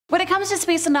When it comes to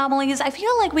space anomalies, I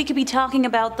feel like we could be talking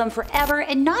about them forever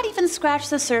and not even scratch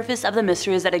the surface of the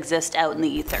mysteries that exist out in the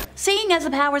ether. Seeing as the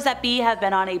powers that be have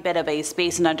been on a bit of a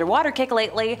space and underwater kick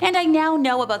lately, and I now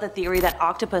know about the theory that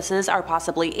octopuses are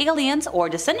possibly aliens or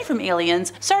descended from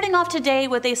aliens, starting off today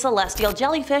with a celestial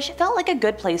jellyfish felt like a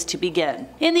good place to begin.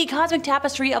 In the cosmic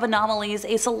tapestry of anomalies,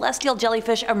 a celestial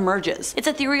jellyfish emerges, its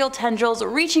ethereal tendrils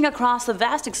reaching across the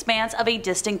vast expanse of a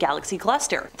distant galaxy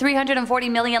cluster, 340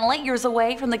 million light years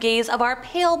away from the gaze of our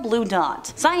pale blue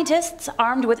dot. Scientists,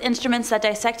 armed with instruments that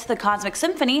dissect the cosmic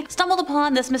symphony, stumbled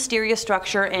upon this mysterious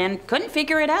structure and couldn't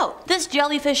figure it out. This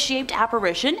jellyfish-shaped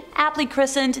apparition, aptly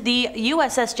christened the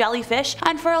USS Jellyfish,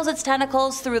 unfurls its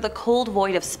tentacles through the cold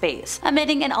void of space,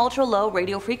 emitting an ultra-low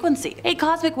radio frequency, a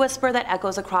cosmic whisper that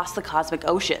echoes across the cosmic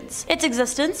oceans. Its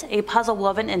existence, a puzzle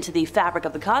woven into the fabric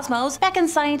of the cosmos,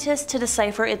 beckons scientists to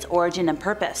decipher its origin and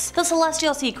purpose. The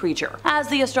celestial sea creature, as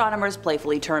the astronomers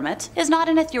playfully term it, is not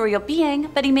an ethereal being,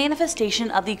 but a manifestation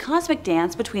of the cosmic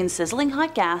dance between sizzling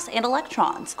hot gas and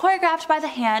electrons, choreographed by the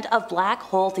hand of black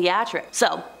hole theatrics.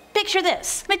 So, picture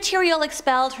this: material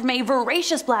expelled from a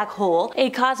voracious black hole, a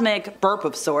cosmic burp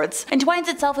of sorts, entwines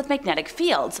itself with magnetic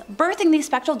fields, birthing the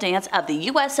spectral dance of the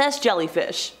USS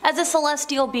Jellyfish. As a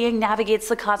celestial being navigates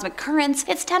the cosmic currents,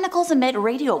 its tentacles emit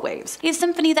radio waves, a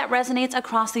symphony that resonates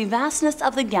across the vastness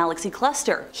of the galaxy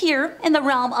cluster. Here, in the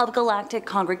realm of galactic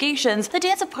congregations, the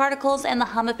dance of particles and the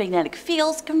hum of magnetic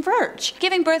fields converge,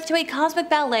 giving birth to a cosmic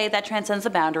ballet that transcends the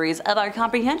boundaries of our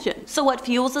comprehension. So what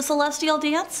fuels the celestial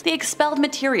dance? The expelled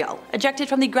material, ejected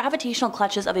from the gravitational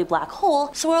clutches of a black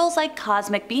hole, swirls like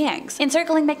cosmic beings,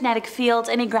 encircling magnetic fields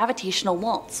in a gravitational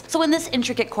waltz. So in this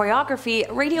intricate choreography,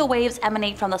 radio waves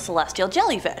emanate from the celestial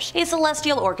jellyfish, a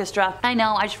celestial orchestra, I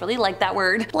know, I just really like that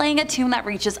word, playing a tune that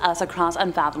reaches us across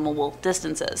unfathomable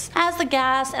distances. As the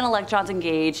gas and electrons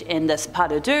engage in this pas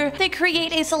de deux, they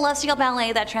create a celestial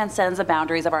ballet that transcends the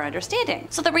boundaries of our understanding.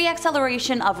 So the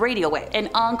reacceleration of radio wave, an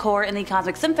encore in the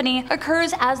cosmic symphony,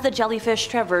 occurs as the jellyfish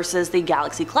traverses the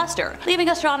galaxy cluster, leaving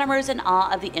astronomers in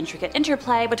awe of the intricate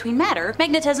interplay between matter,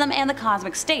 magnetism, and the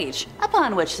cosmic stage,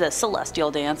 upon which this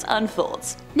celestial dance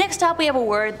unfolds. Next up, we have a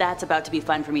word that's about to be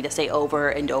fun for me to say over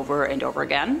and over and over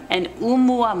again, and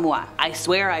Oumuamua. I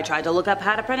swear I tried to look up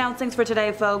how to pronounce things for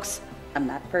today, folks. I'm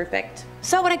not perfect.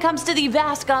 So when it comes to the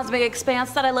vast cosmic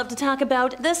expanse that I love to talk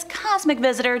about, this cosmic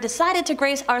visitor decided to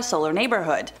grace our solar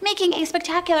neighborhood, making a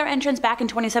spectacular entrance back in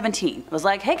 2017. I was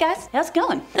like, hey guys, how's it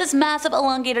going? This massive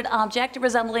elongated object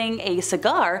resembling a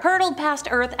cigar hurtled past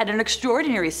Earth at an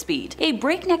extraordinary speed, a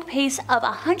breakneck pace of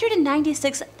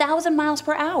 196,000 miles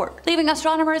per hour, leaving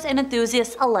astronomers and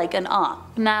enthusiasts alike in awe.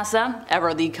 NASA,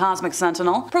 ever the cosmic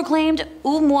sentinel, proclaimed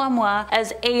Oumuamua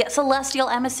as a celestial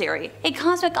emissary, a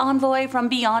cosmic envoy from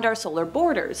beyond our solar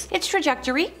borders. Its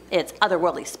trajectory, its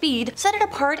otherworldly speed, set it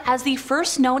apart as the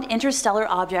first known interstellar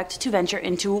object to venture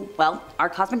into, well, our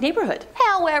cosmic neighborhood.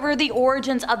 However, the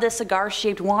origins of this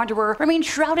cigar-shaped wanderer remain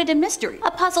shrouded in mystery,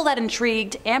 a puzzle that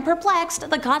intrigued and perplexed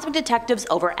the cosmic detectives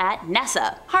over at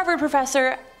NASA. Harvard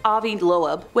professor Avi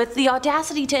Loeb, with the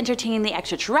audacity to entertain the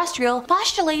extraterrestrial,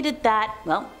 postulated that,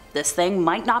 well, this thing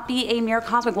might not be a mere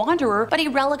cosmic wanderer, but a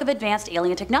relic of advanced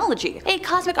alien technology, a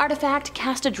cosmic artifact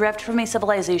cast adrift from a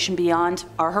civilization beyond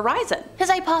our horizon. His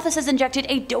hypothesis injected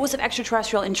a dose of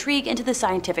extraterrestrial intrigue into the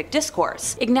scientific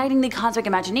discourse, igniting the cosmic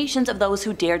imaginations of those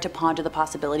who dared to ponder the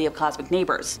possibility of cosmic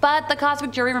neighbors. But the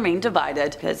cosmic jury remained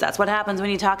divided, because that's what happens when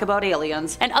you talk about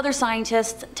aliens, and other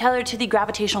scientists, tethered to the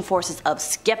gravitational forces of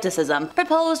skepticism,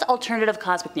 proposed alternative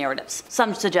cosmic narratives.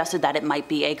 Some suggested that it might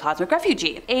be a cosmic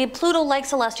refugee, a Pluto-like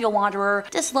celestial wanderer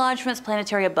dislodged from its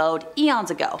planetary abode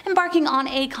eons ago, embarking on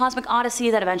a cosmic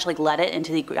odyssey that eventually led it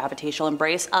into the gravitational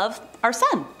embrace of our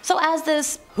sun. So as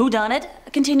this whodunit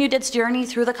continued its journey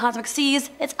through the cosmic seas,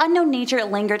 its unknown nature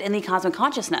lingered in the cosmic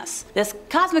consciousness. This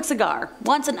cosmic cigar,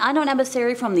 once an unknown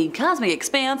emissary from the cosmic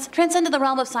expanse, transcended the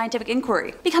realm of scientific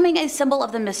inquiry, becoming a symbol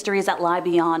of the mysteries that lie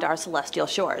beyond our celestial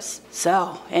shores.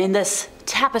 So, in this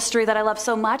tapestry that I love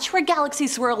so much, where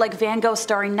galaxies swirl like Van Gogh's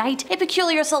Starry Night, a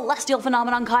peculiar celestial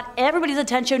phenomenon caught everybody's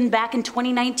attention back in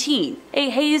 2019. A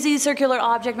hazy circular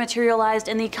object materialized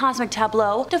in the cosmic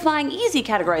tableau, defying easy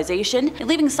categorization, and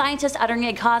leaving scientists uttering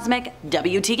a cosmic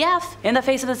WTF in the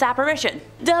face of this apparition.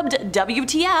 Dubbed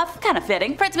WTF, kinda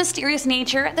fitting, for its mysterious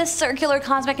nature, this circular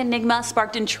cosmic enigma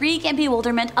sparked intrigue and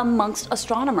bewilderment amongst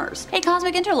astronomers. A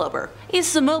cosmic interloper, a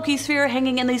smoky sphere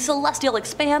hanging in the celestial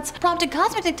expanse, prompted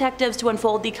cosmic detectives to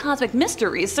unfold the cosmic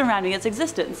mysteries surrounding its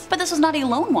existence. But this was not a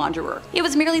lone wanderer. It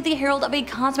was merely the herald of a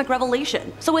cosmic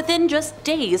revelation. So within just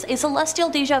days, a celestial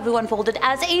deja vu unfolded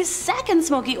as a second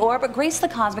smoky orb graced the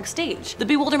cosmic stage. The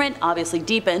bewilderment obviously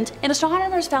deepened, and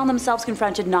astronomers found themselves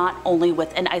confronted not only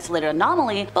with an isolated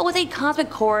anomaly, but with a cosmic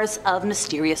chorus of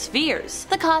mysterious fears.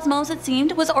 The cosmos, it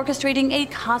seemed, was orchestrating a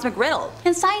cosmic riddle,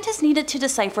 and scientists needed to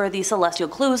decipher the celestial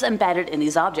clues embedded in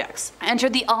these objects. Enter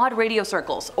the odd radio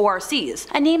circles, ORCs,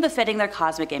 a name befitting their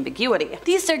cosmic ambiguity.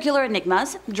 These circular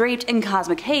enigmas, draped in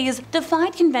cosmic haze,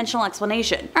 defied conventional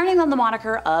explanation, earning them the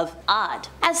moniker of odd.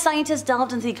 As scientists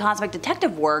delved into the cosmic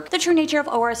detective work, the true nature of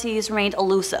ORCs remained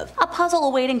elusive, a puzzle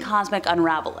awaiting cosmic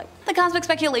unraveling. The cosmic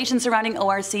speculation surrounding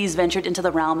ORCs ventured into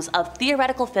the realms of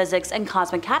theoretical physics and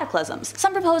cosmic cataclysms.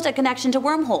 Some proposed a connection to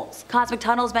wormholes, cosmic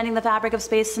tunnels bending the fabric of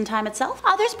space and time itself.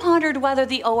 Others pondered whether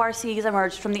the ORCs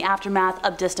emerged from the aftermath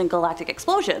of distant galactic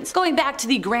explosions. Going back to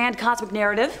the grand cosmic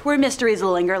narrative, where mysteries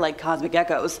linger like cosmic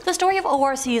echoes, the story of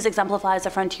ORCs exemplifies the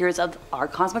frontiers of our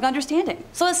cosmic understanding.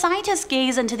 So as scientists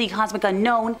gaze into the cosmic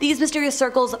unknown, these mysterious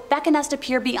circles beckon us to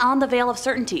peer beyond the veil of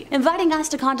certainty, inviting us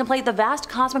to contemplate the vast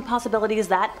cosmic possibilities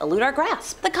that elude our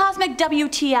grasp. The cosmic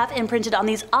WTF imprinted on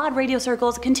these odd radio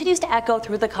circles continues to echo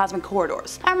through the cosmic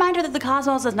corridors, a reminder that the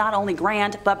cosmos is not only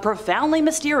grand, but profoundly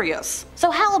mysterious.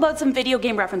 So how about some video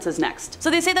game references next?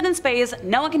 So they say that in space,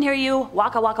 no one can hear you,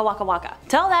 waka waka waka waka.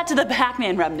 Tell that to the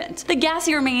Pac-Man remnant, the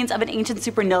gassy remains of an ancient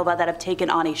supernova that have taken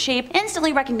on a shape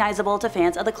instantly recognizable to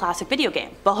fans of the classic video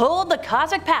game. Behold the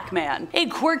cosmic Pac-Man, a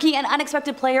quirky and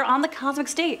unexpected player on the cosmic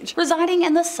stage, residing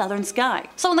in the southern sky.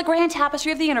 So in the grand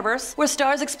tapestry of the universe, where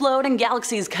stars explode and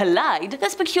galaxies collide,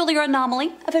 this peculiar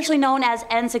anomaly, officially known as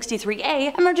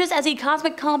N63A, emerges as a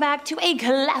cosmic callback to a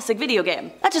classic video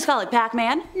game. Let's just call it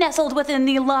Pac-Man. Nestled within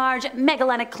the large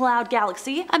Magellanic Cloud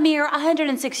galaxy, a mere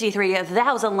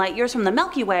 163,000 light years from the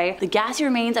Milky Way, the gassy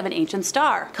remains of an ancient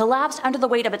star, collapsed under the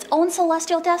weight of its own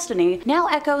celestial destiny, now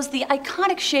echoes the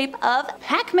iconic shape of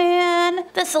Pac-Man.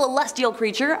 The celestial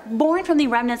creature, born from the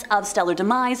remnants of stellar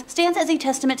demise, stands as a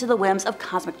testament to the whims of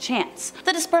cosmic chance.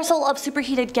 The dispersal of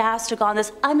superheated gas took on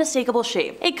this unmistakable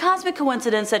shape, a cosmic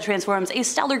coincidence that transforms a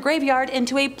stellar graveyard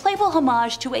into a playful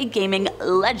homage to a gaming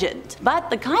legend. But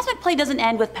the cosmic play doesn't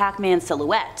end with Pac-Man's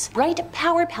silhouette. Bright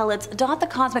power pellets dot the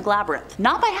cosmic labyrinth,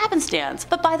 not by happenstance,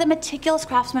 but by the meticulous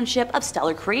craftsmanship of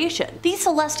stellar creation. These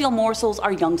celestial morsels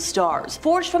are young stars,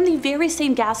 forged from the very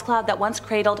same gas cloud that once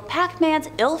cradled Pac-Man's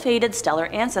ill-fated stellar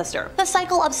ancestor. The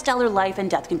cycle of stellar life and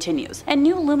death continues, and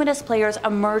new luminous players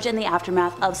emerge in the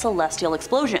aftermath of celestial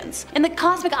explosions. In the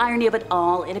cosmic irony of it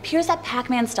all, it appears that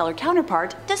Pac-Man's stellar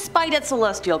counterpart, despite its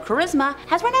celestial charisma,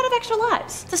 has run out of extra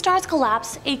lives. The star's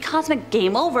collapse, a cosmic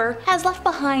game over, has left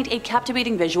behind a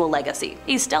captivating visual legacy.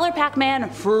 A stellar Pac-Man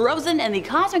frozen in the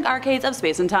cosmic arcades of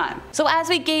space and time. So as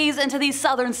we gaze into the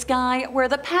southern sky, where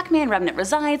the Pac-Man remnant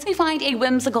resides, we find a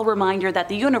whimsical reminder that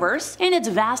the universe, in its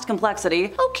vast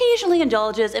complexity, occasionally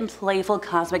indulges in playful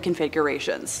cosmic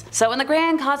configurations. So in the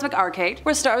grand cosmic arcade,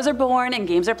 where stars are born and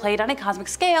games are played on a cosmic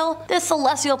scale, this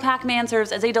celestial Pac-Man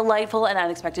serves as a delightful and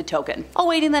unexpected token,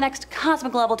 awaiting the next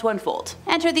cosmic level to unfold.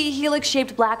 Enter the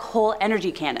helix-shaped black hole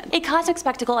energy cannon, a cosmic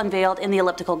spectacle unveiled in the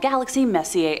elliptical galaxy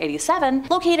Messier 87,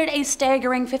 located a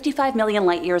staggering 55 million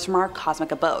light years from our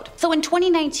cosmic abode. So in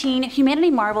 2019, humanity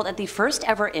marveled at the first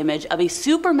ever image of a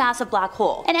supermassive black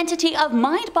hole, an entity of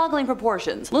mind-boggling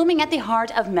proportions, looming at the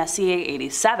heart of Messier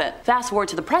 87. Fast forward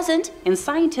to the present, and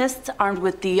scientists armed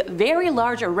with the Very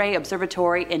Large Array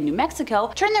Observatory in New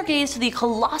Mexico turn their gaze to the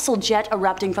colossal jet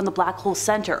erupting from the black hole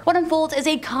center. What unfolds is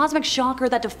a cosmic shocker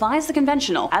that defies the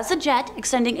conventional, as the jet,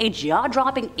 extending a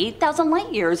jaw-dropping 8,000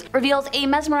 light years, reveals a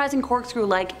mesmerizing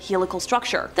corkscrew-like helical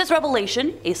structure. This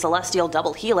revelation, a celestial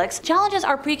double helix, challenges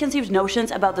our preconceived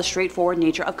notions about the straightforward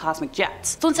nature of cosmic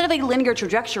jets. So instead of a linear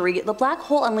trajectory, the black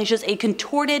hole unleashes a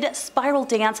contorted spiral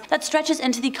dance that stretches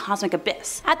into the cosmic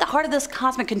abyss. At the heart of this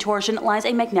cosmic contortion lies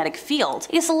a magnetic field,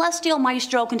 a celestial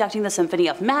maestro conducting the symphony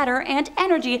of matter and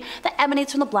energy that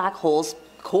emanates from the black hole's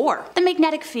core. The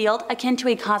magnetic field, akin to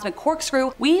a cosmic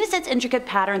corkscrew, weaves its intricate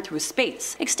pattern through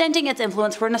space, extending its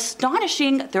influence for an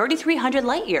astonishing 3,300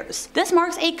 light years. This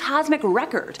marks a cosmic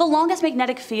record, the longest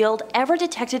magnetic field ever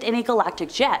detected in a galactic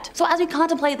jet. So as we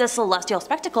contemplate this celestial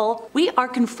spectacle, we are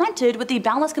confronted with the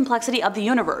boundless complexity of the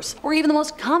universe, where even the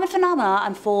most common phenomena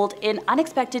unfold in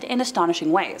unexpected and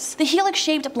astonishing ways. The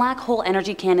helix-shaped black hole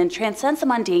energy cannon transcends the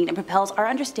mundane and propels our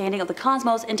understanding of the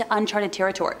cosmos into uncharted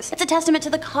territories. It's a testament to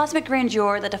the cosmic grandeur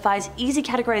obscure that defies easy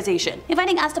categorization,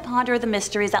 inviting us to ponder the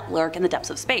mysteries that lurk in the depths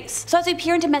of space. So as we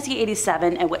peer into Messier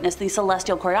 87 and witness the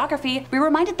celestial choreography, we're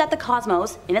reminded that the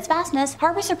cosmos, in its vastness,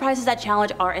 harbors surprises that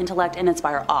challenge our intellect and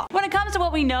inspire awe. When it comes to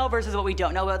what we know versus what we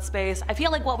don't know about space, I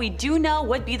feel like what we do know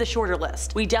would be the shorter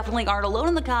list. We definitely aren't alone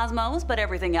in the cosmos, but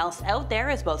everything else out there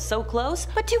is both so close,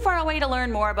 but too far away to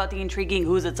learn more about the intriguing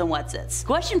who's its and what's its.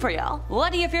 Question for y'all: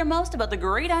 what do you fear most about the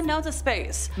great unknowns of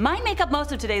space? Mine make up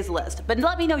most of today's list, but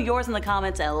let me know yours in the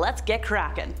comments and let's get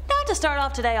cracking. Not to start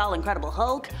off today all Incredible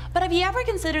Hulk, but have you ever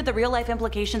considered the real life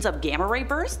implications of gamma ray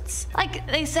bursts? Like,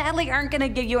 they sadly aren't gonna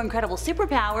give you incredible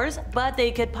superpowers, but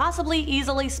they could possibly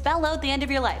easily spell out the end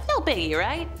of your life. No biggie,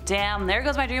 right? Damn, there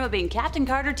goes my dream of being Captain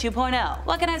Carter 2.0.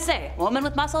 What can I say? Women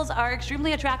with muscles are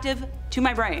extremely attractive to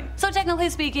my brain. So technically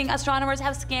speaking, astronomers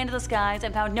have scanned the skies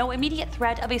and found no immediate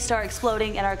threat of a star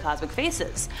exploding in our cosmic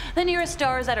faces. The nearest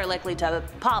stars that are likely to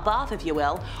pop off, if you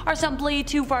will, are simply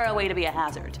too far away to be a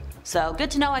hazard. So good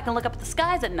to know I can look up at the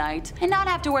skies at night and not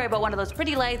have to worry about one of those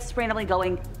pretty lights randomly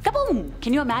going kaboom!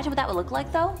 Can you imagine what that would look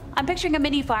like though? I'm picturing a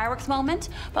mini fireworks moment,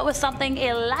 but with something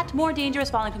a lot more dangerous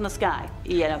falling from the sky.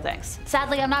 Yeah, no thanks.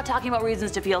 Sadly, I'm not talking about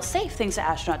reasons to feel safe thanks to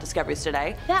astronaut discoveries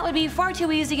today. That would be far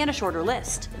too easy and a shorter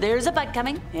list. There's a but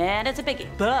coming, and it's a biggie.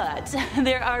 But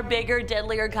there are bigger,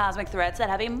 deadlier cosmic threats that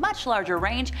have a much larger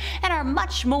range and are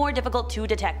much more difficult to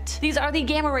detect. These are the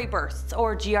gamma ray bursts,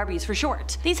 or GRBs for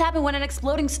short. These happen when an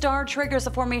exploding star triggers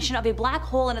the formation of a black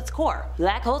hole in its core.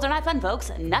 Black holes are not fun,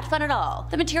 folks, not fun at all.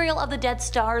 The material of the dead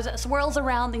stars swirls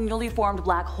around the newly formed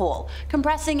black hole,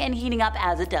 compressing and heating up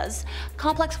as it does.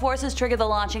 Complex forces trigger the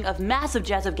launching of massive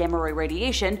jets of gamma ray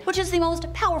radiation, which is the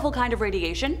most powerful kind of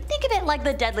radiation. Think of it like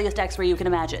the deadliest X-ray you can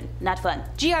imagine. Not fun.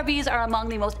 GRBs are among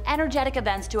the most energetic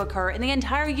events to occur in the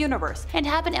entire universe and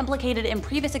have been implicated in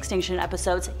previous extinction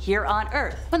episodes here on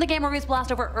Earth. When the gamma rays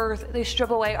blast over Earth, they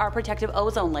strip away our protective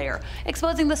ozone layer,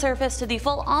 exposing the surface to the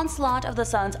full onslaught of the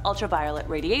sun's ultraviolet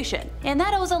radiation. And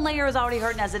that ozone layer is already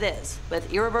hurting as it is,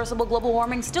 with irreversible global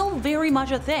warming still very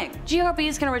much a thing.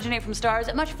 GRBs can originate from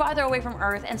stars much farther away from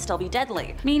Earth and still be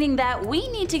deadly, meaning that we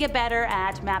need to get better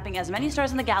at mapping as many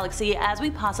stars in the galaxy as we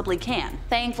possibly can.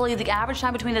 Thankfully, the average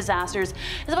time between disasters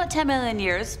is about 10 million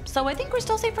years, so I think we're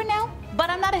still safe for now. But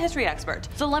I'm not a history expert,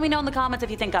 so let me know in the comments if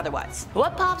you think otherwise.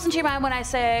 What pops into your mind when I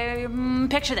say,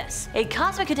 picture this, a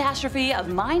cosmic catastrophe of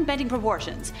mind-bending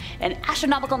proportions, an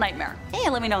astronomical nightmare? Hey,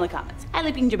 let me know in the comments. I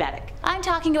like being dramatic. I'm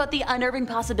talking about the unnerving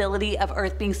possibility of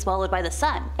Earth being swallowed by the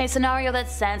sun, a scenario that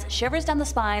sends shivers down the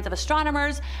spines of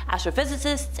astronomers,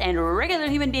 astrophysicists, and regular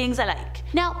human beings alike.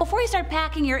 Now, before you start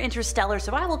packing your interstellar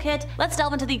survival kit, let's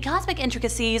delve into the cosmic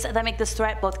intricacies that make this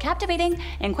threat both captivating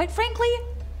and, quite frankly,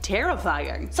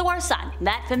 terrifying. So our sun,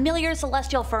 that familiar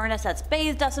celestial furnace that's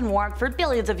bathed us in warmth for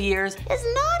billions of years,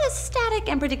 is not as static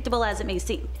and predictable as it may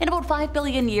seem. In about 5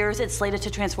 billion years, it's slated to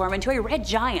transform into a red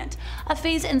giant, a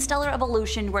phase in stellar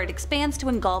evolution where it expands to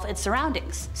engulf its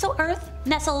surroundings. So Earth,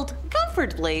 nestled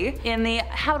comfortably in the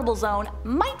habitable zone,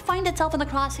 might find itself in the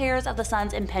crosshairs of the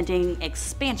sun's impending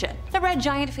expansion. The red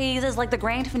giant phase is like the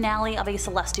grand finale of a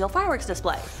celestial fireworks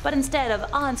display, but instead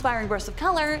of awe-inspiring bursts of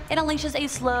color, it unleashes a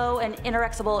slow and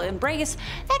inexorable embrace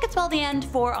that could spell the end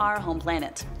for our home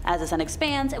planet. As the sun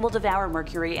expands, it will devour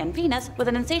Mercury and Venus with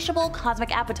an insatiable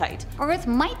cosmic appetite. Earth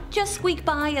might just squeak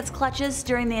by its clutches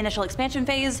during the initial expansion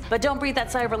phase, but don't breathe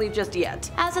that sigh of relief just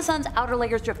yet. As the sun's outer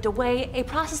layers drift away, a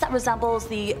process that resembles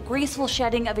the graceful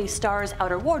shedding of a star's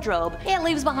outer wardrobe, it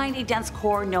leaves behind a dense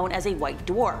core known as a white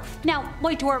dwarf. Now,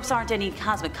 white dwarfs aren't any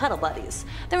cosmic cuddle buddies.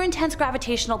 Their intense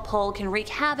gravitational pull can wreak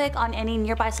havoc on any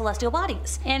nearby celestial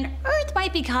bodies, and Earth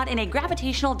might be caught in a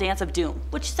gravitational dance of doom,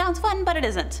 which sounds fun, but it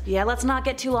isn't. Yeah, let's not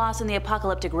get too lost in the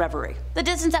apocalyptic reverie. The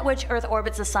distance at which Earth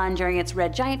orbits the sun during its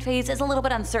red giant phase is a little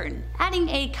bit uncertain, adding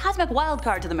a cosmic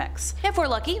wildcard to the mix. If we're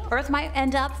lucky, Earth might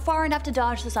end up far enough to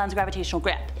dodge the sun's gravitational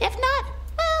grip. If not,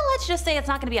 well, let's just say it's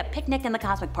not going to be a picnic in the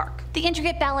cosmic park. The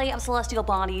intricate ballet of celestial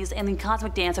bodies and the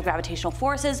cosmic dance of gravitational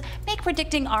forces make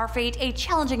predicting our fate a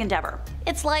challenging endeavor.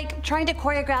 It's like trying to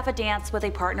choreograph a dance with a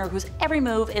partner whose every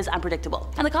move is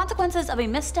unpredictable, and the consequences of a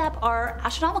misstep are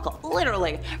astronomical.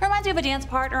 Literally. Reminds me of a dance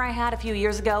partner I had a few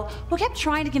years ago who kept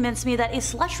trying to convince me that a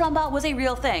slush rumba was a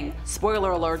real thing.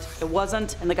 Spoiler alert, it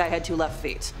wasn't, and the guy had 2 left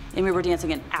feet, and we were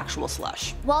dancing in actual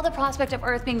slush. While the prospect of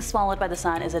Earth being swallowed by the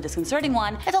sun is a disconcerting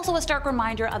one, it's also a stark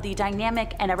reminder of the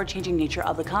dynamic and ever-changing nature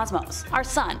of the cosmos. Our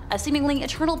sun, a seemingly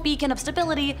eternal beacon of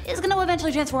stability, is going to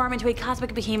eventually transform into a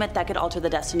cosmic behemoth that could alter the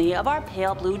destiny of our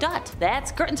pale blue dot.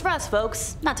 That's curtains for us,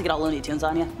 folks. Not to get all Looney Tunes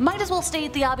on you. Might as well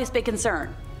state the obvious big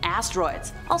concern.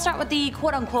 Asteroids. I'll start with the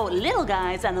quote-unquote little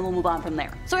guys and then we'll move on from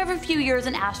there. So every few years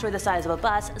an asteroid the size of a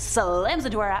bus slams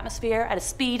into our atmosphere at a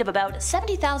speed of about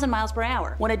 70,000 miles per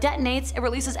hour. When it detonates, it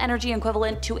releases energy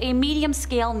equivalent to a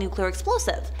medium-scale nuclear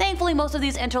explosive. Thankfully, most of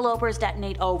these interlopers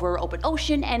detonate over open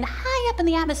ocean and high up in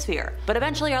the atmosphere, but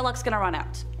eventually our luck's gonna run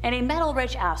out. And a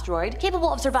metal-rich asteroid,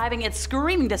 capable of surviving its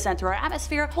screaming descent through our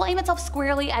atmosphere, will aim itself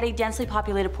squarely at a densely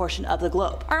populated portion of the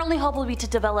globe. Our only hope will be to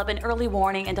develop an early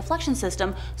warning and deflection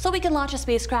system so we can launch a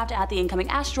spacecraft at the incoming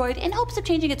asteroid in hopes of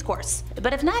changing its course.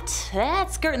 But if not,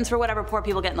 that's curtains for whatever poor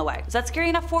people get in the way. Is that scary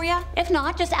enough for you? If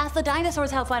not, just ask the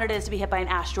dinosaurs how fun it is to be hit by an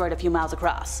asteroid a few miles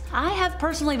across. I have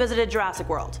personally visited Jurassic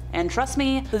World, and trust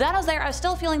me, the dinos there are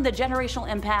still feeling the generational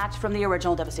impact from the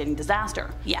original devastating disaster.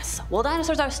 Yes, while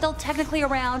dinosaurs are still technically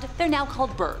around, they're now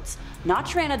called birds, not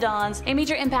pteranodons. A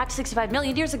major impact 65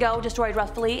 million years ago destroyed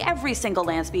roughly every single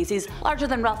land species larger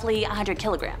than roughly 100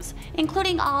 kilograms,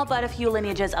 including all but a few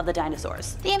lineages of the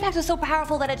dinosaurs. The impact was so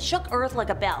powerful that it shook Earth like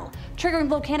a bell, triggering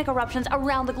volcanic eruptions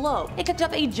around the globe. It kicked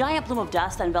up a giant plume of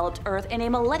dust that enveloped Earth in a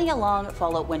millennia-long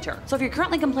fallout winter. So if you're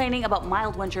currently complaining about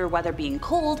mild winter weather being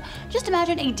cold, just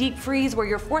imagine a deep freeze where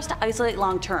you're forced to isolate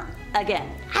long-term. Again,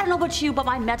 I don't know about you, but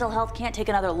my mental health can't take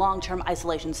another long-term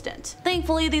isolation stint.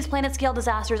 Thankfully, these planet-scale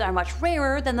disasters are much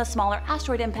rarer than the smaller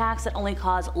asteroid impacts that only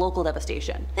cause local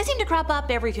devastation. They seem to crop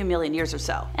up every few million years or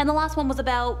so, and the last one was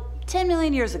about 10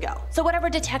 million years ago. So whatever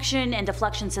detection and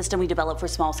deflection system we develop for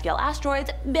small-scale asteroids,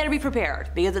 better be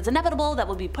prepared, because it's inevitable that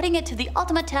we'll be putting it to the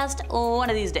ultimate test one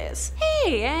of these days.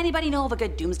 Hey, anybody know of a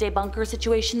good doomsday bunker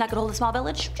situation that could hold a small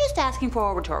village? Just asking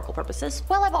for rhetorical purposes.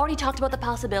 Well, I've already talked about the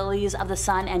possibilities of the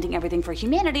sun ending everything for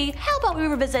humanity. How about we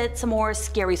revisit some more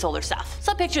scary solar stuff?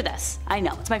 So picture this. I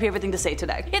know, it's my favorite thing to say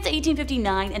today. It's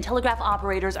 1859 and telegraph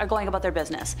operators are going about their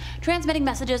business, transmitting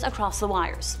messages across the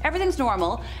wires. Everything's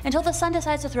normal until the sun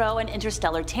decides to throw an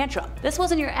interstellar tantrum. This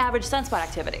wasn't your average sunspot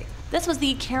activity. This was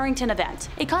the Carrington event,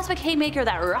 a cosmic haymaker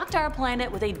that rocked our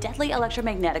planet with a deadly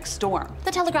electromagnetic storm.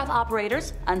 The telegraph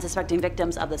operators, unsuspecting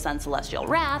victims of the sun's celestial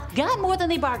wrath, got more than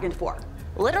they bargained for.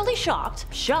 Literally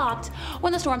shocked,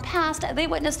 when the storm passed, they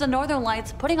witnessed the northern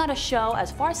lights putting on a show as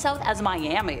far south as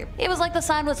Miami. It was like the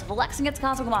sun was flexing its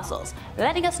cosmic muscles,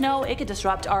 letting us know it could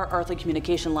disrupt our earthly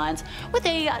communication lines with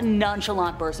a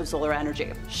nonchalant burst of solar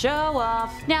energy. Show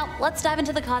off. Now, let's dive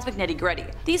into the cosmic nitty-gritty.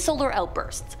 These solar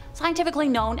outbursts, scientifically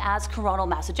known as coronal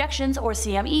mass ejections or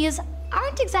CMEs,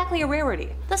 aren't exactly a rarity.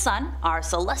 The sun, our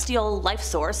celestial life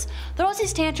source, throws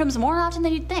these tantrums more often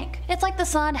than you'd think. It's like the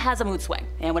sun has a mood swing,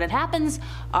 and when it happens,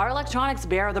 our electronics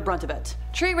bear the brunt of it.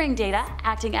 Tree ring data,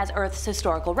 acting as Earth's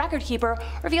historical record keeper,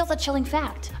 reveals a chilling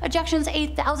fact. Ejections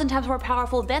 8,000 times more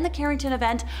powerful than the Carrington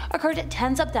event occurred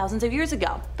tens of thousands of years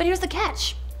ago. But here's the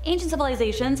catch. Ancient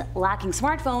civilizations, lacking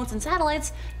smartphones and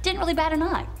satellites, didn't really bat an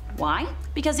eye. Why?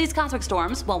 Because these cosmic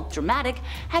storms, while dramatic,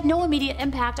 had no immediate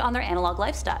impact on their analog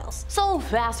lifestyles. So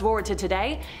fast forward to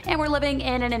today, and we're living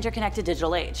in an interconnected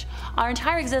digital age. Our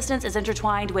entire existence is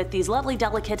intertwined with these lovely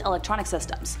delicate electronic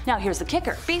systems. Now here's the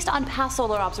kicker. Based on past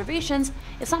solar observations,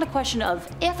 it's not a question of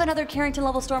if another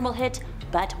Carrington-level storm will hit,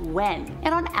 but when.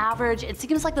 And on average, it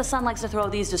seems like the sun likes to throw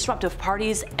these disruptive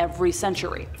parties every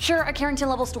century. Sure, a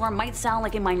Carrington-level storm might sound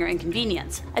like a minor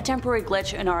inconvenience, a temporary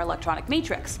glitch in our electronic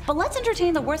matrix, but let's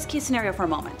entertain the worst case scenario for a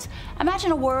moment.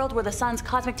 Imagine a world where the sun's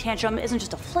cosmic tantrum isn't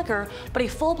just a flicker, but a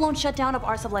full-blown shutdown of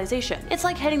our civilization. It's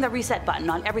like hitting the reset button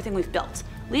on everything we've built,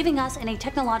 leaving us in a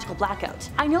technological blackout.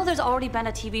 I know there's already been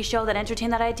a TV show that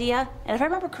entertained that idea, and if I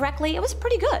remember correctly, it was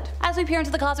pretty good. As we peer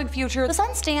into the cosmic future, the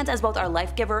sun stands as both our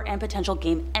life giver and potential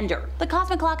game ender. The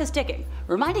cosmic clock is ticking,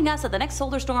 reminding us that the next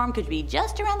solar storm could be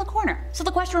just around the corner. So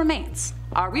the question remains,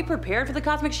 are we prepared for the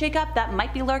cosmic shakeup that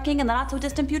might be lurking in the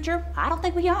not-so-distant future? I don't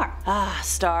think we are.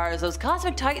 Stars, those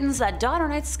cosmic titans that dot our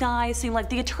night sky seem like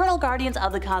the eternal guardians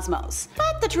of the cosmos.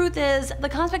 But the truth is, the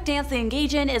cosmic dance they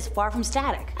engage in is far from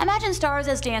static. Imagine stars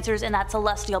as dancers in that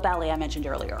celestial ballet I mentioned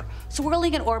earlier,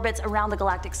 swirling in orbits around the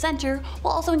galactic center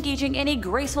while also engaging in a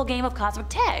graceful game of cosmic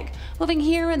tag, moving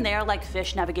here and there like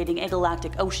fish navigating a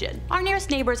galactic ocean. Our nearest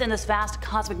neighbors in this vast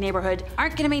cosmic neighborhood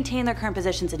aren't going to maintain their current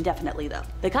positions indefinitely though.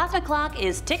 The cosmic clock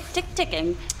is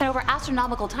ticking, and over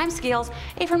astronomical timescales,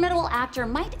 a formidable actor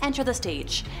might enter the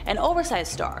stage. An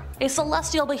oversized star, a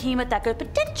celestial behemoth that could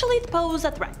potentially pose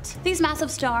a threat. These massive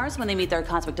stars, when they meet their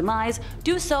cosmic demise,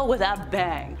 do so with a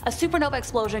bang. A supernova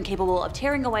explosion capable of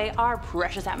tearing away our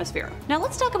precious atmosphere. Now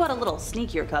let's talk about a little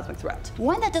sneakier cosmic threat.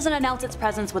 One that doesn't announce its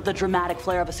presence with the dramatic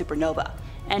flare of a supernova.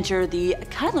 Enter the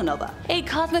kilonova, a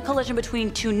cosmic collision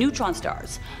between two neutron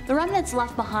stars, the remnants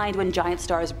left behind when giant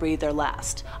stars breathe their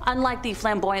last. Unlike the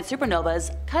flamboyant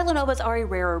supernovas, kilonovas are a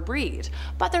rarer breed,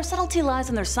 but their subtlety lies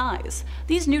in their size.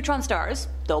 These neutron stars,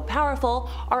 though powerful,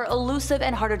 are elusive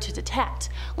and harder to detect,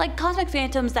 like cosmic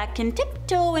phantoms that can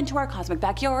tiptoe into our cosmic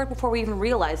backyard before we even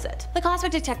realize it. The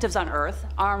cosmic detectives on Earth,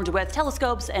 armed with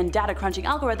telescopes and data-crunching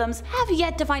algorithms, have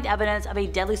yet to find evidence of a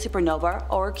deadly supernova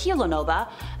or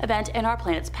kilonova event in our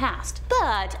planet's past.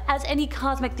 But, as any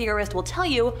cosmic theorist will tell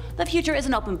you, the future is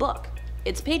an open book.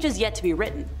 Its pages yet to be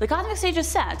written. The cosmic stage is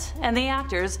set, and the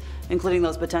actors, including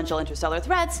those potential interstellar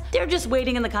threats, they're just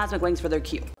waiting in the cosmic wings for their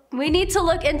cue. We need to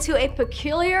look into a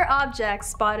peculiar object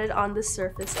spotted on the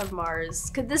surface of Mars.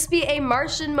 Could this be a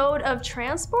Martian mode of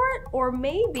transport, or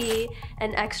maybe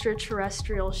an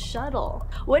extraterrestrial shuttle?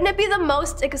 Wouldn't it be the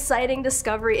most exciting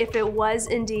discovery if it was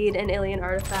indeed an alien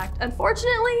artifact?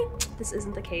 Unfortunately, this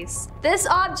isn't the case. This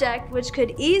object, which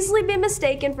could easily be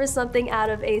mistaken for something out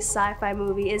of a sci-fi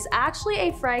movie, is actually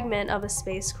a fragment of a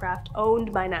spacecraft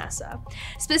owned by NASA.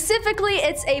 Specifically,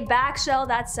 it's a back shell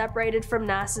that's separated from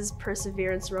NASA's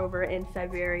Perseverance rover in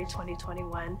February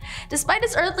 2021. Despite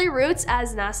its earthly roots,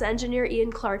 as NASA engineer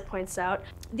Ian Clark points out,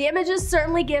 the images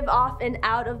certainly give off an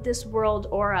out-of-this-world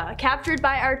aura. Captured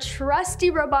by our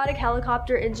trusty robotic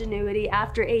helicopter Ingenuity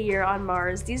after a year on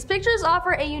Mars, these pictures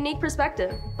offer a unique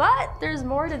perspective, but there's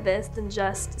more to this than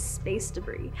just space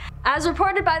debris. As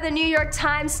reported by the New York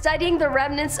Times, studying the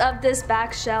remnants of this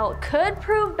back shell could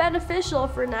prove beneficial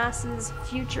for NASA's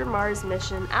future Mars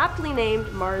mission, aptly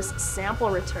named Mars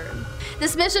Sample Return.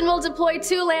 This mission will deploy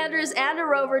 2 landers and a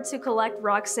rover to collect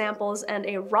rock samples and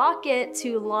a rocket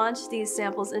to launch these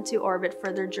samples into orbit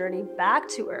for their journey back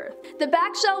to Earth. The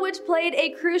back shell, which played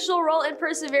a crucial role in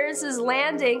Perseverance's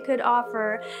landing, could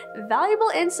offer valuable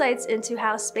insights into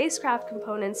how spacecraft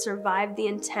components survive the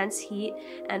intense heat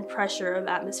and pressure of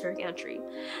atmospheric entry.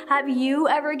 Have you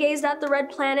ever gazed at the red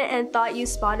planet and thought you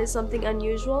spotted something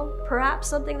unusual? Perhaps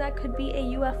something that could be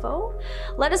a UFO?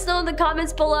 Let us know in the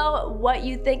comments below what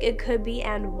you think it could be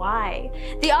and why.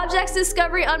 The object's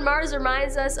discovery on Mars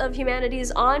reminds us of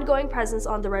humanity's ongoing presence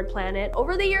on the red planet.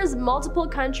 Over the years, multiple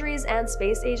countries and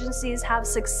space agencies have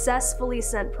successfully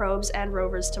sent probes and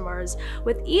rovers to Mars,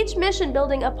 with each mission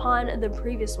building upon the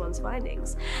previous one's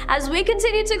findings. As we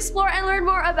continue to explore and learn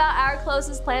more about our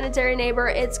closest planetary neighbor,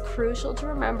 it's crucial to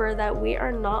remember that we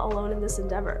are not alone in this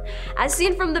endeavor. As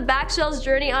seen from the back shell's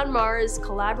journey on Mars,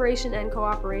 collaboration and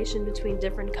cooperation between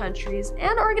different countries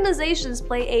and organizations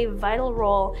play a vital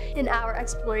role in our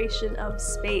exploration of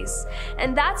space.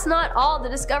 And that's not all. The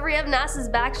discovery of NASA's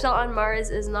back shell on Mars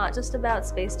is not just about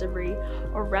space debris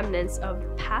or remnants of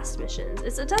past missions.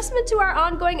 It's a testament to our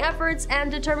ongoing efforts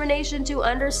and determination to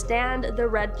understand the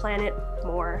red planet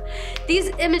more.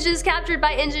 These images captured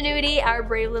by Ingenuity, our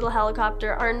brave little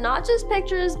helicopter, are not just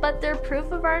pictures, but they're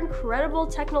proof of our incredible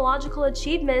technological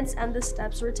achievements and the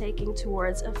steps we're taking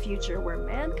towards a future where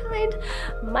mankind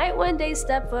might one day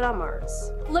step foot on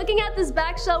Mars. Looking at this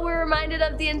back shell, we're reminded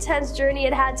of the intense journey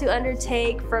it had to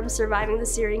undertake, from surviving the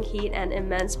searing heat and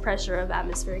immense pressure of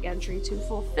atmospheric entry to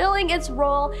fulfilling its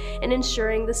role in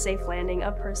ensuring the safe landing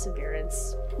of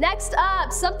Perseverance. Next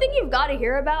up, something you've got to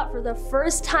hear about. For the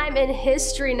first time in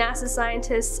history, NASA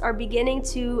scientists are beginning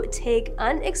to take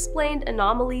unexplained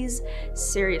anomalies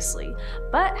seriously.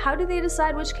 But how do they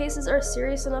decide which cases are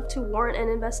serious enough to warrant an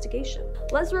investigation?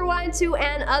 Let's rewind to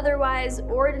an otherwise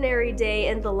ordinary day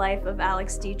in the life of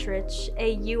Alex Dietrich,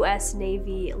 a US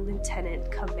Navy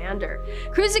lieutenant commander.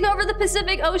 Cruising over the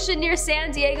Pacific Ocean near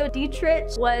San Diego, Dietrich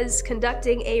was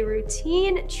conducting a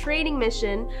routine training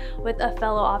mission with a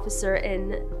fellow officer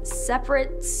in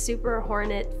separate Super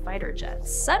Hornet fighter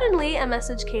jets. Suddenly, a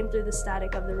message came through the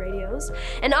static of the radios.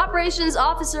 An operations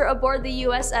officer aboard the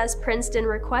USS Princeton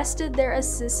requested their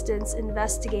assistance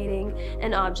investigating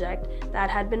an object that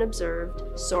had been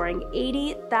observed soaring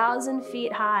 80,000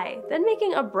 feet high, then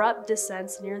making abrupt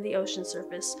descents near the ocean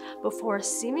surface before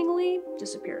seemingly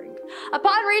disappearing.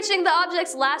 Upon reaching the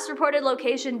object's last reported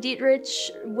location, Dietrich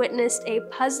witnessed a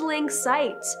puzzling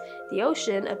sight. The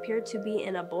ocean appeared to be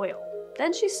in a boil.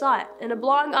 Then she saw it, an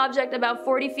oblong object about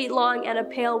 40 feet long and a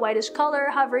pale whitish color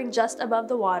hovering just above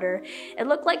the water. It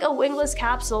looked like a wingless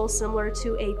capsule similar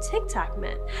to a Tic Tac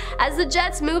mint. As the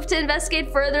jets moved to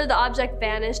investigate further, the object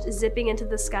vanished, zipping into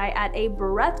the sky at a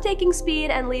breathtaking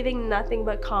speed and leaving nothing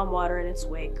but calm water in its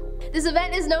wake. This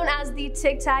event is known as the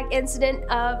Tic Tac incident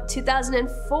of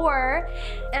 2004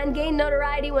 and gained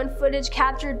notoriety when footage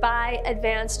captured by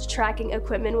advanced tracking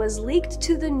equipment was leaked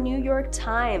to the New York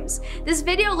Times. This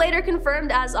video later confirmed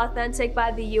confirmed as authentic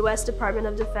by the US Department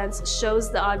of Defense,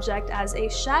 shows the object as a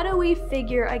shadowy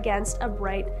figure against a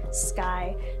bright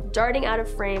sky, darting out of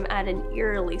frame at an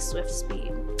eerily swift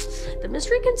speed. The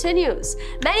mystery continues.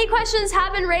 Many questions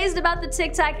have been raised about the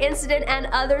Tic Tac incident and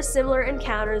other similar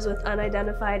encounters with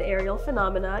unidentified aerial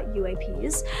phenomena,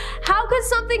 UAPs. How could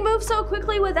something move so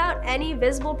quickly without any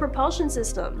visible propulsion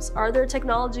systems? Are there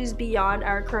technologies beyond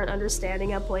our current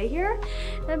understanding at play here?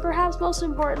 And perhaps most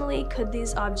importantly, could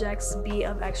these objects be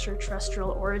of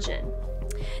extraterrestrial origin?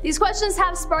 These questions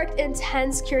have sparked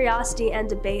intense curiosity and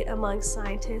debate among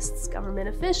scientists, government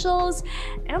officials,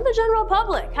 and the general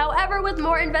public. However, with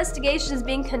more investigations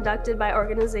being conducted by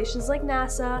organizations like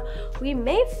NASA, we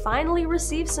may finally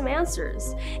receive some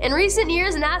answers. In recent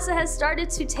years, NASA has started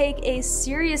to take a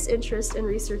serious interest in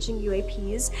researching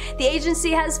UAPs. The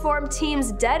agency has formed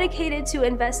teams dedicated to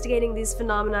investigating these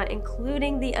phenomena,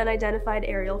 including the Unidentified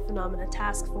Aerial Phenomena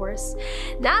Task Force.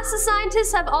 NASA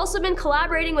scientists have also been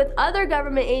collaborating with other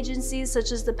government agencies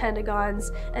such as the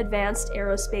Pentagon's Advanced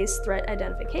Aerospace Threat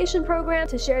Identification Program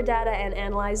to share data and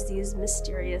analyze these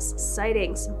mysterious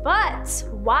sightings. But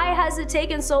why has it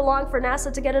taken so long for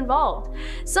NASA to get involved?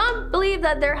 Some believe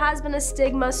that there has been a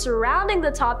stigma surrounding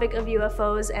the topic of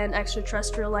UFOs and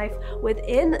extraterrestrial life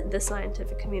within the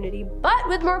scientific community, but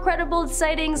with more credible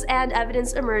sightings and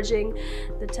evidence emerging,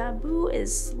 the taboo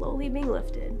is slowly being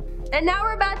lifted. And now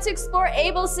we're about to explore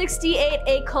Able 68,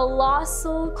 a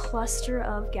colossal cluster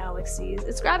of galaxies.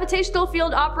 Its gravitational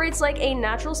field operates like a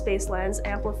natural space lens,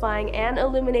 amplifying and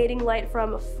illuminating light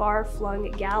from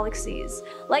far-flung galaxies.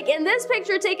 Like in this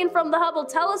picture taken from the Hubble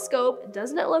telescope,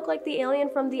 doesn't it look like the alien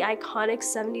from the iconic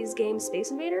 70s game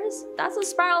Space Invaders? That's a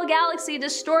spiral galaxy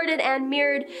distorted and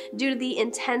mirrored due to the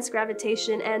intense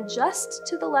gravitation, and just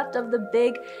to the left of the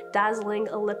big, dazzling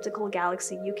elliptical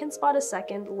galaxy, you can spot a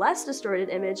second, less distorted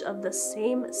image of the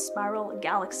same spiral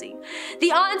galaxy.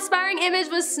 The awe-inspiring image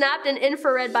was snapped in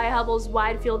infrared by Hubble's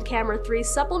Wide Field Camera 3,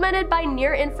 supplemented by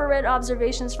near-infrared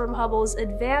observations from Hubble's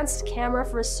Advanced Camera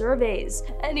for Surveys.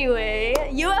 Anyway,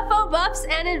 UFO buffs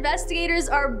and investigators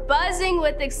are buzzing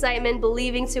with excitement,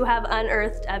 believing to have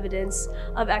unearthed evidence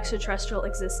of extraterrestrial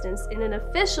existence in an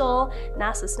official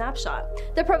NASA snapshot.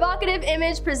 The provocative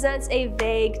image presents a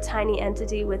vague, tiny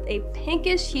entity with a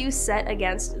pinkish hue set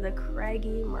against the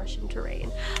craggy Martian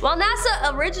terrain. While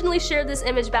NASA originally shared this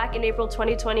image back in April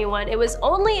 2021, it was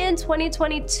only in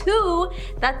 2022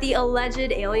 that the alleged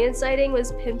alien sighting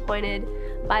was pinpointed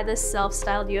by the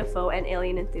self-styled UFO and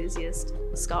alien enthusiast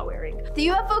Scott Waring. The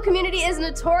UFO community is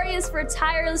notorious for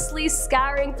tirelessly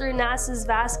scouring through NASA's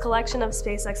vast collection of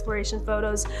space exploration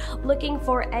photos, looking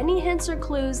for any hints or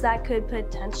clues that could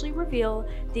potentially reveal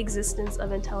the existence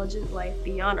of intelligent life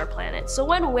beyond our planet. So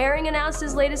when Waring announced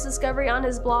his latest discovery on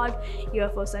his blog,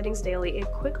 UFO Sightings Daily,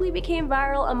 it quickly became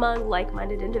viral among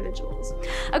like-minded individuals.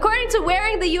 According to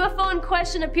Waring, the UFO in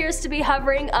question appears to be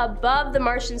hovering above the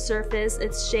Martian surface,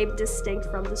 its shape distinct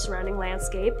from the surrounding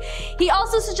landscape. He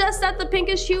also suggests that the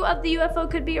pinkish hue of the UFO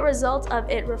could be a result of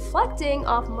it reflecting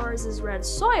off Mars's red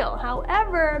soil.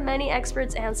 However, many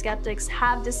experts and skeptics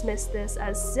have dismissed this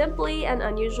as simply an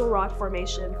unusual rock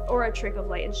formation or a trick of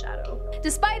light and shadow.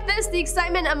 Despite this, the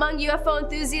excitement among UFO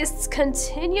enthusiasts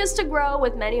continues to grow,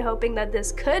 with many hoping that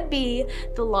this could be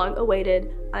the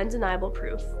long-awaited, undeniable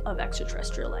proof of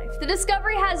extraterrestrial life. The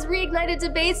discovery has reignited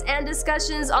debates and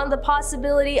discussions on the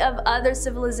possibility of other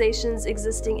civilizations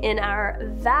existing in our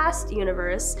vast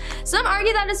universe. Some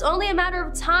argue that it's only a matter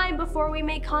of time before we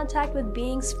make contact with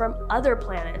beings from other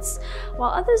planets,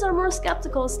 while others are more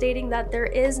skeptical, stating that there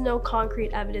is no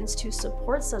concrete evidence to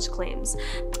support such claims.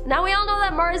 Now, we all know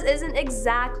that Mars isn't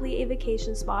exactly a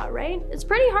vacation spot, right? It's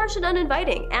pretty harsh and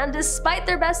uninviting, and despite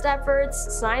their best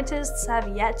efforts, scientists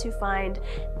have yet to find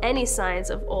any signs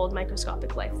of old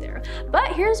microscopic life there.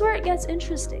 But here's where it gets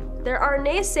interesting. There are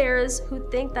naysayers who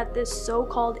think that this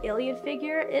so-called alien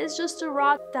figure is just a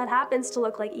rock that happens to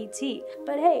look like ET.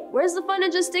 But hey, where's the fun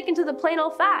in just sticking to the plain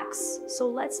old facts? So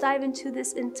let's dive into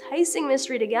this enticing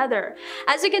mystery together.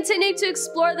 As we continue to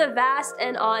explore the vast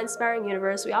and awe-inspiring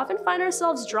universe, we often find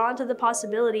ourselves drawn to the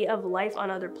possibility of life on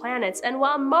other planets. And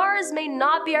while Mars may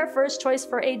not be our first choice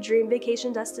for a dream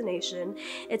vacation destination,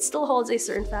 it still holds a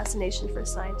certain fascination for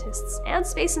scientists and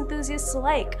space enthusiasts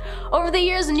alike. Over the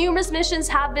years, numerous missions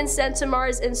have been sent to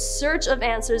Mars in search of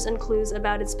answers and clues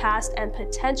about its past and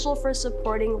potential for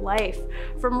supporting life.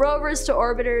 From rovers to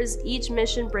orbiters, each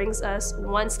mission brings us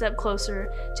one step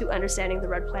closer to understanding the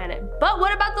red planet. But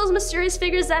what about those mysterious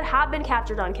figures that have been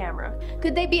captured on camera?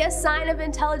 Could they be a sign of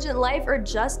intelligent life or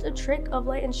just a trick of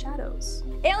light and shadows?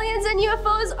 Aliens and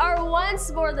UFOs are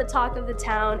once more the talk of the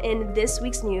town in this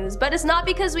week's news, but it's not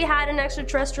because we had an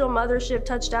extraterrestrial mothership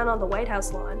touch down on the White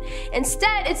House lawn.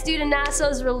 Instead, it's due to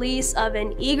NASA's release of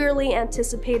an eagerly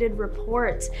anticipated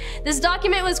report. This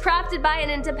document was crafted by an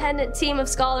independent team of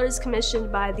scholars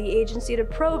commissioned by the agency to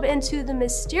probe into the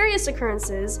mysterious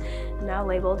occurrences, now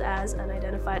labeled as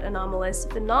unidentified anomalous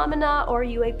phenomena or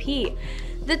UAP.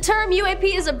 The term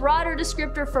UAP is a broader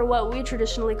descriptor for what we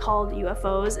traditionally called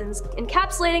UFOs,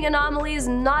 encapsulating anomalies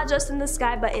not just in the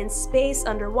sky but in space,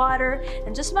 underwater,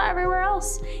 and just about everywhere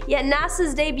else. Yet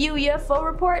NASA's debut UFO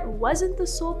report wasn't the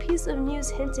sole piece of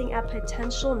news hinting at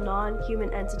potential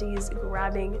non-human entities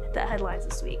grabbing the headlines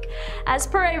this week. As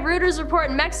per a Reuters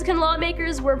report, Mexican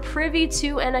lawmakers were privy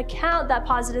to an account that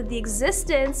posited the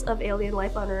existence of alien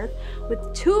life on Earth,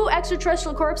 with 2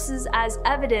 extraterrestrial corpses as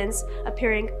evidence,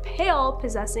 appearing pale,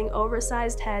 possessing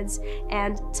oversized heads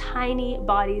and tiny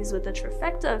bodies with a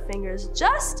trifecta of fingers,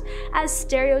 just as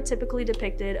stereotypically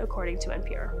depicted according to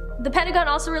NPR. The Pentagon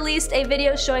also released a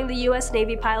video showing the US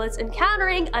Navy pilots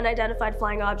encountering unidentified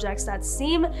flying objects that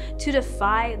seem to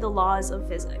defy the laws of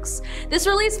physics. This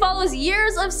release follows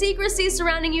years of secrecy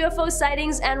surrounding UFO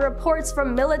sightings and reports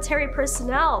from military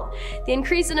personnel. The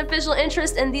increase in official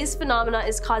interest in these phenomena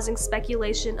is causing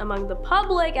speculation among the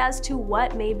public as to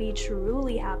what may be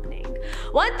truly happening.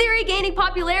 One theory gaining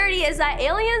popularity is that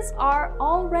aliens are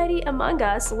already among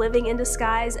us, living in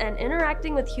disguise and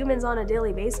interacting with humans on a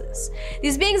daily basis.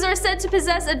 These beings are said to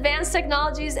possess advanced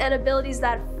technologies and abilities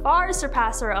that far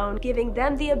surpass our own, giving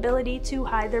them the ability to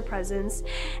hide their presence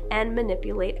and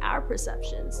manipulate our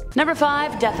perceptions. Number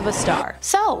 5, death of a star.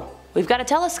 So, we've got a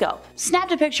telescope.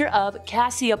 Snapped a picture of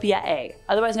Cassiopeia A,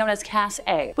 otherwise known as Cass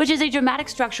A, which is a dramatic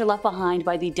structure left behind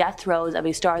by the death throes of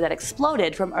a star that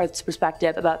exploded from Earth's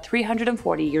perspective about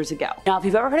 340 years ago. Now, if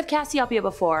you've ever heard of Cassiopeia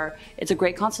before, it's a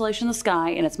great constellation in the sky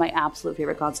and it's my absolute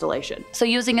favorite constellation. So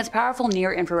using its powerful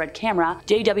near-infrared camera,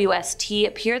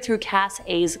 JWST peered through Cass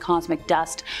A's cosmic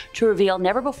dust to reveal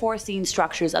never-before-seen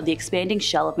structures of the expanding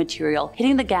shell of material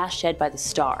hitting the gas shed by the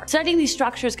star. Studying these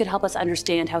structures could help us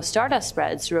understand how stardust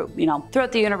spreads throughout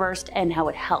the universe and how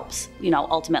it helps,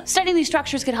 ultimately. Studying these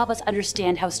structures could help us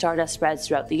understand how stardust spreads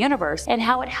throughout the universe and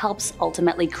how it helps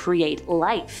ultimately create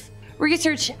life.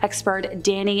 Research expert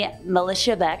Danny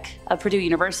Milishevek of Purdue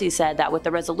University said that with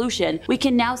the resolution, we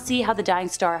can now see how the dying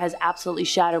star has absolutely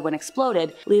shattered when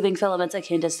exploded, leaving filaments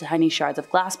akin to tiny shards of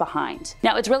glass behind.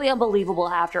 Now, it's really unbelievable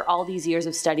after all these years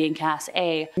of studying Cass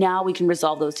A, now we can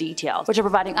resolve those details, which are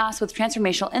providing us with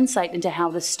transformational insight into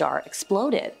how the star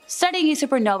exploded. Studying a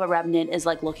supernova remnant is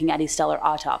like looking at a stellar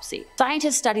autopsy.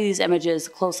 Scientists study these images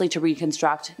closely to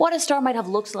reconstruct what a star might have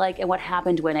looked like and what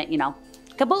happened when it,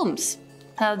 kabooms.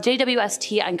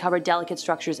 JWST uncovered delicate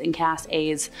structures in Cass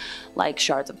A's, like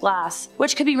shards of glass,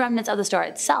 which could be remnants of the star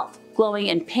itself, glowing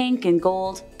in pink and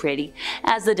gold, pretty,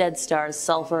 as the dead star's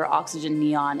sulfur, oxygen,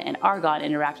 neon, and argon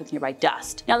interact with nearby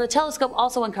dust. Now, the telescope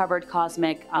also uncovered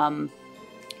cosmic,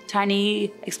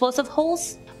 tiny explosive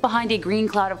holes behind a green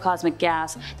cloud of cosmic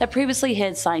gas that previously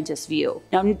hid scientists' view.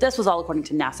 Now, this was all according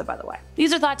to NASA, by the way.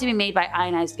 These are thought to be made by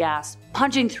ionized gas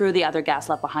punching through the other gas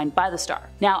left behind by the star.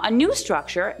 Now, a new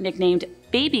structure, nicknamed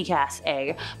Baby Cass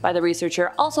A by the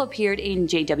researcher, also appeared in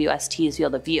JWST's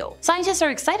field of view. Scientists are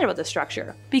excited about the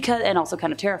structure, and also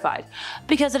kind of terrified,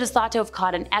 because it is thought to have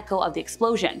caught an echo of the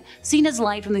explosion, seen as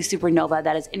light from the supernova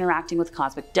that is interacting with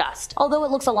cosmic dust. Although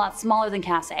it looks a lot smaller than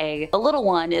Cass A, the little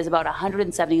one is about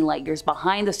 170 light years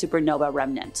behind the supernova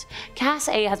remnant. Cass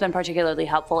A has been particularly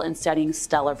helpful in studying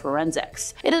stellar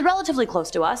forensics. It is relatively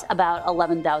close to us, about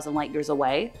 11,000 light years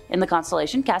away, in the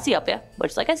constellation Cassiopeia,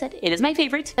 which, like I said, it is my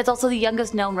favorite. It's also the youngest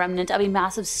known remnant of a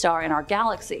massive star in our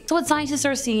galaxy. So what scientists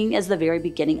are seeing is the very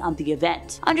beginning of the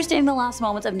event. Understanding the last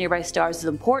moments of nearby stars is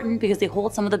important because they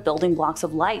hold some of the building blocks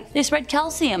of life. They spread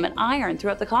calcium and iron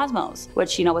throughout the cosmos,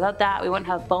 which, without that we wouldn't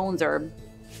have bones or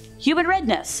human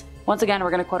redness. Once again, we're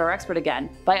going to quote our expert again.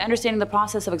 By understanding the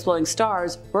process of exploding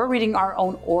stars, we're reading our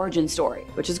own origin story,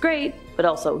 which is great, but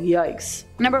also yikes.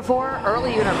 Number 4,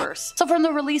 early universe. So from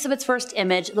the release of its first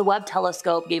image, the Webb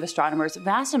telescope gave astronomers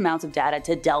vast amounts of data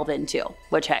to delve into,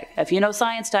 which, hey, if you know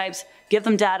science types, Give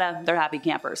them data, they're happy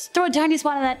campers. Through a tiny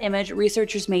spot in that image,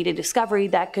 researchers made a discovery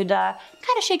that could kind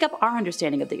of shake up our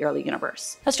understanding of the early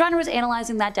universe. Astronomers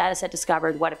analyzing that dataset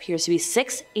discovered what appears to be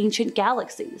 6 ancient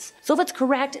galaxies. So if it's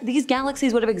correct, these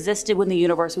galaxies would have existed when the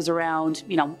universe was around,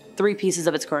 3 pieces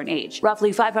of its current age,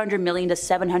 roughly 500 million to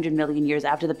 700 million years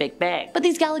after the Big Bang. But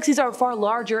these galaxies are far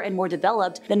larger and more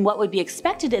developed than what would be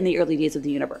expected in the early days of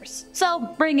the universe.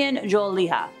 So bring in Joel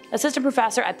Liha, assistant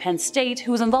professor at Penn State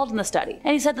who was involved in the study,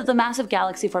 and he said that the massive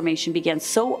galaxy formation began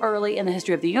so early in the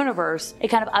history of the universe, it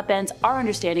kind of upends our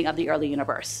understanding of the early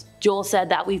universe. Joel said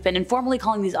that we've been informally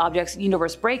calling these objects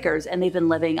universe breakers, and they've been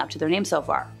living up to their name so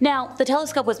far. Now, the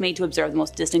telescope was made to observe the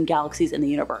most distant galaxies in the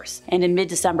universe, and in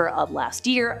mid-December of last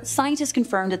year, scientists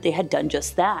confirmed that they had done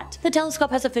just that. The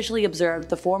telescope has officially observed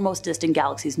the 4 most distant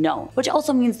galaxies known, which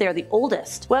also means they are the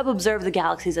oldest. Webb observed the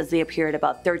galaxies as they appeared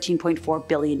about 13.4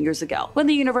 billion years ago, when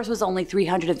the universe was only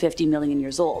 350 million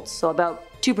years old, so about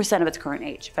 2% of its current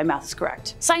age, if my math is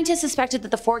correct. Scientists suspected that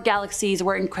the 4 galaxies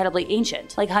were incredibly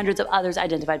ancient, like hundreds of others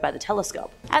identified by the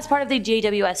telescope. As part of the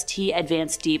JWST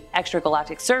Advanced Deep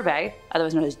Extragalactic Survey,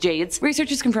 otherwise known as JADES,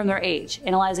 researchers confirmed their age,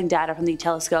 analyzing data from the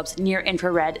telescope's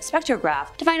near-infrared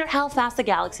spectrograph to find out how fast the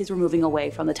galaxies were moving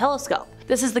away from the telescope.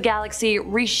 This is the galaxy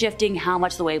reshifting how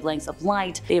much the wavelengths of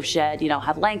light they have shed,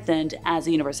 have lengthened as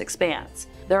the universe expands.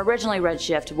 Their originally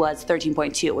redshift was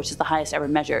 13.2, which is the highest ever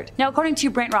measured. Now, according to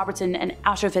Brant Robertson, an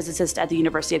astrophysicist at the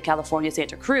University of California,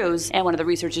 Santa Cruz, and one of the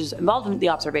researchers involved in the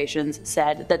observations,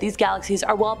 said that these galaxies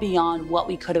are well beyond what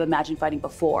we could have imagined finding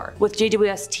before. With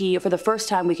JWST, for the first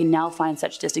time we can now find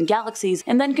such distant galaxies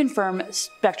and then confirm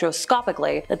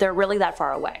spectroscopically that they're really that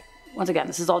far away. Once again,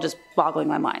 this is all just boggling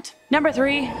my mind. Number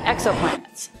 3,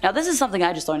 exoplanets. Now this is something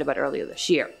I just learned about earlier this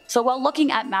year. So while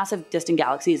looking at massive distant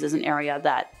galaxies is an area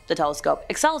that the telescope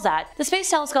excels at, the Space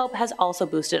Telescope has also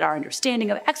boosted our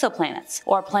understanding of exoplanets,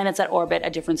 or planets that orbit a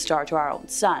different star to our own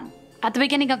sun. At the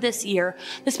beginning of this year,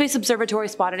 the Space Observatory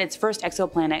spotted its first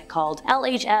exoplanet called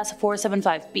LHS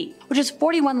 475b, which is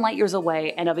 41 light years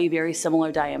away and of a very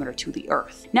similar diameter to the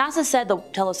Earth. NASA said the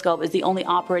telescope is the only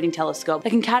operating telescope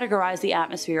that can categorize the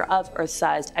atmosphere of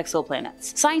Earth-sized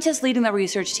exoplanets. Scientists leading the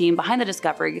research team behind the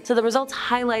discovery said the results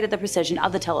highlighted the precision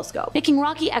of the telescope, making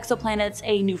rocky exoplanets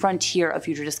a new frontier of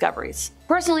future discoveries.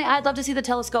 Personally, I'd love to see the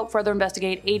telescope further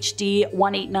investigate HD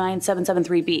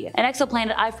 189773b, an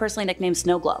exoplanet I've personally nicknamed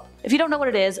Snow Globe. If you don't know what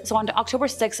it is, so on October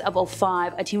 6 of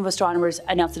 2005, a team of astronomers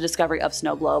announced the discovery of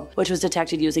Snow Globe, which was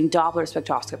detected using Doppler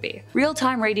spectroscopy.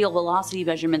 Real-time radial velocity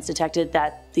measurements detected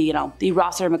that the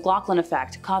Rosser-McLaughlin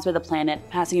effect caused by the planet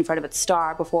passing in front of its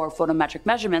star before photometric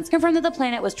measurements confirmed that the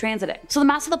planet was transiting. So the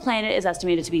mass of the planet is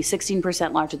estimated to be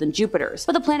 16% larger than Jupiter's,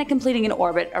 with the planet completing an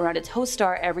orbit around its host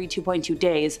star every 2.2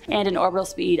 days and an orbital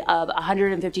speed of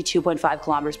 152.5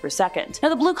 kilometers per second. Now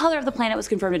the blue color of the planet was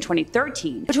confirmed in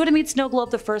 2013, which would have made Snow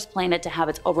Globe the first planet to have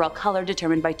its overall color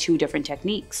determined by 2 different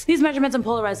techniques. These measurements in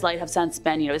polarized light have since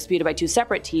been, disputed by 2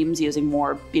 separate teams using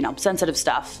more, sensitive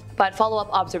stuff. But follow-up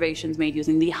observations made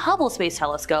using the Hubble Space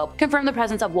Telescope confirmed the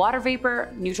presence of water vapor,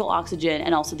 neutral oxygen,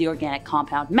 and also the organic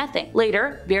compound methane.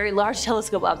 Later, very large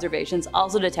telescope observations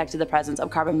also detected the presence of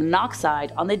carbon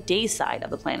monoxide on the day side of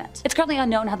the planet. It's currently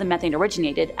unknown how the methane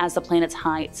originated, as the planet's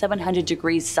high 700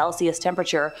 degrees Celsius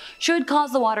temperature should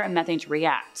cause the water and methane to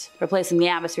react, replacing the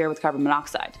atmosphere with carbon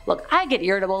monoxide. Look, I get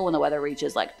irritable when the weather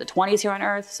reaches like the 20s here on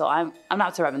Earth, so I'm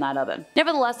not surviving that oven.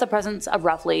 Nevertheless, the presence of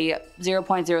roughly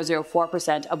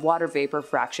 0.004% of water vapor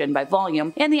fraction by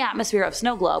volume in the atmosphere of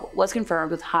Snow Globe was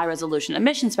confirmed with high-resolution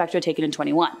emission spectra taken in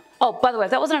 2021. Oh, by the way,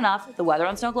 if that wasn't enough, the weather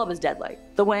on Snow Globe is deadly.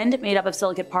 The wind, made up of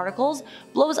silicate particles,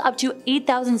 blows up to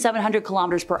 8,700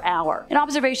 kilometers per hour, and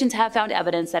observations have found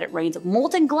evidence that it rains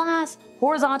molten glass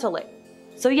horizontally.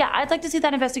 So yeah, I'd like to see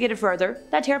that investigated further.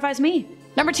 That terrifies me.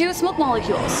 Number 2, smoke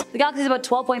molecules. The galaxy is about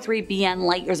 12.3 BN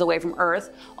light years away from Earth,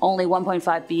 only 1.5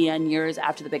 BN years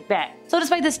after the Big Bang. So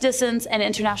despite this distance, an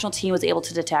international team was able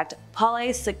to detect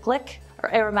polycyclic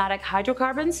or aromatic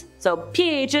hydrocarbons, so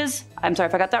PAHs, I'm sorry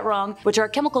if I got that wrong, which are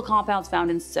chemical compounds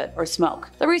found in soot or smoke.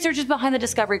 The researchers behind the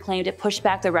discovery claimed it pushed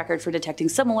back the record for detecting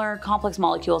similar, complex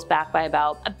molecules back by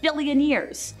about 1 billion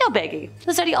years. No biggie.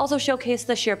 The study also showcased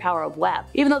the sheer power of Webb,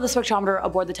 even though the spectrometer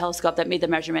aboard the telescope that made the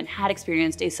measurement had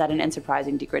experienced a sudden and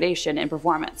surprising degradation in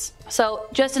performance. So,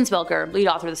 Justin Spilker, lead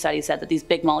author of the study, said that these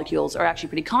big molecules are actually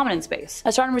pretty common in space.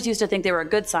 Astronomers used to think they were a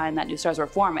good sign that new stars were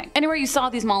forming. Anywhere you saw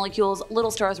these molecules,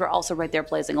 little stars were also right there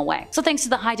blazing away. So thanks to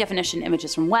the high-definition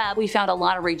images from Webb, we found a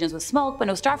lot of regions with smoke but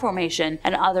no star formation,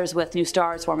 and others with new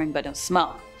stars forming but no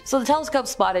smoke. So the telescope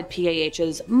spotted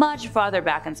PAHs much farther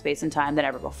back in space and time than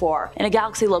ever before, in a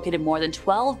galaxy located more than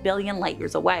 12 billion light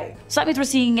years away. So that means we're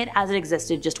seeing it as it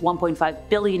existed just 1.5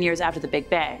 billion years after the Big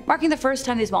Bang, marking the first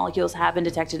time these molecules have been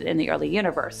detected in the early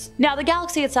universe. Now, the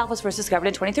galaxy itself was first discovered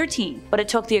in 2013, but it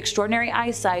took the extraordinary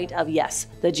eyesight of, yes,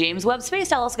 the James Webb Space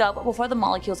Telescope before the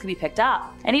molecules could be picked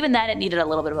up. And even then, it needed a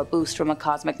little bit of a boost from a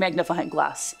cosmic magnifying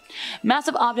glass.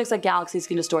 Massive objects like galaxies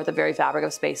can distort the very fabric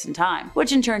of space and time,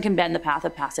 which in turn can bend the path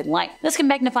of passing light. This can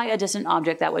magnify a distant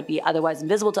object that would be otherwise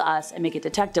invisible to us and make it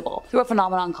detectable through a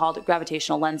phenomenon called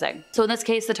gravitational lensing. So in this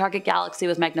case, the target galaxy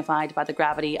was magnified by the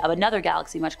gravity of another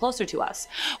galaxy much closer to us,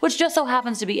 which just so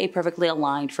happens to be a perfectly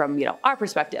aligned from, our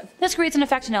perspective. This creates an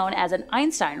effect known as an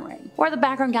Einstein ring, where the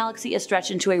background galaxy is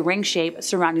stretched into a ring shape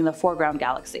surrounding the foreground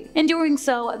galaxy. In doing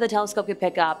so, the telescope could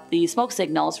pick up the smoke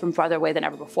signals from farther away than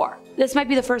ever before. This might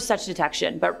be the first such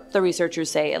detection, but the researchers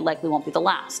say it likely won't be the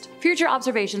last. Future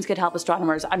observations could help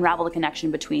astronomers unravel the connection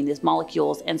between these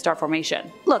molecules and star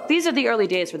formation. Look, these are the early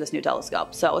days for this new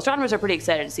telescope, so astronomers are pretty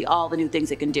excited to see all the new things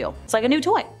it can do. It's like a new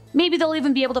toy. Maybe they'll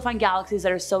even be able to find galaxies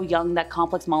that are so young that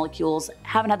complex molecules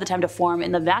haven't had the time to form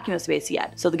in the vacuum of space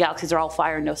yet, so the galaxies are all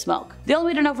fire and no smoke. The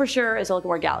only way to know for sure is to look at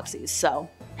more galaxies, so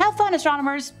have fun,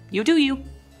 astronomers. You do you.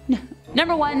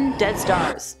 Number 1. Dead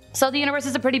stars. So the universe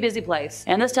is a pretty busy place,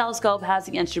 and this telescope has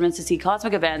the instruments to see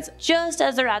cosmic events just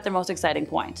as they're at their most exciting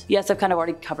point. Yes, I've kind of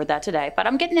already covered that today, but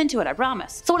I'm getting into it, I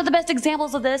promise. So one of the best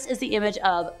examples of this is the image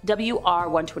of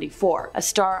WR124, a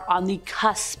star on the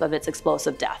cusp of its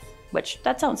explosive death. Which,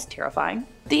 that sounds terrifying.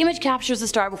 The image captures the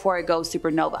star before it goes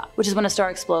supernova, which is when a star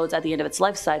explodes at the end of its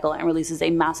life cycle and releases a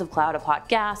massive cloud of hot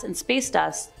gas and space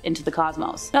dust into the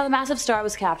cosmos. Now, the massive star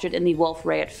was captured in the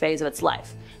Wolf-Rayet phase of its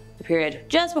life, the period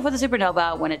just before the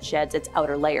supernova when it sheds its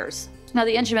outer layers. Now,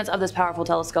 the instruments of this powerful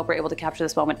telescope were able to capture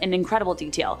this moment in incredible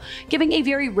detail, giving a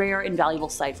very rare and valuable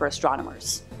sight for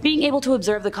astronomers. Being able to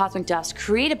observe the cosmic dust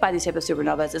created by these type of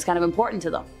supernovas is kind of important to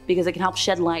them, because it can help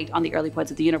shed light on the early points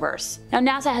of the universe. Now,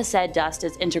 NASA has said dust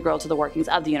is integral to the workings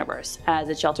of the universe, as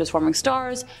it shelters forming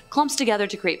stars, clumps together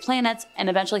to create planets, and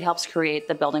eventually helps create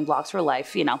the building blocks for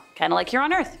life, kind of like here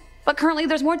on Earth. But currently,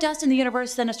 there's more dust in the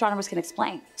universe than astronomers can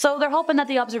explain. So they're hoping that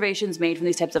the observations made from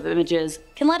these types of images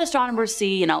can let astronomers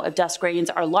see, if dust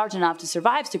grains are large enough to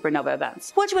survive supernova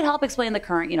events, which would help explain the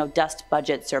current, dust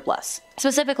budget surplus.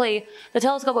 Specifically, the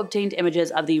telescope obtained images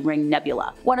of the Ring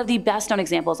Nebula, one of the best known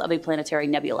examples of a planetary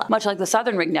nebula. Much like the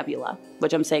Southern Ring Nebula,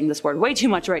 which I'm saying this word way too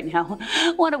much right now,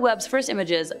 one of Webb's first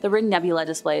images, the Ring Nebula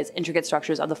displays intricate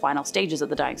structures of the final stages of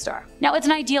the dying star. Now, it's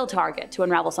an ideal target to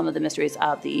unravel some of the mysteries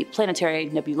of the planetary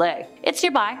nebulae. It's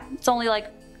nearby, it's only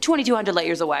like 2,200 light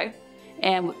years away,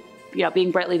 and being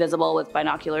brightly visible with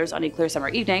binoculars on a clear summer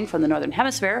evening from the northern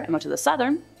hemisphere and much of the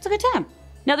southern, it's a good time.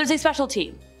 Now, there's a special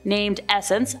team named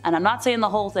Essence, and I'm not saying the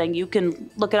whole thing, you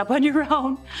can look it up on your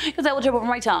own, because that will trip over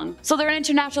my tongue. So they're an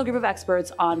international group of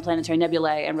experts on planetary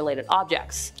nebulae and related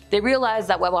objects. They realized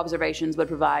that Webb observations would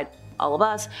provide all of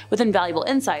us with invaluable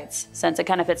insights, since it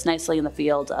kind of fits nicely in the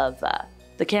field of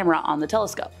the camera on the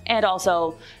telescope, and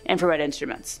also infrared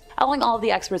instruments, allowing all of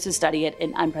the experts to study it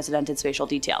in unprecedented spatial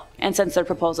detail. And since their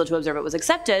proposal to observe it was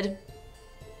accepted,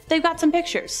 they've got some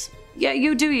pictures. Yeah,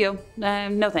 you do you.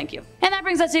 No thank you. And that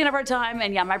brings us to the end of our time,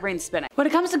 and yeah, my brain's spinning. When it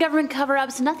comes to government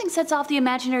cover-ups, nothing sets off the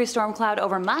imaginary storm cloud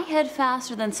over my head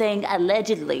faster than saying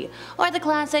allegedly, or the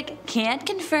classic can't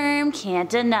confirm, can't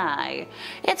deny.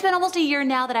 It's been almost a year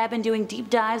now that I've been doing deep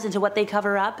dives into what they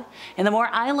cover up, and the more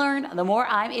I learn, the more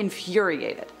I'm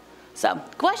infuriated. So,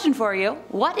 question for you,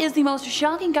 what is the most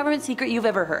shocking government secret you've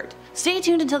ever heard? Stay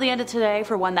tuned until the end of today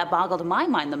for one that boggled my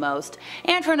mind the most,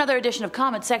 and for another edition of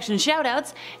comment section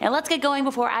shoutouts, and let's get going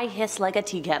before I hiss like a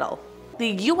tea kettle. The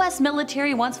US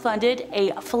military once funded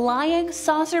a flying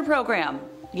saucer program.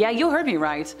 Yeah, you heard me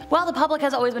right. While the public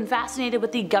has always been fascinated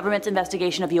with the government's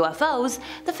investigation of UFOs,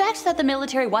 the fact that the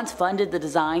military once funded the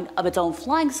design of its own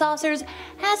flying saucers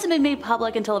hasn't been made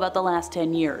public until about the last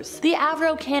 10 years. The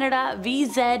Avro Canada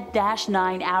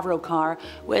VZ-9 Avrocar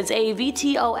was a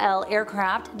VTOL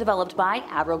aircraft developed by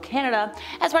Avro Canada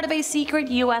as part of a secret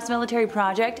US military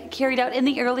project carried out in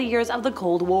the early years of the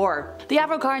Cold War. The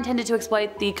Avrocar intended to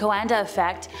exploit the Coanda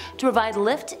effect to provide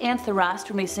lift and thrust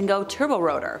from a single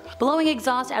turborotor, blowing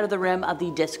exhaust out of the rim of the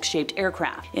disc-shaped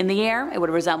aircraft. In the air, it would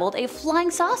have resembled a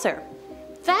flying saucer.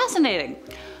 Fascinating.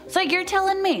 So you're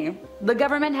telling me the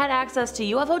government had access to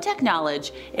UFO tech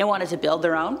knowledge and wanted to build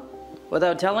their own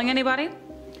without telling anybody?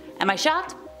 Am I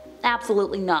shocked?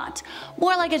 Absolutely not.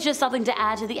 More like it's just something to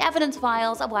add to the evidence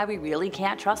files of why we really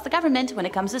can't trust the government when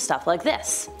it comes to stuff like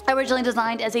this. Originally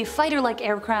designed as a fighter-like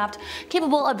aircraft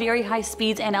capable of very high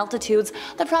speeds and altitudes,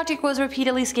 the project was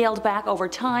repeatedly scaled back over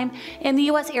time, and the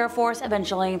US Air Force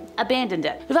eventually abandoned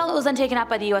it. Development was then taken up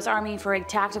by the US Army for a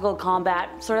tactical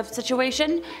combat sort of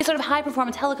situation, a sort of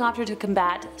high-performance helicopter to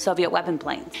combat Soviet weapon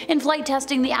planes. In flight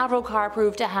testing, the Avro car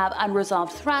proved to have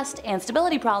unresolved thrust and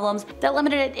stability problems that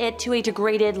limited it to a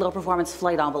degraded low-performance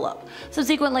flight envelope.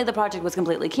 Subsequently, the project was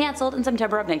completely cancelled in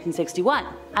September of 1961.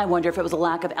 I wonder if it was a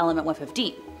lack of element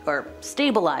 115, or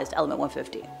stabilized element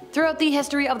 150. Throughout the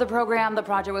history of the program, the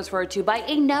project was referred to by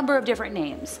a number of different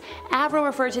names. Avro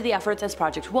referred to the efforts as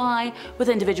Project Y, with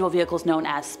individual vehicles known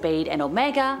as Spade and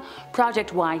Omega.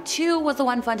 Project Y2 was the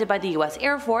one funded by the US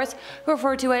Air Force, who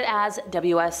referred to it as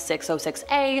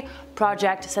WS-606A,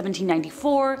 Project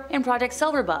 1794, and Project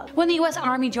Silverbug. When the US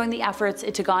Army joined the efforts,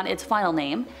 it took on its final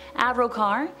name, Avro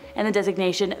Car, and the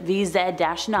designation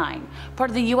VZ-9, part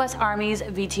of the US Army's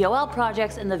VTOL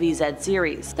projects in the VZ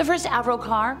series. The first Avro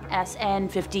car,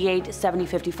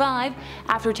 SN587055,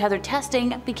 after tethered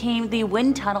testing, became the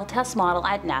wind tunnel test model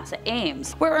at NASA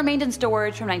Ames, where it remained in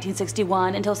storage from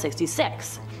 1961 until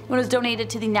 66, when it was donated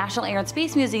to the National Air and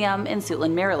Space Museum in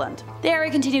Suitland, Maryland. The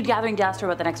area continued gathering dust for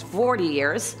about the next 40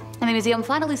 years, and the museum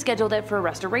finally scheduled it for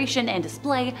restoration and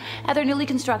display at their newly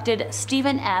constructed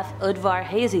Stephen F. Udvar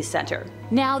Hazy Center.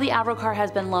 Now the Avro car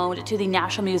has been loaned to the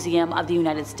National Museum of the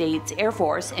United States Air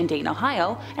Force in Dayton,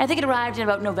 Ohio, and I think it arrived in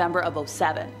about November of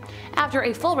 '07. After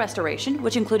a full restoration,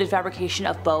 which included fabrication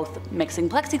of both mixing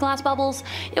plexiglass bubbles,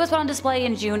 it was put on display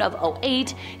in June of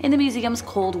 '08 in the museum's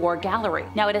Cold War Gallery.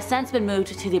 Now it has since been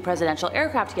moved to the Presidential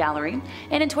Aircraft Gallery,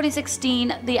 and in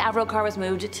 2016 the Avro car was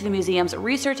moved to the museum's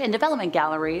Research and Development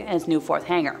Gallery in its new fourth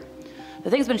hangar. The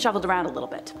thing's been shuffled around a little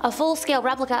bit. A full-scale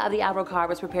replica of the Avro car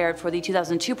was prepared for the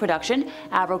 2002 production,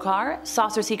 Avro Car,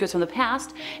 Saucer Secrets from the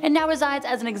Past, and now resides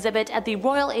as an exhibit at the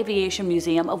Royal Aviation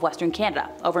Museum of Western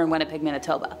Canada, over in Winnipeg,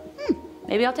 Manitoba.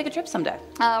 Maybe I'll take a trip someday.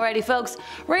 Alrighty folks,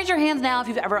 raise your hands now if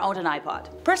you've ever owned an iPod.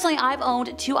 Personally, I've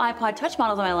owned 2 iPod Touch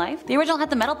models in my life. The original had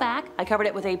the metal back, I covered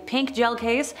it with a pink gel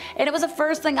case, and it was the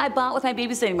first thing I bought with my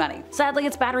babysitting money. Sadly,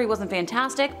 its battery wasn't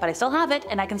fantastic, but I still have it,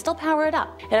 and I can still power it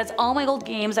up. It has all my old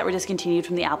games that were discontinued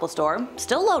from the Apple Store,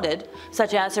 still loaded,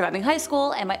 such as Surviving High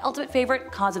School and my ultimate favorite,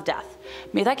 Cause of Death.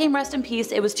 May that game rest in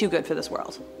peace, it was too good for this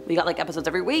world. We got like episodes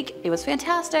every week, it was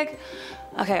fantastic.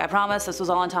 Okay, I promise this was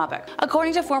all on topic.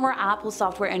 According to former Apple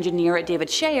software engineer David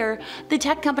Shayer, the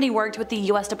tech company worked with the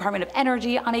US Department of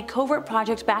Energy on a covert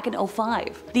project back in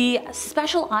 '05. The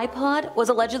special iPod was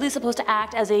allegedly supposed to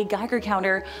act as a Geiger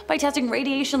counter by testing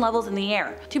radiation levels in the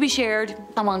air, to be shared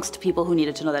amongst people who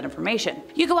needed to know that information.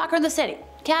 You could walk around the city,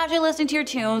 casually listening to your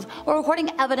tunes or recording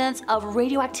evidence of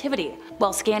radioactivity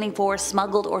while scanning for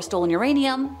smuggled or stolen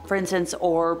uranium, for instance,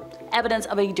 or evidence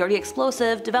of a dirty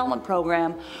explosive development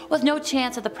program with no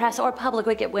chance that the press or public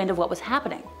would get wind of what was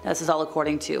happening. This is all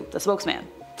according to the spokesman.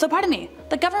 So pardon me,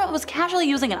 the government was casually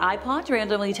using an iPod to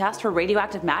randomly test for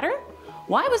radioactive matter?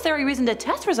 Why was there a reason to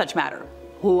test for such matter?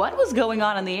 What was going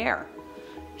on in the air?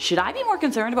 Should I be more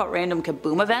concerned about random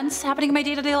kaboom events happening in my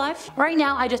day-to-day life? Right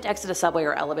now, I just exit a subway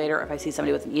or elevator if I see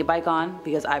somebody with an e-bike on,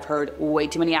 because I've heard way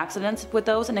too many accidents with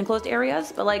those in enclosed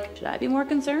areas, but like, should I be more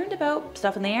concerned about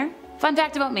stuff in the air? Fun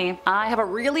fact about me, I have a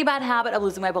really bad habit of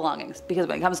losing my belongings, because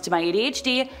when it comes to my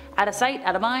ADHD, out of sight,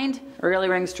 out of mind, really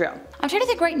rings true. I'm trying to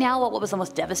think right now what was the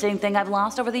most devastating thing I've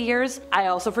lost over the years. I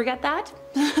also forget that.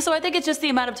 So I think it's just the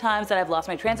amount of times that I've lost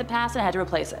my transit pass and had to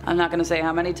replace it. I'm not gonna say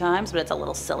how many times, but it's a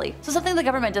little silly. So something the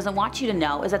government doesn't want you to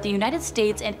know is that the United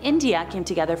States and India came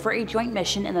together for a joint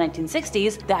mission in the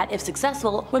 1960s that, if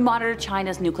successful, would monitor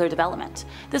China's nuclear development.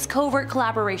 This covert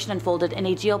collaboration unfolded in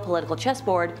a geopolitical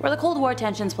chessboard where the Cold War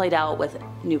tensions played out with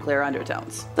nuclear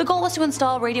undertones. The goal was to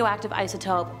install radioactive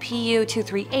isotope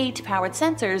Pu-238 powered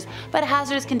sensors, but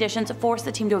hazardous conditions forced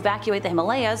the team to evacuate the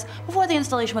Himalayas before the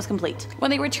installation was complete. When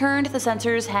they returned, the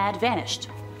sensors had vanished.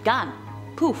 Gone.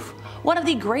 Poof. One of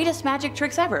the greatest magic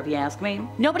tricks ever, if you ask me.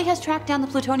 Nobody has tracked down the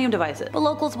plutonium devices, but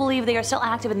locals believe they are still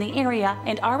active in the area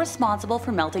and are responsible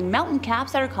for melting mountain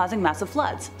caps that are causing massive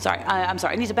floods. I'm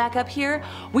sorry, I need to back up here.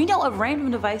 We know of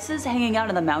random devices hanging out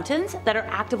in the mountains that are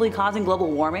actively causing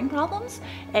global warming problems,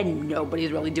 and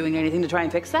nobody's really doing anything to try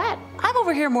and fix that. I'm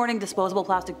over here mourning disposable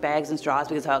plastic bags and straws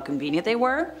because of how convenient they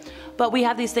were, but we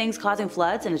have these things causing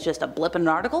floods and it's just a blip in an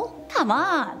article? Come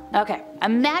on! Okay,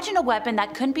 Imagine a weapon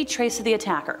that couldn't be traced to the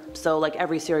attacker, so like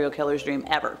every serial killer's dream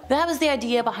ever. That was the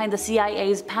idea behind the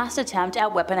CIA's past attempt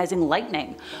at weaponizing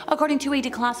lightning, according to a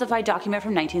declassified document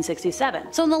from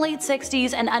 1967. So in the late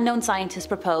 60s, an unknown scientist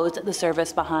proposed the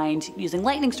service behind using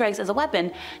lightning strikes as a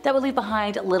weapon that would leave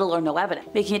behind little or no evidence,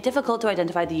 making it difficult to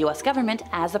identify the US government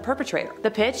as the perpetrator.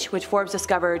 The pitch, which Forbes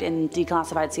discovered in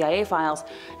declassified CIA files,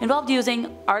 involved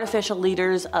using artificial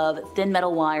leaders of thin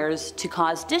metal wires to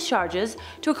cause discharges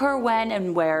to occur when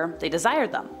and where they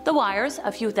desired them. The wires,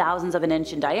 a few thousandths of an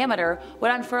inch in diameter, would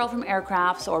unfurl from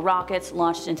aircrafts or rockets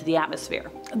launched into the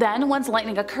atmosphere. Then, once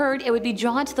lightning occurred, it would be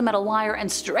drawn to the metal wire and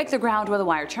strike the ground where the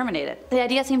wire terminated. The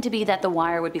idea seemed to be that the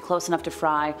wire would be close enough to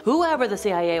fry whoever the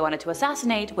CIA wanted to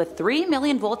assassinate with 3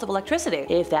 million volts of electricity.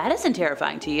 If that isn't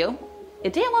terrifying to you,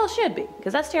 it damn well should be,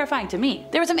 because that's terrifying to me.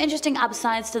 There were some interesting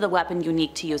upsides to the weapon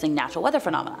unique to using natural weather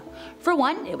phenomena. For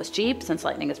one, it was cheap, since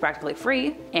lightning is practically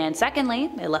free, and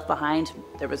secondly, it left behind,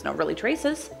 there was no really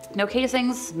traces. No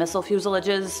casings, missile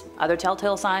fuselages, other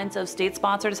telltale signs of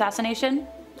state-sponsored assassination.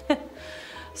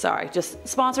 Sorry, just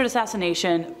sponsored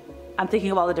assassination. I'm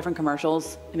thinking of all the different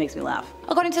commercials. It makes me laugh.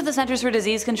 According to the Centers for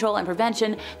Disease Control and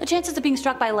Prevention, the chances of being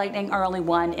struck by lightning are only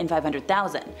 1 in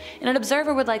 500,000, and an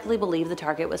observer would likely believe the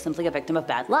target was simply a victim of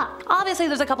bad luck. Obviously,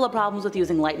 there's a couple of problems with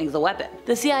using lightning as a weapon.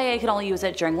 The CIA could only use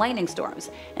it during lightning storms,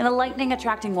 and the lightning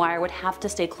attracting wire would have to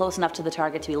stay close enough to the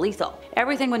target to be lethal.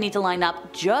 Everything would need to line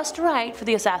up just right for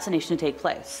the assassination to take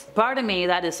place. Pardon me,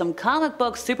 that is some comic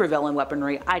book supervillain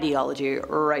weaponry ideology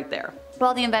right there.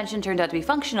 While the invention turned out to be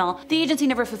functional, the agency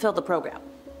never fulfilled the program.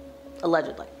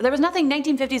 Allegedly. There was nothing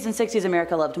 1950s and 60s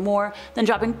America loved more than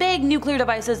dropping big nuclear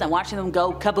devices and watching them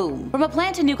go kaboom. From a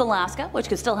plan to nuke Alaska, which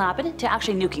could still happen, to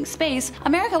actually nuking space,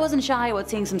 America wasn't shy about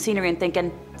seeing some scenery and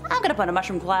thinking, I'm gonna put a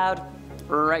mushroom cloud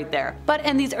right there. But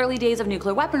in these early days of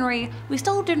nuclear weaponry, we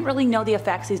still didn't really know the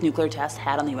effects these nuclear tests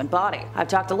had on the human body. I've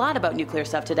talked a lot about nuclear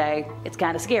stuff today. It's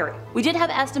kinda scary. We did have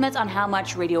estimates on how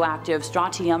much radioactive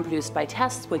strontium produced by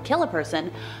tests would kill a person,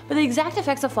 but the exact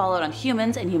effects of fallout on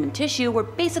humans and human tissue were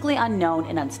basically unknown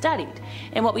and unstudied.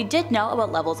 And what we did know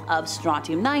about levels of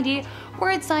strontium-90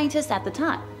 worried scientists at the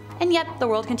time. And yet, the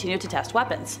world continued to test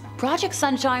weapons. Project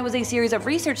Sunshine was a series of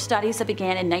research studies that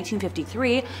began in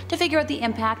 1953 to figure out the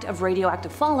impact of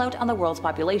radioactive fallout on the world's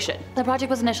population. The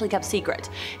project was initially kept secret,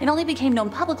 and only became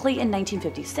known publicly in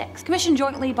 1956. Commissioned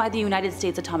jointly by the United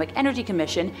States Atomic Energy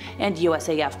Commission and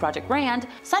USAF Project RAND,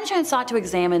 Sunshine sought to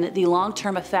examine the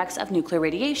long-term effects of nuclear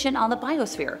radiation on the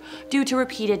biosphere due to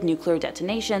repeated nuclear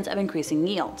detonations of increasing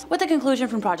yields. With the conclusion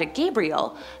from Project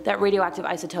Gabriel that radioactive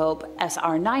isotope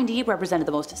SR90 represented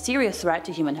the most serious threat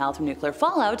to human health from nuclear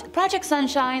fallout, Project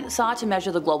Sunshine sought to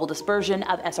measure the global dispersion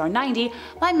of SR90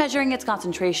 by measuring its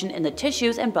concentration in the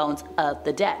tissues and bones of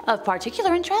the dead. Of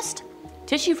particular interest?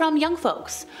 Tissue from young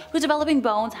folks, whose developing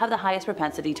bones have the highest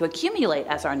propensity to accumulate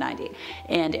SR90,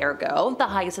 and ergo, the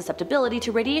highest susceptibility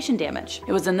to radiation damage.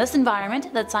 It was in this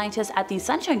environment that scientists at the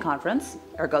Sunshine Conference,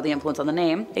 ergo the influence on the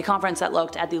name, a conference that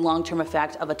looked at the long-term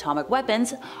effect of atomic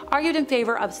weapons, argued in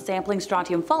favor of sampling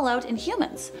strontium fallout in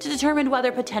humans to determine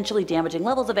whether potentially damaging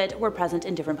levels of it were present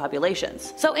in different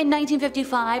populations. So in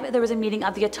 1955, there was a meeting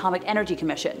of the Atomic Energy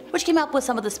Commission, which came up with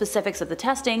some of the specifics of the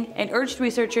testing and urged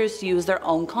researchers to use their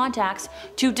own contacts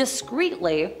to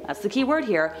discreetly, that's the key word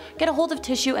here, get a hold of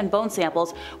tissue and bone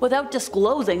samples without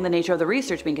disclosing the nature of the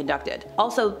research being conducted.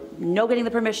 Also, no getting the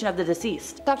permission of the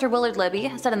deceased. Dr. Willard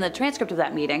Libby said in the transcript of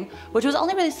that meeting, which was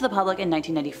only released to the public in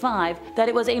 1995, that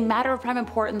it was a matter of prime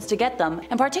importance to get them,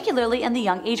 and particularly in the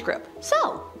young age group.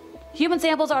 So, human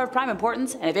samples are of prime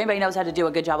importance, and if anybody knows how to do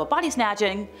a good job of body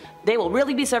snatching, they will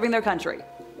really be serving their country.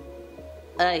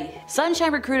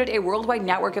 Sunshine recruited a worldwide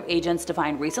network of agents to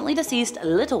find recently deceased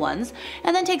little ones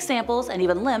and then take samples and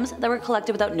even limbs that were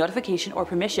collected without notification or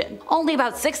permission. Only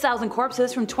about 6,000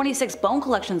 corpses from 26 bone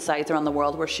collection sites around the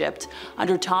world were shipped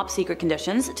under top secret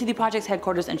conditions to the project's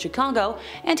headquarters in Chicago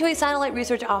and to a satellite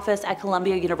research office at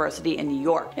Columbia University in New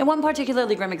York. In one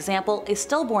particularly grim example, a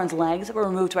stillborn's legs were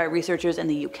removed by researchers in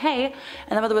the UK, and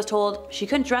the mother was told she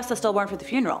couldn't dress the stillborn for the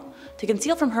funeral, to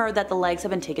conceal from her that the legs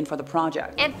had been taken for the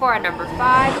project. And for our number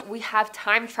 5, we have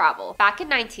time travel. Back in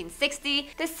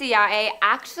 1960, the CIA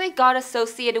actually got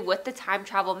associated with the time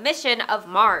travel mission of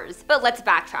Mars. But let's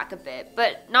backtrack a bit,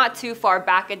 but not too far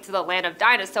back into the land of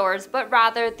dinosaurs, but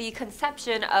rather the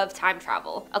conception of time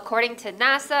travel. According to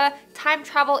NASA, time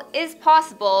travel is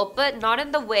possible, but not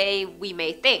in the way we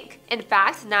may think. In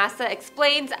fact, NASA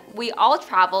explains we all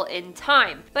travel in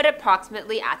time, but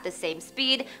approximately at the same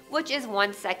speed, which is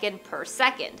 1 second per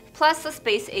second. Plus, the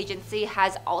space agency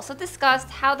has also discussed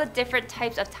discussed how the different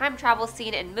types of time travel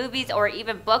seen in movies or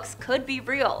even books could be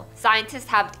real. Scientists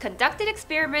have conducted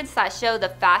experiments that show the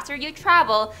faster you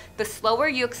travel, the slower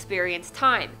you experience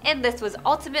time. And this was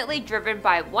ultimately driven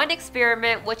by one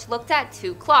experiment which looked at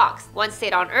two clocks. One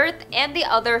stayed on Earth and the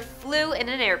other flew in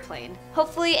an airplane.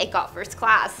 Hopefully it got first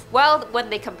class. Well, when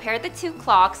they compared the two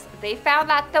clocks, they found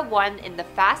that the one in the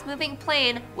fast-moving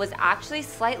plane was actually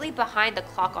slightly behind the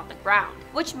clock on the ground,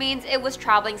 which means it was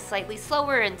traveling slightly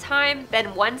slower in time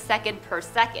than 1 second per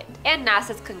second. And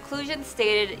NASA's conclusion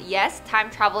stated, yes, time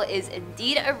travel is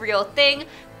indeed a real thing,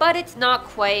 but it's not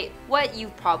quite what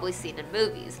you've probably seen in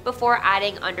movies. Before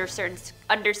adding under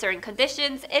certain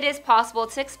conditions, it is possible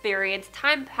to experience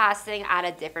time passing at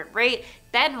a different rate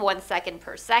than 1 second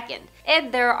per second.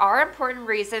 And there are important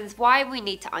reasons why we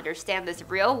need to understand this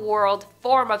real-world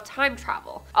form of time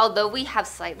travel. Although we have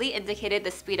slightly indicated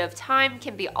the speed of time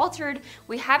can be altered,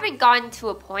 we haven't gotten to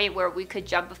a point where we could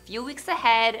jump a few weeks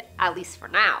ahead, at least for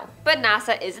now. But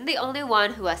NASA isn't the only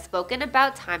one who has spoken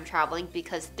about time traveling,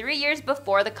 because 3 years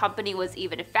before the company was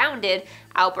even founded,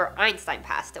 Albert Einstein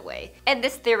passed away. And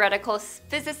this theoretical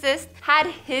physicist had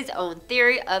his own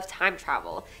theory of time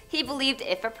travel. He believed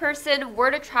if a person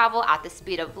were to travel at the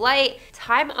speed of light,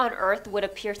 time on Earth would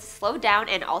appear to slow down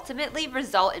and ultimately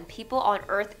result in people on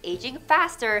Earth aging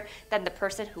faster than the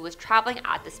person who was traveling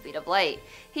at the speed of light.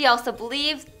 He also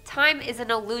believed time is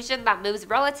an illusion that moves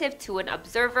relative to an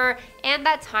observer, and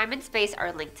that time and space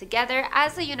are linked together,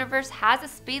 as the universe has a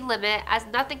speed limit, as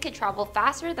nothing can travel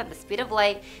faster than the speed of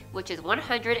light, which is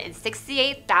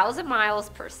 168,000 miles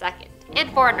per second. And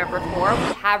for our number 4,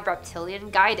 we have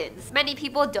reptilian guidance. Many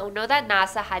people don't know that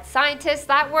NASA had scientists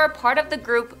that were a part of the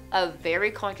group of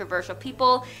very controversial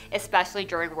people, especially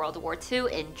during World War II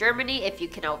in Germany, if you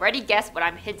can already guess what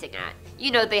I'm hinting at.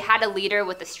 You know, they had a leader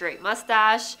with a straight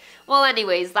mustache. Well,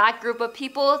 anyways, that group of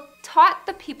people taught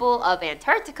the people of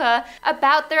Antarctica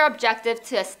about their objective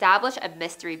to establish a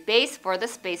mystery base for the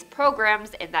space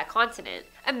programs in that continent.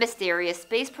 A mysterious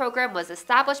space program was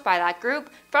established by that group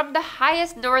from the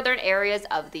highest northern areas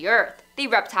of the Earth. The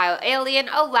reptile alien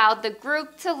allowed the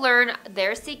group to learn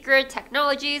their secret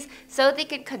technologies so they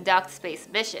could conduct space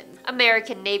missions.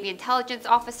 American Navy intelligence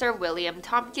officer William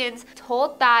Tompkins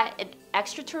told that an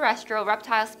extraterrestrial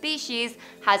reptile species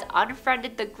has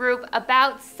unfriended the group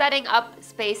about setting up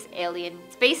space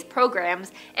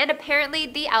programs, and apparently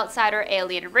the outsider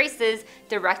alien races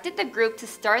directed the group to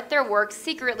start their work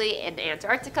secretly in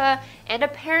Antarctica, and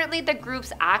apparently the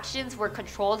group's actions were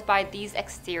controlled by these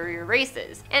exterior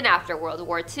races. And after World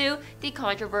War II, the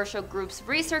controversial group's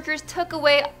researchers took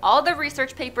away all the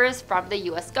research papers from the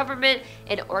US government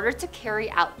in order to carry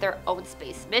out their own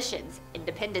space missions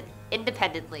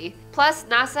independently. Plus,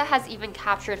 NASA has even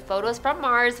captured photos from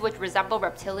Mars which resemble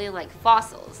reptilian-like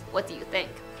fossils. What do you think?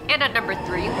 And at number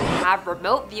 3, we have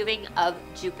remote viewing of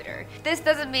Jupiter. This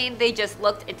doesn't mean they just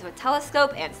looked into a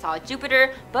telescope and saw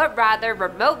Jupiter, but rather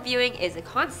remote viewing is a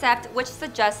concept which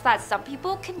suggests that some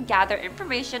people can gather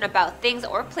information about things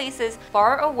or places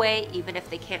far away even if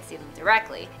they can't see them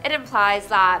directly. It implies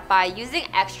that by using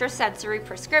extrasensory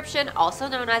perception, also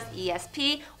known as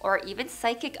ESP, or even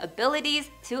psychic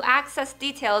abilities to access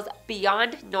details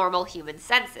beyond normal human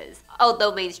senses.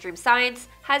 Although mainstream science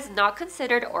has not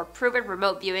considered or proven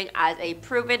remote viewing as a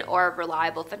proven or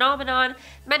reliable phenomenon,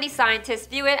 many scientists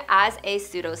view it as a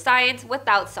pseudoscience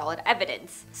without solid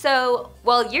evidence. So,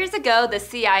 well, years ago, the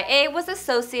CIA was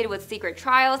associated with secret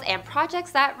trials and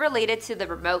projects that related to the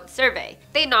remote survey.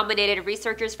 They nominated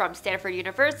researchers from Stanford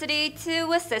University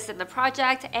to assist in the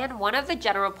project, and one of the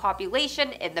general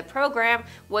population in the program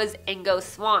was Ingo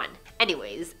Swann.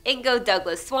 Anyways, Ingo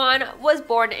Douglas Swann was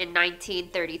born in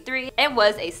 1933 and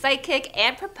was a psychic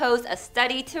and proposed a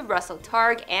study to Russell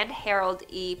Targ and Harold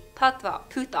E.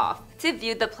 Puthoff to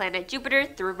view the planet Jupiter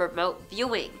through remote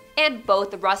viewing. And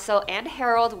both Russell and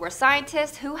Harold were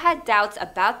scientists who had doubts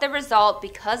about the result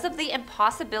because of the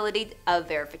impossibility of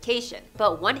verification.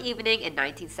 But one evening in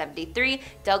 1973,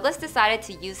 Douglas decided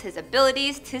to use his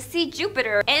abilities to see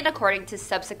Jupiter, and according to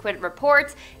subsequent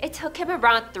reports, it took him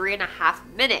around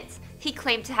 3.5 minutes. He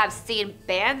claimed to have seen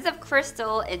bands of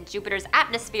crystal in Jupiter's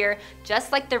atmosphere,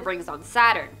 just like the rings on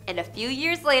Saturn. And a few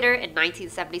years later, in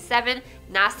 1977,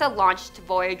 NASA launched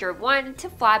Voyager 1 to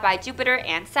fly by Jupiter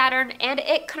and Saturn, and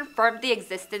it confirmed the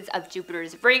existence of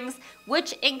Jupiter's rings,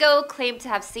 which Ingo claimed to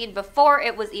have seen before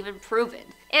it was even proven.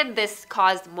 And this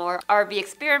caused more RV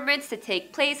experiments to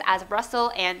take place, as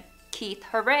Russell and Keith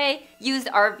Hooray used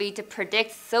RV to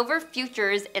predict silver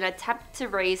futures in an attempt to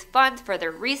raise funds for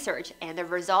their research, and the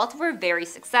results were very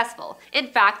successful. In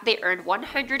fact, they earned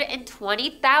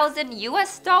 $120,000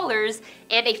 US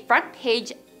and a front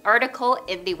page article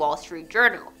in the Wall Street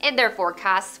Journal. And their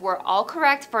forecasts were all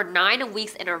correct for 9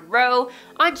 weeks in a row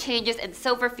on changes in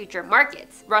silver future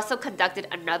markets. Russell conducted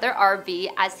another RV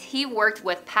as he worked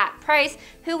with Pat Price,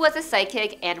 who was a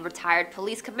psychic and retired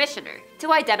police commissioner,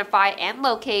 to identify and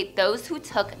locate those who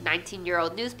took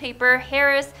 19-year-old newspaper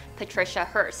Harris Patricia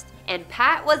Hearst. And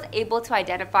Pat was able to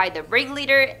identify the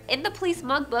ringleader in the police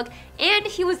logbook, and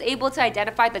he was able to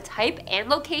identify the type and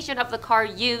location of the car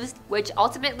used, which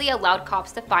ultimately allowed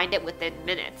cops to find it within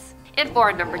minutes. And for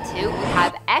our number 2, we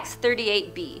have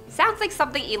X-38B. Sounds like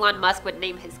something Elon Musk would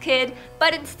name his kid,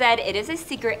 but instead it is a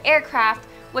secret aircraft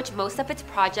which most of its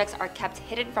projects are kept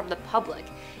hidden from the public.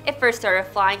 It first started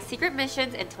flying secret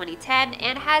missions in 2010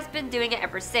 and has been doing it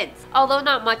ever since. Although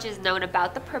not much is known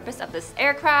about the purpose of this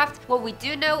aircraft, what we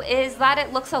do know is that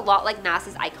it looks a lot like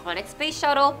NASA's iconic space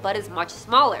shuttle, but is much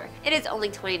smaller. It is only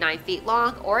 29 feet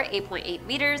long, or 8.8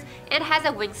 meters, and has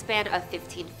a wingspan of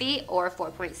 15 feet, or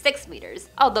 4.6 meters.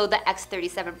 Although the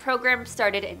X-37 program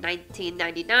started in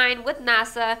 1999 with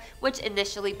NASA, which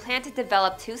initially planned to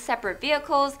develop 2 separate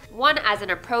vehicles, one as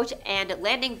an approach and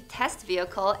landing test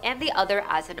vehicle and the other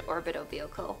as an orbital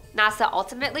vehicle. NASA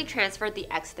ultimately transferred the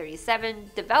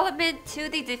X-37 development to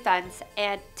the Defense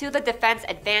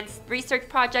Advanced Research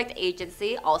Project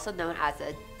Agency, also known as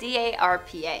the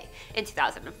DARPA, in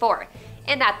 2004.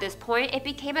 And at this point, it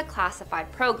became a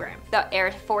classified program. The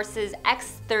Air Force's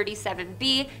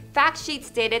X-37B fact sheet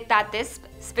stated that this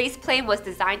spaceplane was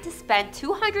designed to spend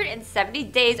 270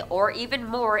 days or even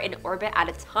more in orbit at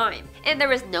a time. And there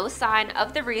was no sign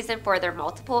of the reason for their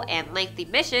multiple and lengthy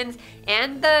missions,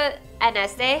 and the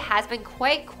NSA has been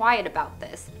quite quiet about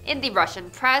this. In the Russian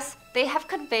press, they have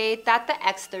conveyed that the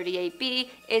X-38B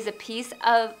is a piece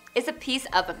of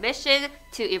a mission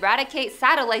to eradicate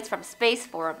satellites from space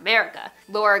for America.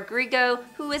 Laura Grigo,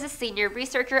 who is a senior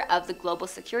researcher of the Global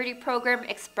Security Program,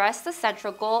 expressed the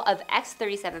central goal of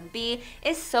X-37B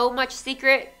is so much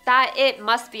secret that it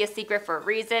must be a secret for a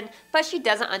reason, but she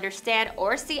doesn't understand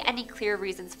or see any clear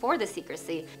reasons for the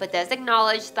secrecy, but does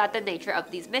acknowledge that the nature of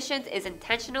these missions is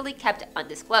intentionally kept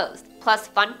undisclosed. Plus,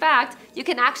 fun fact, you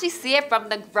can actually see it from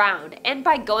the ground, and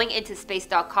by going into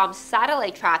space.com's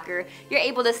satellite tracker, you're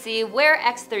able to see where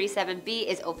X-37B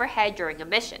is overhead during a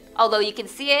mission. Although you can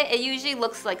see it, it usually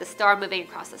looks like a star moving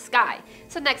across the sky.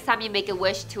 So next time you make a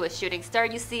wish to a shooting star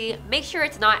you see, make sure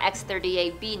it's not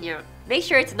X-38B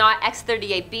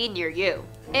near you.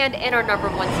 And in our number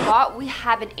 1 spot, we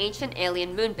have an ancient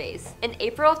alien moon base. In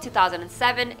April of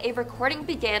 2007, a recording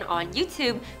began on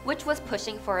YouTube which was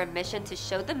pushing for a mission to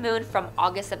show the moon from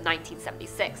August of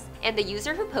 1976. And the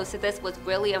user who posted this was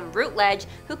William Routledge,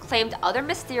 who claimed other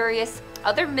mystery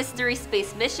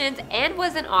space missions and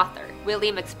was an author.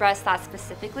 William expressed that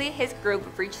specifically his group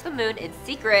reached the moon in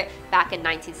secret back in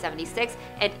 1976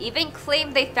 and even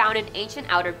claimed they found an ancient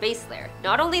outer base there.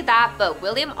 Not only that, but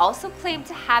William also claimed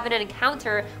to have an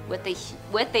encounter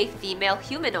with a female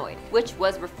humanoid, which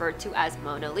was referred to as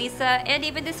Mona Lisa, and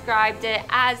even described it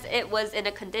as it was in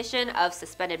a condition of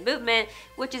suspended movement,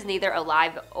 which is neither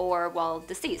alive or, well,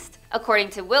 deceased. According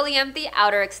to William, the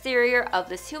outer exterior of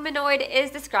this humanoid is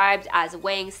described as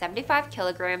weighing 75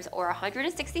 kilograms or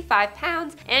 165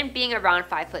 pounds and being around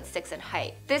 5'6" in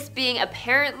height. This being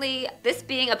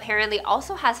apparently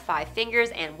also has 5 fingers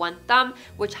and 1 thumb,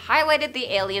 which highlighted the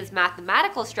alien's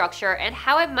mathematical structure and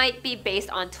how it might be based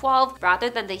on 12 rather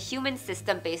than the human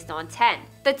system based on 10.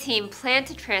 The team planned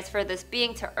to transfer this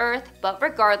being to Earth, but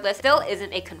regardless, still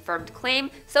isn't a confirmed claim.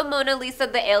 So Mona Lisa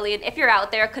the alien, if you're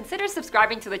out there, consider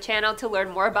subscribing to the channel to learn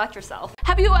more about yourself.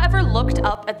 Have you ever looked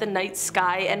up at the night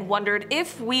sky and wondered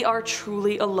if we are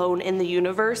truly alone in the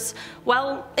universe?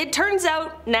 Well, it turns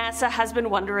out NASA has been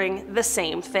wondering the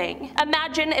same thing.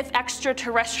 Imagine if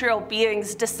extraterrestrial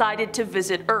beings decided to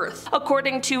visit Earth.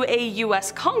 According to a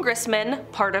US congressman,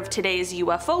 part of today's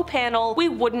UFO panel, we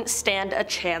wouldn't stand a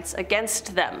chance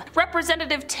against them.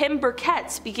 Representative Tim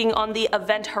Burkett, speaking on the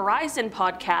Event Horizon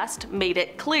podcast, made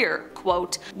it clear,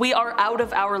 quote, "We are out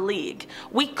of our league.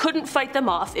 We couldn't fight them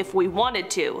off if we wanted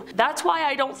to. That's why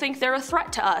I don't think they're a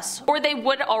threat to us, or they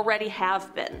would already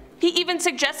have been." He even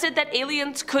suggested that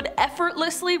aliens could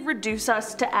effortlessly reduce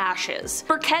us to ashes.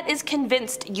 Burkett is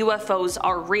convinced UFOs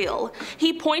are real.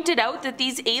 He pointed out that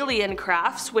these alien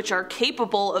crafts, which are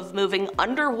capable of moving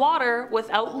underwater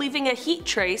without leaving a heat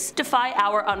trace, defy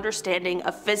our understanding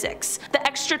of physics. The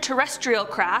extraterrestrial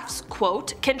crafts,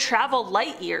 quote, "can travel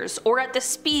light years or at the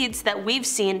speeds that that we've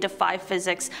seen defy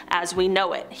physics as we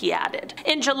know it, he added.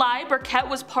 In July, Burkett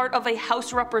was part of a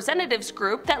House Representatives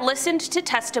group that listened to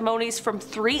testimonies from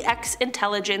 3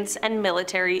 ex-intelligence and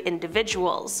military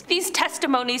individuals. These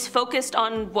testimonies focused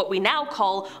on what we now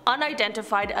call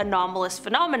unidentified anomalous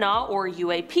phenomena, or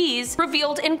UAPs,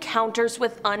 revealed encounters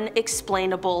with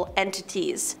unexplainable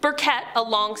entities. Burkett, a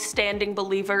long-standing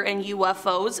believer in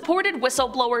UFOs, supported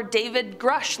whistleblower David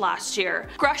Grush last year.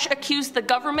 Grush accused the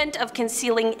government of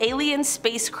concealing alien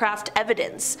spacecraft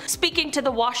evidence. Speaking to the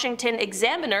Washington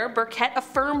Examiner, Burkett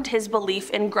affirmed his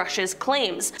belief in Grush's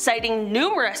claims, citing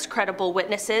numerous credible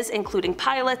witnesses including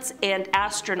pilots and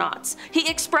astronauts. He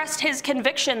expressed his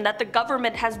conviction that the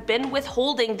government has been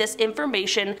withholding this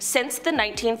information since the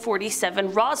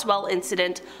 1947 Roswell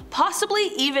incident,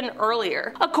 possibly even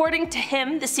earlier. According to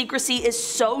him, the secrecy is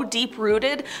so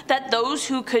deep-rooted that those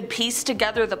who could piece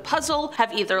together the puzzle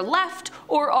have either left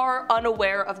or are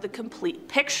unaware of the complete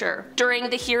picture. During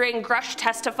the hearing, Grush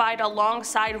testified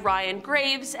alongside Ryan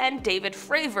Graves and David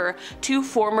Fravor, 2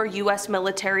 former US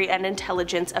military and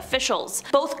intelligence officials.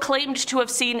 Both claimed to have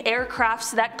seen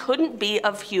aircrafts that couldn't be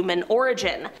of human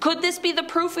origin. Could this be the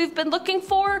proof we've been looking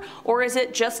for, or is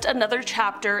it just another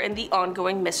chapter in the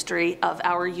ongoing mystery of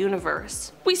our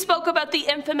universe? We spoke about the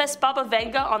infamous Baba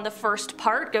Vanga on the first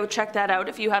part, go check that out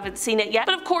if you haven't seen it yet,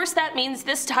 but of course that means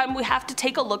this time we have to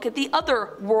take a look at the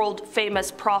other world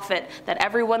famous prophet that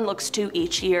everyone looks to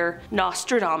each year,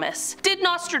 Nostradamus. Did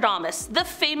Nostradamus, the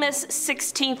famous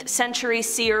 16th century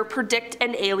seer, predict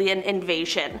an alien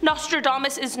invasion?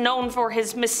 Nostradamus is known for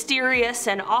his mysterious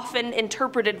and often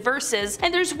interpreted verses,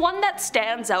 and there's one that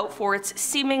stands out for its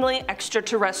seemingly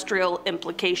extraterrestrial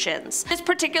implications. This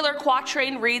particular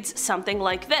quatrain reads something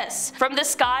like this: "From the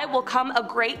sky will come a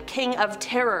great king of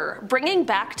terror, bringing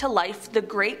back to life the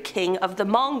great king of the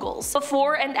Mongols.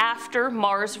 Before and after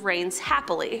Mars reigns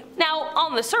happily." Now,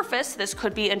 on the surface, this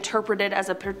could be interpreted as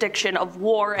a prediction of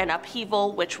war and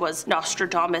upheaval, which was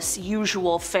Nostradamus'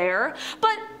 usual fare,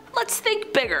 but let's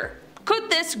think bigger.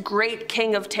 Could this great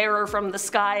king of terror from the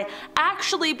sky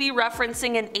actually be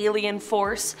referencing an alien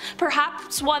force?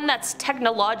 Perhaps one that's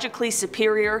technologically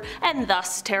superior and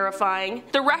thus terrifying?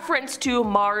 The reference to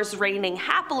Mars reigning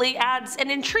happily adds an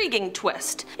intriguing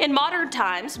twist. In modern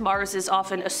times, Mars is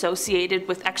often associated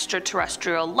with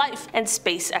extraterrestrial life and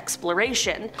space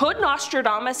exploration. Could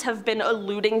Nostradamus have been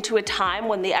alluding to a time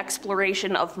when the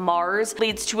exploration of Mars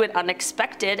leads to an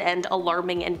unexpected and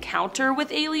alarming encounter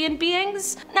with alien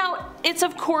beings? Now, it's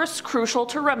of course crucial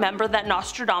to remember that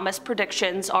Nostradamus'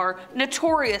 predictions are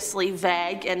notoriously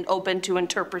vague and open to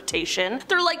interpretation.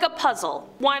 They're like a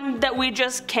puzzle, one that we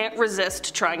just can't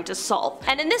resist trying to solve.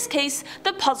 And in this case,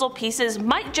 the puzzle pieces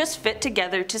might just fit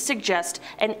together to suggest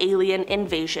an alien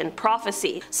invasion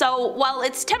prophecy. So while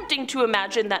it's tempting to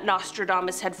imagine that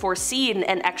Nostradamus had foreseen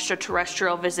an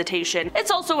extraterrestrial visitation, it's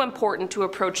also important to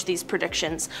approach these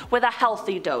predictions with a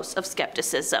healthy dose of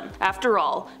skepticism. After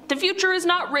all, the future is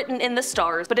not written in the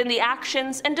stars, but in the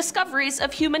actions and discoveries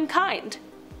of humankind.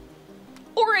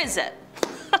 Or is it?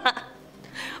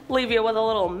 Leave you with a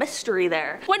little mystery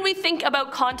there. When we think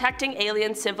about contacting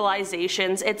alien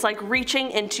civilizations, it's like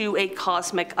reaching into a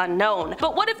cosmic unknown.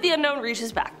 But what if the unknown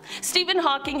reaches back? Stephen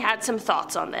Hawking had some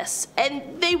thoughts on this, and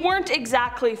they weren't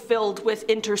exactly filled with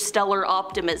interstellar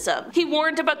optimism. He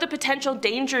warned about the potential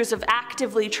dangers of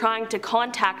actively trying to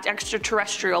contact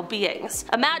extraterrestrial beings.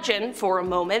 Imagine, for a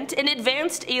moment, an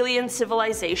advanced alien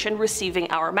civilization receiving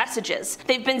our messages.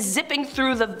 They've been zipping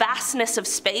through the vastness of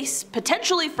space,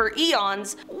 potentially for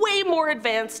eons, way more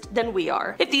advanced than we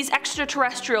are. If these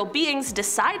extraterrestrial beings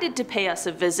decided to pay us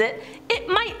a visit, it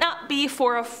might not be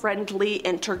for a friendly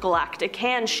intergalactic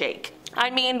handshake. I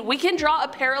mean, we can draw a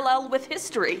parallel with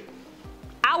history.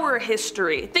 Our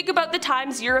history. Think about the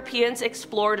times Europeans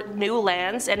explored new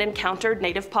lands and encountered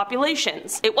native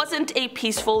populations. It wasn't a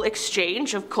peaceful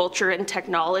exchange of culture and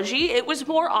technology, it was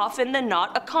more often than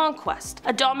not a conquest,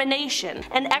 a domination,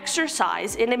 an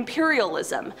exercise in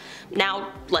imperialism.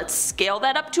 Now, let's scale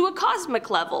that up to a cosmic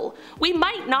level. We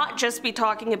might not just be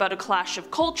talking about a clash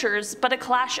of cultures, but a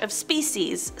clash of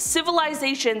species,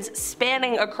 civilizations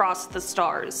spanning across the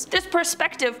stars. This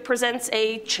perspective presents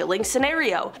a chilling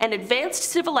scenario. An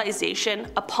advanced civilization,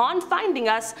 upon finding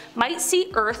us, might see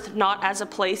Earth not as a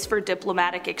place for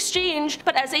diplomatic exchange,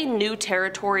 but as a new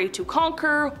territory to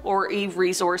conquer or a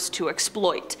resource to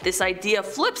exploit. This idea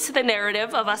flips the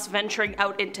narrative of us venturing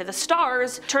out into the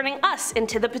stars, turning us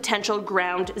into the potential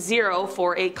ground zero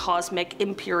for a cosmic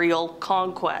imperial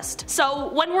conquest.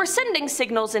 So when we're sending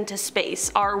signals into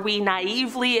space, are we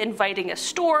naively inviting a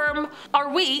storm?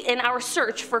 Are we, in our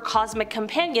search for cosmic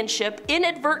companionship,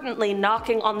 inadvertently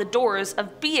knocking on the doors of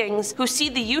of beings who see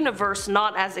the universe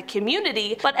not as a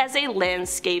community, but as a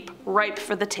landscape ripe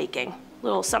for the taking.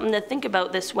 Little something to think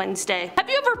about this Wednesday. Have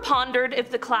you ever pondered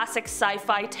if the classic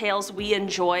sci-fi tales we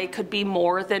enjoy could be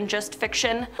more than just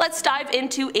fiction? Let's dive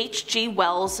into H.G.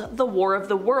 Wells' The War of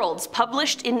the Worlds,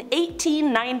 published in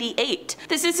 1898.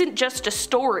 This isn't just a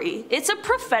story, it's a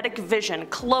prophetic vision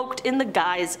cloaked in the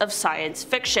guise of science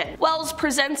fiction. Wells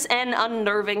presents an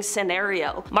unnerving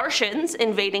scenario: Martians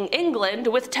invading England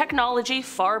with technology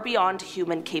far beyond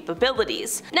human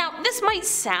capabilities. Now, this might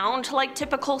sound like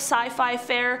typical sci-fi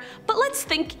fare, but let's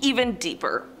think even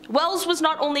deeper. Wells was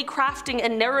not only crafting a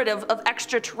narrative of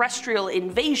extraterrestrial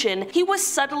invasion, he was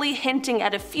subtly hinting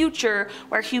at a future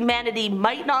where humanity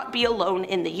might not be alone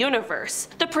in the universe.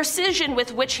 The precision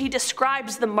with which he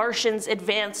describes the Martians'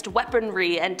 advanced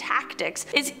weaponry and tactics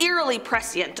is eerily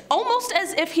prescient, almost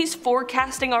as if he's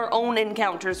forecasting our own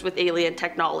encounters with alien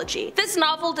technology. This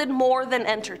novel did more than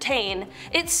entertain,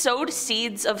 it sowed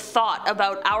seeds of thought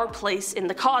about our place in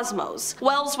the cosmos.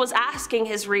 Wells was asking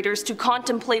his readers to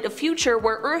contemplate a future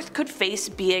where Earth could face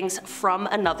beings from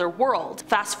another world.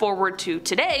 Fast forward to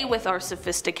today with our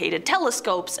sophisticated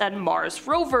telescopes and Mars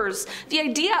rovers, the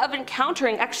idea of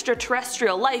encountering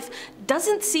extraterrestrial life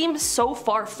doesn't seem so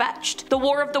far-fetched. The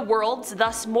War of the Worlds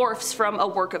thus morphs from a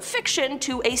work of fiction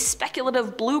to a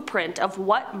speculative blueprint of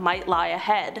what might lie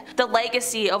ahead. The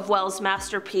legacy of Wells'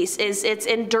 masterpiece is its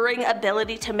enduring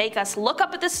ability to make us look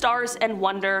up at the stars and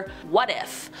wonder, what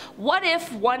if? What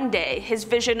if one day his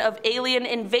vision of alien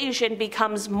invasion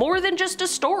becomes more than just a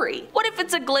story? What if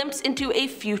it's a glimpse into a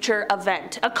future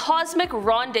event, a cosmic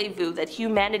rendezvous that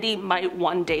humanity might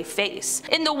one day face?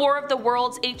 In The War of the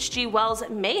Worlds, H.G. Wells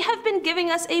may have been giving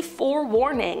us a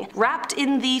forewarning, wrapped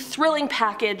in the thrilling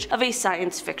package of a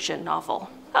science fiction novel.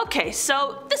 Okay,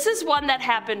 so this is one that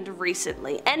happened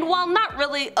recently, and while not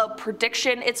really a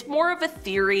prediction, it's more of a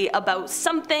theory about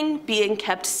something being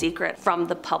kept secret from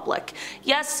the public.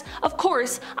 Yes, of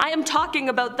course, I am talking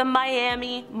about the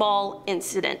Miami Mall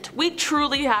incident. We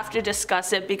truly have to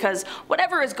discuss it because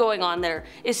whatever is going on there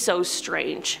is so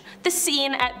strange. The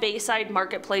scene at Bayside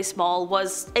Marketplace Mall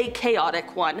was a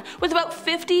chaotic one, with about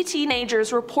 50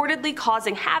 teenagers reportedly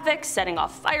causing havoc, setting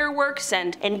off fireworks,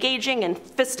 and engaging in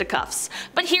fisticuffs.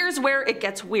 But here's where it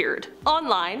gets weird.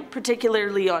 Online,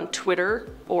 particularly on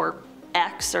Twitter or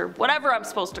X or whatever I'm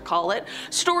supposed to call it,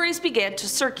 stories began to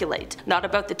circulate, not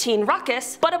about the teen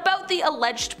ruckus, but about the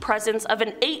alleged presence of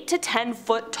an 8 to 10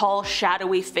 foot tall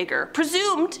shadowy figure,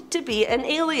 presumed to be an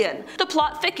alien. The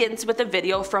plot thickens with a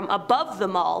video from above the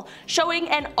mall, showing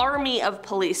an army of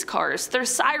police cars, their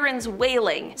sirens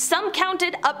wailing. Some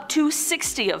counted up to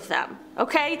 60 of them.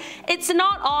 Okay? It's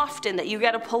not often that you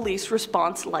get a police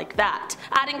response like that.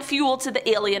 Adding fuel to the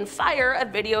alien fire, a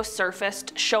video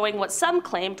surfaced showing what some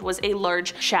claimed was a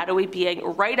large shadowy being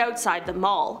right outside the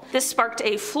mall. This sparked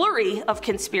a flurry of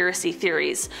conspiracy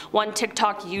theories. One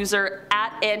TikTok user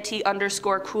at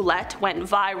 @anti_Coulette went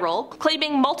viral,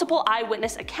 claiming multiple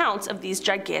eyewitness accounts of these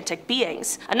gigantic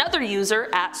beings. Another user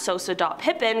at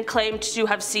Sosa.Pippin claimed to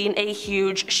have seen a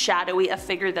huge shadowy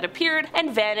figure that appeared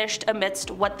and vanished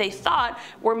amidst what they thought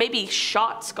were maybe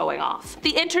shots going off.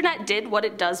 The internet did what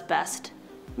it does best: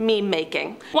 meme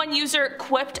making. One user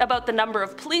quipped about the number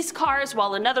of police cars,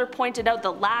 while another pointed out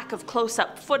the lack of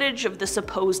close-up footage of the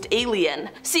supposed alien.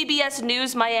 CBS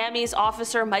News Miami's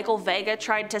officer Michael Vega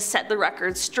tried to set the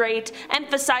record straight,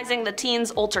 emphasizing the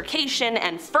teens' altercation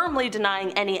and firmly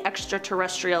denying any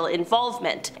extraterrestrial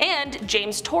involvement. And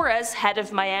James Torres, head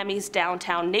of Miami's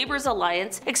Downtown Neighbors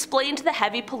Alliance, explained the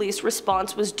heavy police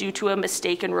response was due to a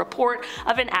mistaken report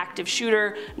of an active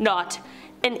shooter, not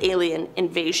an alien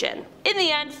invasion. In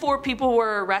the end, 4 people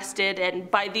were arrested,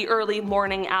 and by the early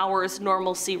morning hours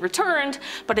normalcy returned,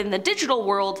 but in the digital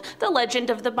world, the legend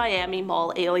of the Miami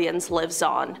Mall aliens lives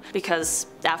on. Because,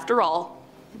 after all,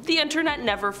 the internet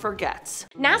never forgets.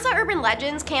 NASA urban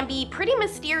legends can be pretty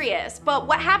mysterious, but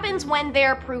what happens when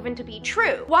they're proven to be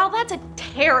true? While that's a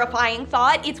terrifying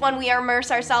thought, it's one we immerse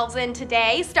ourselves in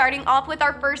today, starting off with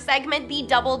our first segment, the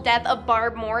double death of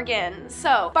Barb Morgan.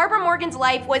 So, Barbara Morgan's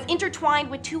life was intertwined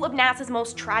with 2 of NASA's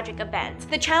most tragic events.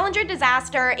 The Challenger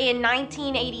disaster in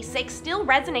 1986 still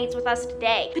resonates with us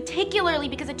today, particularly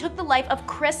because it took the life of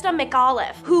Krista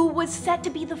McAuliffe, who was set to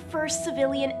be the first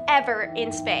civilian ever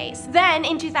in space. Then,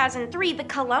 in 2003, the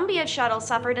Columbia shuttle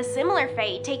suffered a similar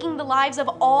fate, taking the lives of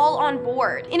all on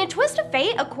board. In a twist of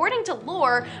fate, according to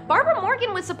lore, Barbara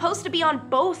Morgan was supposed to be on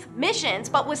both missions,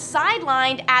 but was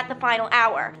sidelined at the final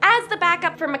hour. As the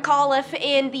backup for McAuliffe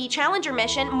in the Challenger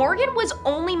mission, Morgan was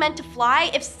only meant to fly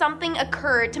if something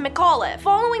occurred to McAuliffe.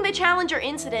 Following the Challenger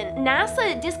incident,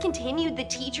 NASA discontinued the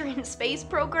Teacher in Space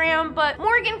program, but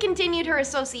Morgan continued her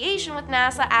association with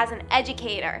NASA as an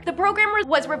educator. The program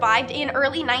was revived in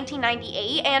early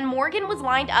 1998, and Morgan was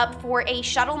lined up for a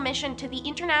shuttle mission to the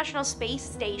International Space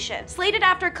Station, slated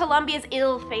after Columbia's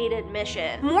ill-fated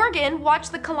mission. Morgan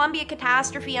watched the Columbia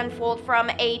catastrophe unfold from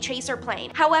a chaser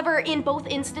plane. However, in both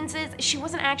instances, she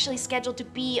wasn't actually scheduled to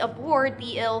be aboard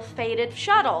the ill-fated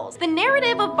shuttles. The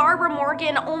narrative of Barbara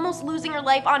Morgan almost losing her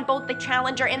life on both the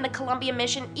Challenger and the Columbia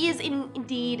mission is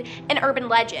indeed an urban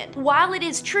legend. While it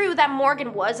is true that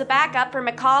Morgan was a backup for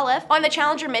McAuliffe on the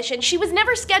Challenger mission, she was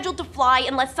never scheduled to fly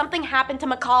unless something happened to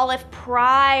McAuliffe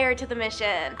prior to the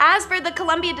mission. As for the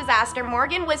Columbia disaster,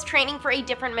 Morgan was training for a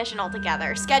different mission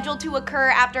altogether, scheduled to occur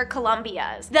after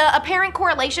Columbia's. The apparent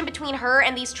correlation between her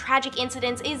and these tragic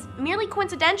incidents is merely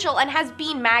coincidental and has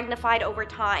been magnified over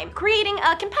time, creating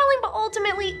a compelling but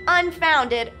ultimately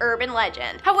unfounded urban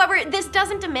legend. However, this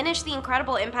doesn't diminish the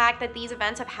incredible impact that these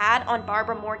events have had on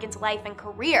Barbara Morgan's life and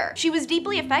career. She was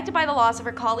deeply affected by the loss of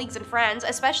her colleagues and friends,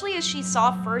 especially as she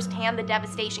saw firsthand the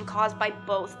devastation caused by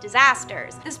both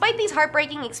disasters. Despite these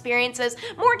heartbreaking experiences,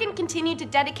 Morgan continued to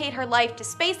dedicate her life to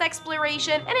space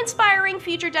exploration and inspiring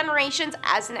future generations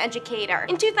as an educator.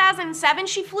 In 2007,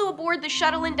 she flew aboard the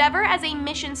Shuttle Endeavour as a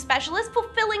mission specialist,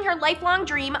 fulfilling her lifelong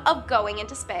dream of going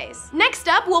into space. Next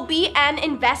up will be an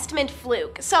investment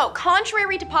fluke. So,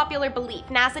 contrary to popular belief,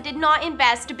 NASA did not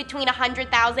invest between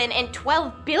 $100,000 and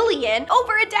 $12 billion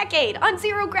over a decade on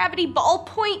zero-gravity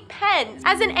ballpoint pens,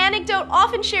 as an anecdote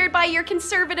often shared by your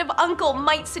conservative uncle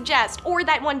might suggest, or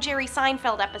that one Jerry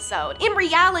Seinfeld episode. In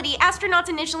reality, astronauts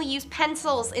initially used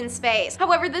pencils in space.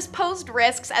 However, this posed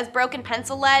risks, as broken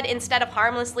pencil lead, instead of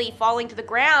harmlessly falling to the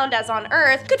ground as on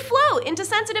Earth, could float into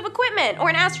sensitive equipment or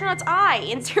an astronaut's eye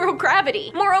in zero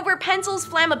gravity. Moreover, pencils'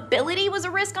 flammability was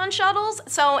a risk on shuttles,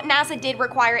 so NASA did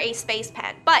require a space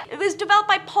pen. But it was developed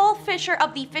by Paul Fisher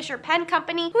of the Fisher Pen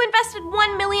Company, who invested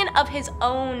 $1 million of his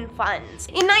own funds.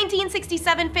 In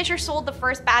 1967, Fisher sold the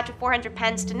first batch of 400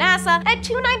 pens to NASA at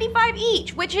 $295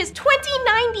 each, which is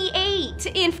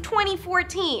 $20.98 in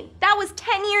 2014. That was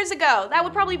 10 years ago. That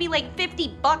would probably be like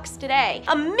 $50 today.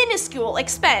 A minuscule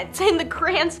expense in the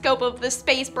grand scope of the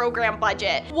space program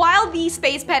budget. While the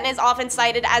space pen is often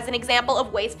cited as an example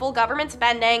of wasteful government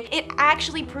spending, it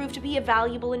actually proved to be a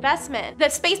valuable investment. The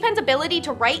space pen's ability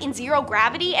to write in zero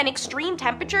gravity and extreme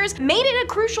temperatures made it a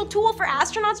crucial tool for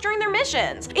astronauts during their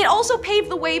missions. It also paved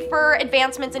the way for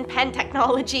advancements in pen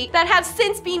technology that have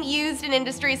since been used in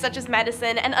industries such as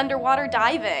medicine and underwater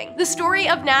diving. The story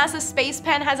of NASA's space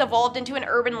pen has evolved into an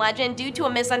urban legend due to a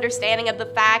misunderstanding of the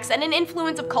facts and an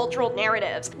influence of cultural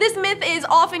narratives. This myth is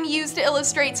often used to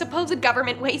illustrate supposed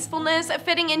government wastefulness,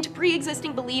 fitting into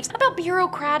pre-existing beliefs about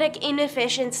bureaucratic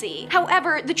inefficiency.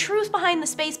 However, the truth behind the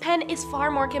space pen is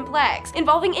far more complex,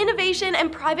 involving innovation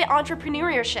and private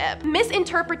entrepreneurship.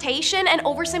 Misinterpretation and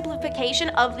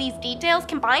oversimplification of these details,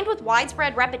 combined with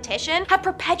widespread repetition, have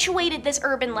perpetuated this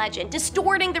urban legend,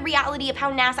 distorting the reality of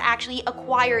how NASA actually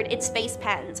acquired its space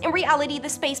pens. In reality, the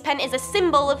space pen is a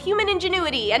symbol of human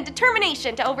ingenuity and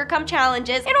determination to overcome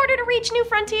challenges in order to reach new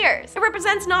frontiers. It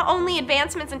represents not only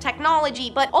advancements in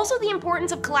technology, but also the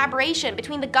importance of collaboration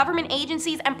between the government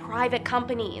agencies and private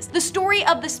companies. The story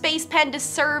of the space pen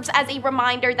serves as a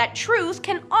reminder that truth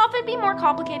can often be more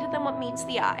complicated than what meets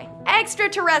the eye.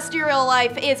 Extraterrestrial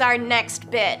life is our next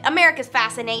bit. America's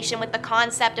fascination with the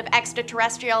concept of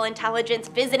extraterrestrial intelligence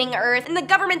visiting Earth and the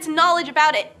government's knowledge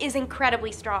about it is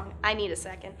incredibly strong. I need a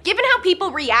second. Given how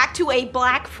people react to a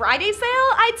Black Friday sale,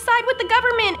 I'd side with the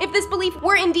government if this belief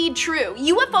were indeed true.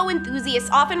 UFO enthusiasts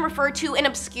often refer to an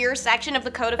obscure section of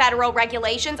the Code of Federal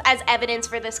Regulations as evidence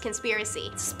for this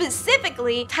conspiracy.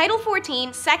 Specifically, Title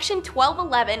 14, Section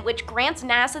 1211, which grants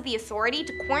NASA the authority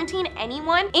to quarantine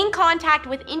anyone in contact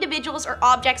with individuals or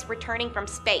objects returning from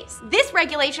space. This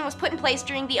regulation was put in place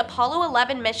during the Apollo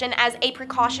 11 mission as a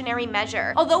precautionary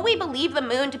measure. Although we believe the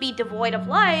moon to be devoid of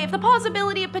life, the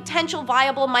possibility of potential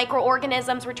viable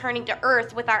microorganisms returning to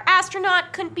Earth with our astronaut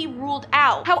that couldn't be ruled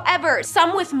out. However,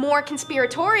 some with more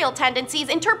conspiratorial tendencies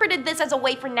interpreted this as a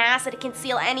way for NASA to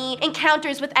conceal any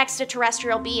encounters with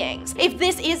extraterrestrial beings. If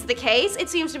this is the case, it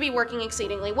seems to be working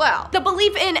exceedingly well. The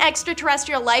belief in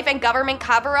extraterrestrial life and government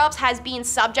cover-ups has been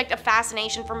subject of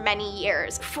fascination for many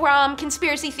years. From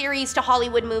conspiracy theories to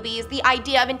Hollywood movies, the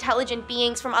idea of intelligent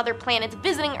beings from other planets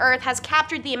visiting Earth has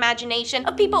captured the imagination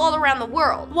of people all around the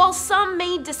world. While some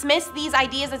may dismiss these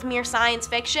ideas as mere science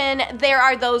fiction, there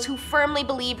are those who firmly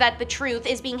believe that the truth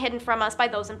is being hidden from us by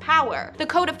those in power. The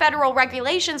Code of Federal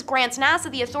Regulations grants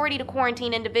NASA the authority to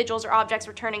quarantine individuals or objects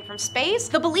returning from space.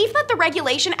 The belief that the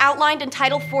regulation outlined in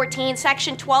Title 14,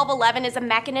 Section 1211 is a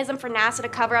mechanism for NASA to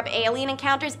cover up alien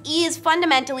encounters is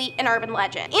fundamentally an urban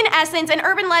legend. In essence, an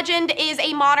urban legend is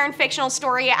a modern fictional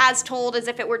story as told as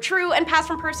if it were true and passed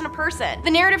from person to person.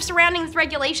 The narrative surrounding this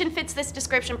regulation fits this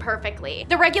description perfectly.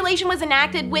 The regulation was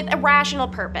enacted with a rational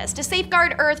purpose, to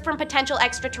safeguard Earth from potential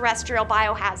extraterrestrial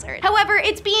biohazard. However,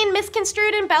 it's being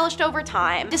misconstrued and embellished over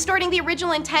time, distorting the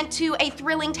original intent to a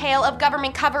thrilling tale of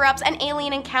government cover-ups and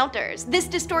alien encounters. This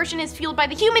distortion is fueled by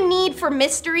the human need for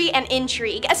mystery and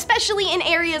intrigue, especially in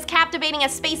areas captivating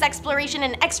as space exploration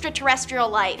and extraterrestrial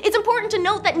life. It's important to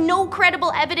note that no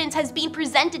credible evidence has been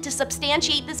presented to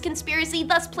substantiate this conspiracy,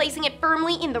 thus placing it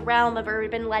firmly in the realm of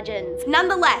urban legends.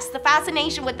 Nonetheless, the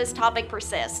fascination with this topic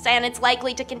persists, and it's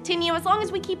likely to continue as long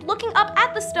as we keep looking up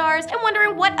at the stars and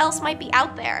wondering what else might be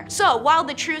out there. So, while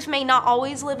the truth may not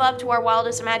always live up to our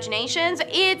wildest imaginations,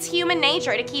 it's human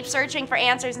nature to keep searching for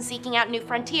answers and seeking out new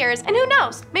frontiers, and who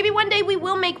knows, maybe one day we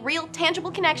will make real,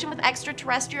 tangible connection with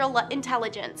extraterrestrial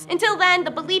intelligence. Until then,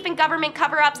 the belief in government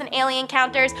cover-ups and alien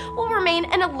encounters will remain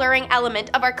an alluring element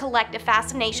of our collective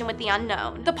fascination with the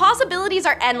unknown. The possibilities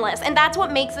are endless, and that's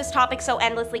what makes this topic so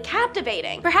endlessly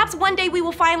captivating. Perhaps one day we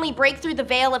will finally break through the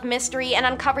veil of mystery and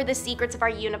uncover the secrets of our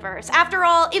universe. After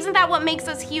all, isn't that what makes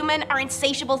us human? Our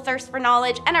insatiable thirst for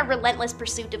knowledge and our relentless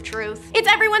pursuit of truth.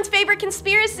 It's everyone's favorite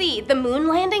conspiracy, the moon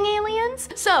landing aliens?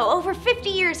 So, over 50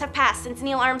 years have passed since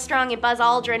Neil Armstrong and Buzz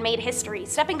Aldrin made history,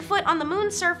 stepping foot on the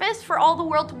moon's surface for all the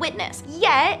world to witness.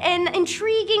 Yet, an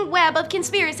intriguing web of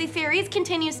conspiracy theories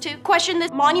continues to question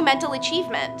this monumental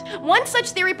achievement. One such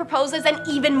theory proposes an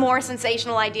even more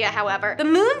sensational idea, however, the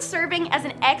moon serving as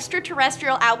an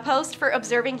extraterrestrial outpost for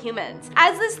observing humans.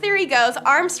 As this theory goes,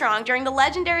 Armstrong, during the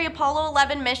legendary Apollo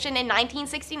 11 mission in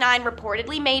 1969,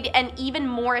 reportedly made an even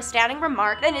more astounding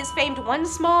remark than his famed "one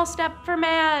small step for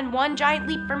man, one giant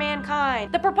leap for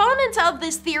mankind." The proponents of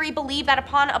this theory believe that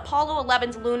upon Apollo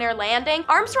 11's lunar landing,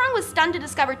 Armstrong was stunned to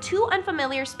discover two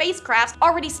unfamiliar spacecrafts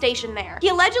already stationed there. He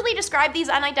allegedly described these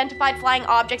unidentified flying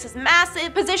objects as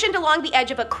massive, positioned along the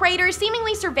edge of a crater,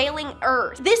 seemingly surveilling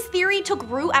Earth. This theory took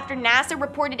root after NASA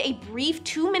reported a brief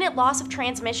 2-minute loss of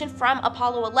transmission from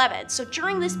Apollo 11, so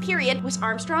during this period was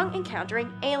Armstrong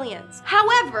encountering aliens.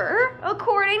 However,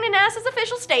 according to NASA's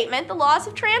official statement, the loss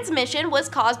of transmission was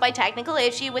caused by technical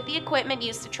issue with the equipment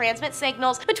used to transmit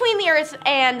signals between the Earth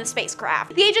and the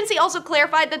spacecraft. The agency also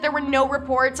clarified that there were no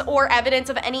reports or evidence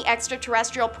of any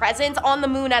extraterrestrial presence on the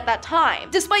moon at that time.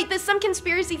 Despite this, some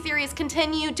conspiracy theorists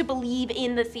continue to believe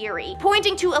in the theory,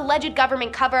 pointing to alleged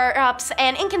government cover-ups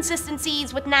and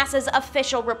inconsistencies with NASA's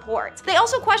official reports. They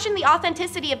also question the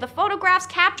authenticity of the photographs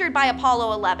captured by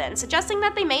Apollo 11, suggesting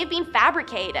that they may have been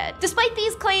fabricated. Despite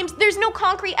these claims, there's no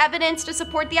concrete evidence to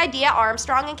support the idea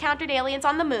Armstrong encountered aliens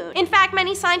on the moon. In fact,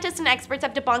 many scientists and experts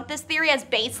have debunked this theory as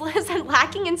baseless and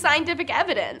lacking in scientific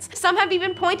evidence. Some have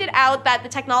even pointed out that the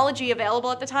technology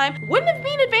available at the time wouldn't have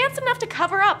been advanced enough to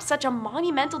cover up such a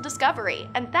monumental discovery,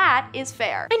 and that is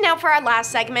fair. And now for our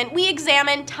last segment, we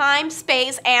examine time,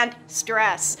 space, and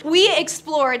stress. We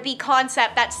explored the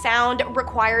concept that sound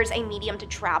requires a medium to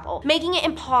travel, making it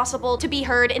impossible to be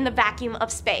heard in the vacuum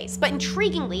of space. But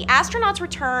intriguingly, astronauts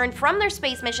returned from their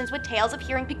space missions with tales of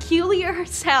hearing peculiar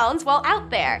sounds while out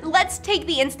there. Let's take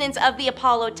the instance of the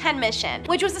Apollo 10 mission,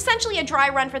 which was essentially a dry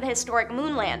run for the historic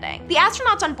moon landing. The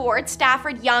astronauts on board,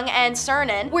 Stafford, Young, and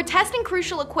Cernan, were testing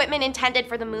crucial equipment intended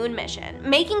for the moon mission,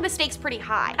 making the stakes pretty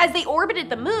high. As they orbited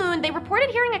the moon, they reported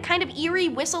hearing a kind of eerie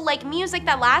whistle-like music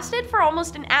that lasted for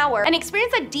almost an hour, an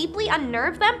experience that deeply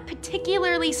unnerved them,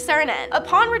 particularly Cernan.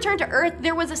 Upon return to Earth,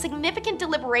 there was a significant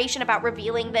deliberation about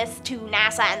revealing this to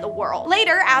NASA and the world.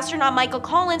 Later, astronaut Michael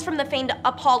Collins from the famed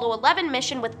Apollo 11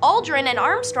 mission with Aldrin and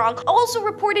Armstrong also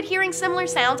reported hearing similar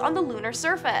sounds on the lunar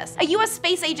surface. A US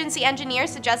Space Agency engineer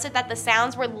suggested that the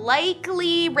sounds were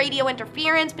likely radio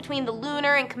interference between the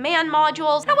lunar and command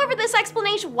modules. However, this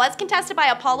explanation was contested by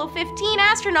Apollo 15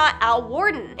 astronaut Al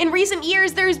Worden. In recent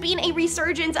years, there's been a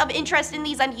resurgence of interest in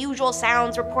these unusual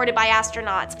sounds reported by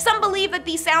astronauts. Some believe that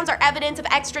these sounds are evidence of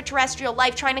extraterrestrial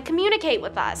life trying to communicate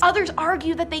with us. Others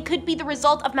argue that they could be the result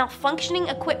result of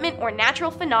malfunctioning equipment or natural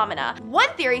phenomena.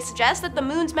 One theory suggests that the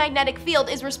moon's magnetic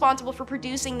field is responsible for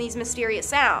producing these mysterious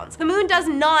sounds. The moon does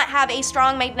not have a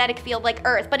strong magnetic field like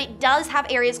Earth, but it does have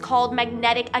areas called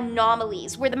magnetic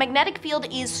anomalies, where the magnetic field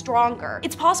is stronger.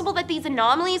 It's possible that these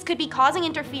anomalies could be causing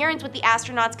interference with the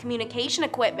astronauts' communication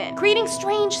equipment, creating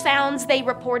strange sounds they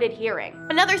reported hearing.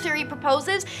 Another theory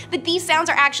proposes that these sounds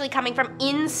are actually coming from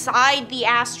inside the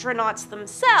astronauts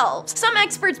themselves. Some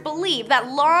experts believe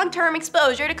that long-term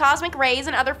exposure to cosmic rays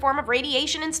and other forms of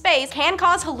radiation in space can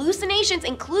cause hallucinations,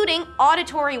 including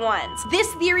auditory ones. This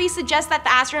theory suggests that the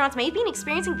astronauts may have been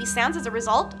experiencing these sounds as a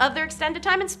result of their extended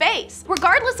time in space.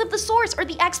 Regardless of the source or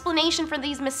the explanation for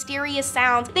these mysterious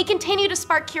sounds, they continue to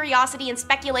spark curiosity and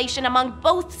speculation among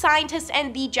both scientists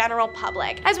and the general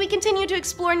public. As we continue to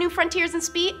explore new frontiers in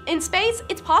space,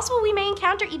 it's possible we may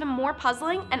encounter even more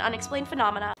puzzling and unexplained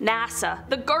phenomena. NASA,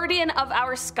 the guardian of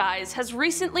our skies, has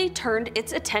recently turned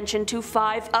its attention to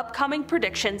 5 upcoming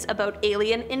predictions about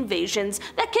alien invasions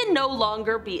that can no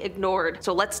longer be ignored.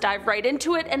 So let's dive right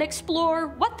into it and explore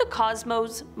what the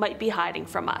cosmos might be hiding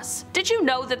from us. Did you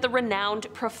know that the renowned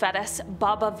prophetess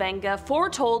Baba Vanga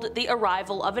foretold the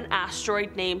arrival of an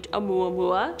asteroid named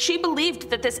Oumuamua? She believed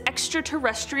that this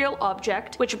extraterrestrial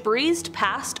object, which breezed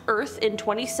past Earth in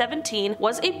 2017,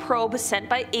 was a probe sent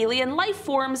by alien life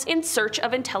forms in search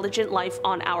of intelligent life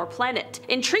on our planet.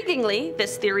 Intriguingly,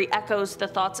 this theory echoes the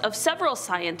thoughts of several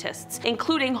scientists,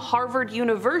 including Harvard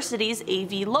University's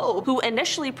A.V. Loeb, who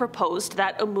initially proposed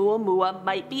that Oumuamua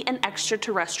might be an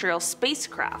extraterrestrial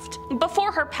spacecraft.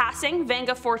 Before her passing,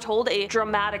 Vanga foretold a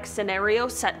dramatic scenario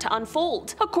set to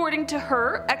unfold. According to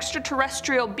her,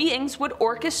 extraterrestrial beings would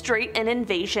orchestrate an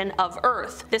invasion of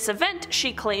Earth. This event,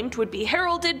 she claimed, would be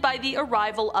heralded by the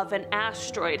arrival of an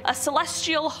asteroid, a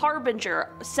celestial harbinger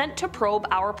sent to probe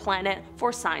our planet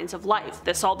for signs of life.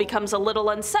 This all becomes a little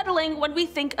unsettling when we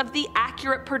think of the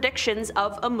accurate predictions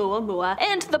of Oumuamua,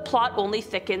 and the plot only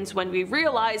thickens when we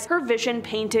realize her vision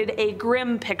painted a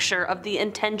grim picture of the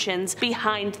intentions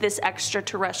behind this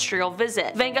extraterrestrial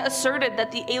visit. Vanga asserted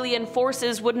that the alien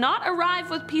forces would not arrive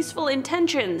with peaceful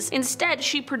intentions. Instead,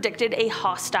 she predicted a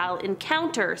hostile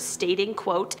encounter, stating,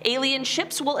 quote, "Alien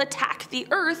ships will attack the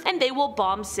Earth and they will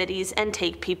bomb cities and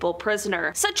take people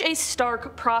prisoner." Such a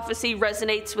stark prophecy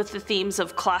resonates with the themes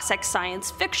of classic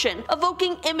science fiction,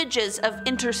 evoking images of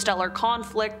interstellar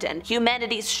conflict and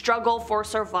humanity's struggle for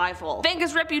survival.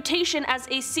 Vanga's reputation as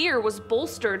a seer was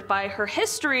bolstered by her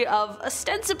history of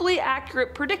ostensibly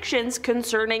accurate predictions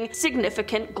concerning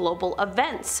significant global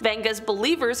events. Vanga's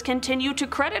believers continue to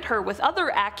credit her with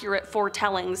other accurate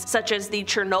foretellings, such as the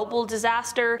Chernobyl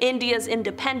disaster, India's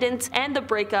independence, and the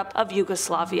breakup of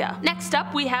Yugoslavia. Next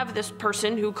up, we have this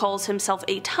person who calls himself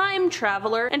a time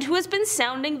traveler and who has been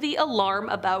sounding the alarm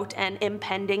about an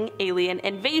impending alien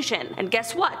invasion. And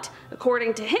guess what?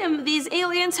 According to him, these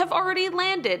aliens have already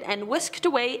landed and whisked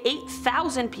away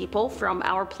 8,000 people from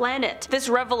our planet. This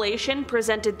revelation,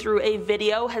 presented through a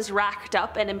video, has racked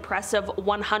up an impressive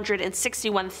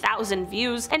 161,000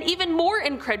 views and even more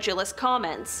incredulous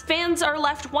comments. Fans are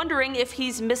left wondering if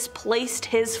he's misplaced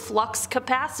his flux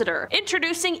capacitor.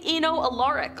 Introducing Eno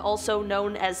Alaric, also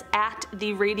known as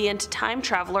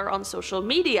 @TheRadiantTimeTraveler on social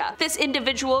media. This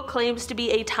individual claims to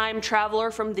be a time traveler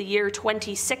from the year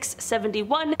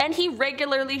 2671, and he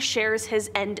regularly shares his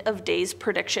end of days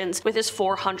predictions with his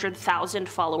 400,000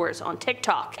 followers on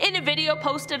TikTok. In a video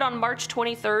posted on March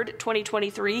 23rd,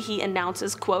 2023, he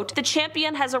announces, quote, "The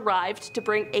champion has arrived to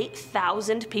bring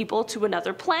 8,000 people to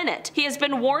another planet. He has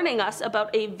been warning us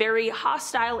about a very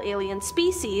hostile alien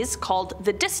species called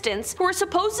the Distance, who are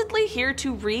supposedly here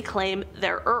to reclaim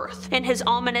their Earth." In his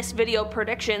ominous video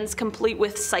predictions, complete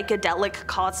with psychedelic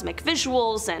cosmic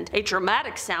visuals and a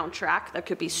dramatic soundtrack that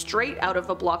could be straight out of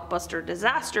a blockbuster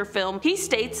disaster film, he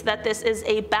states that this is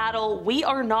a battle we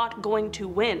are not going to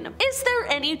win. Is there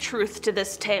any truth to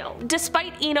this tale?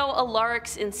 Despite Eno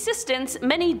Alaric's insistence,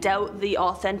 many doubt the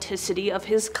authenticity of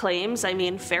his claims. I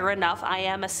mean, fair enough, I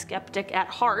am a skeptic at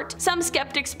heart. Some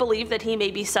skeptics believe that he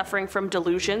may be suffering from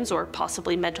delusions or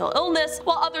possibly mental illness,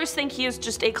 while others think he is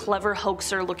just a clever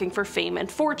hoaxer looking for fame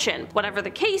and fortune. Whatever the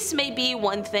case may be,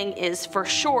 one thing is for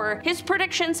sure: his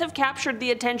predictions have captured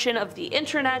the attention of the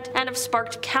internet and have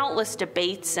sparked countless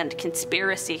debates and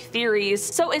conspiracy theories.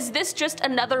 So is this just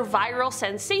another viral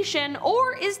sensation,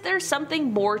 or is there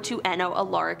something more to Eno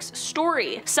Alaric's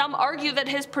story? Some argue that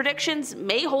his predictions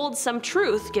may hold some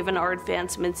truth given our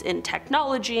advancements in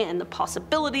technology and the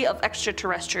possibility of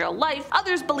extraterrestrial life.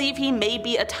 Others believe he may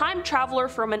be a time traveler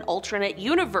from an alternate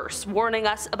universe, warning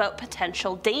us about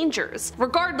potential dangers.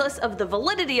 Regardless of the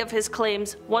validity of his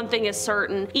claims, one thing is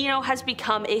certain: Eno has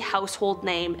become a household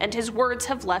name, and his words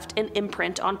have left an imprint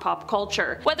imprint on pop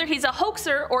culture. Whether he's a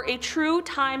hoaxer or a true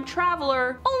time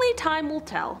traveler, only time will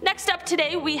tell. Next up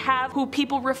today we have who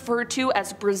people refer to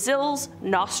as Brazil's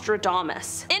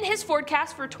Nostradamus. In his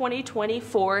forecast for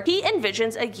 2024, he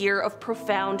envisions a year of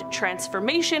profound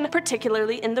transformation,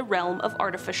 particularly in the realm of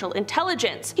artificial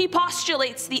intelligence. He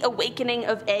postulates the awakening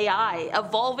of AI,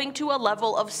 evolving to a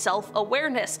level of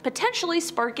self-awareness, potentially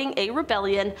sparking a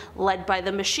rebellion led by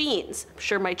the machines. I'm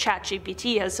sure my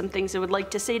ChatGPT has some things it would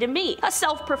like to say to me. A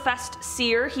self-professed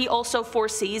seer, he also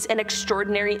foresees an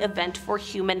extraordinary event for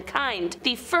humankind,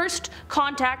 the first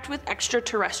contact with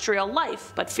extraterrestrial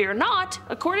life. But fear not,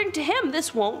 according to him,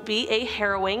 this won't be a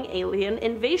harrowing alien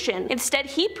invasion. Instead,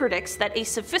 he predicts that a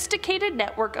sophisticated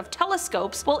network of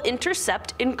telescopes will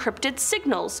intercept encrypted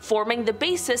signals, forming the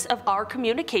basis of our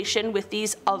communication with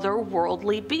these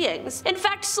otherworldly beings. In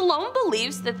fact, Salome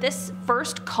believes that this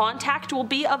first contact will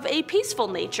be of a peaceful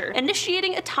nature,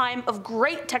 initiating a time of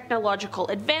great technological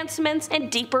advancements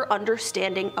and deeper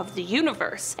understanding of the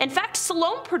universe. In fact,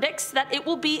 Salome predicts that it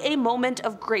will be a moment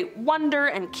of great wonder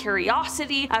and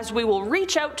curiosity as we will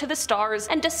reach out to the stars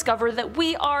and discover that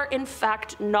we are in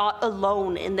fact not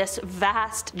alone in this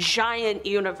vast, giant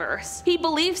universe. He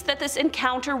believes that this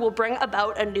encounter will bring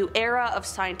about a new era of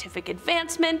scientific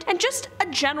advancement and just a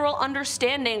general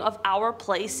understanding of our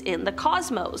place in the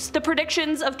cosmos. The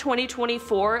predictions of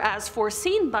 2024, as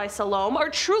foreseen by Salome, are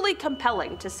truly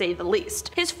compelling to say the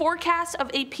least. His forecast of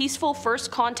a peaceful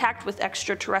first contact with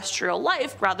extraterrestrial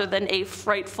life, rather than a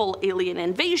frightful alien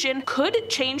invasion, could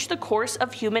change the course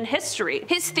of human history.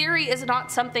 His theory is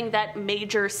not something that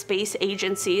major space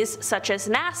agencies, such as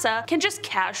NASA, can just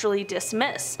casually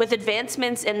dismiss. With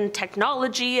advancements in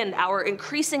technology and our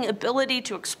increasing ability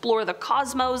to explore the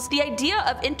cosmos, the idea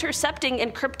of intercepting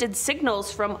encrypted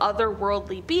signals from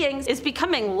otherworldly beings is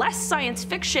becoming less science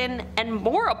fiction and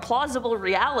more a plausible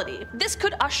reality. This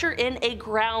could usher in a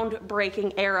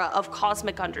groundbreaking era of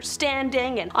cosmic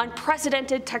understanding and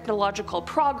unprecedented technological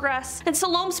progress, and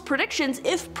Salome's predictions,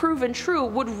 if proven true,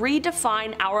 would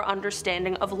redefine our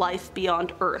understanding of life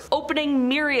beyond Earth, opening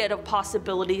myriad of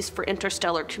possibilities for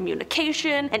interstellar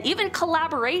communication and even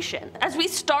collaboration. As we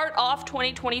start off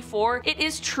 2024, it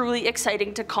is truly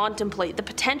exciting to contemplate the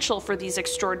potential for these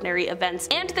extraordinary events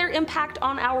and their impact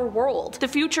on our world. The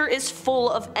future is full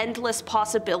of endless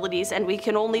possibilities, and we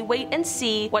can only wait and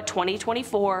see what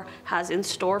 2024 has in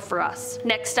store for us.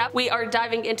 Next up, we are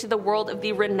diving into the world of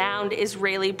the renowned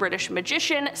Israeli-British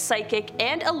magician, psychic,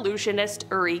 and illusionist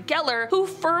Uri Geller, who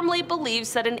firmly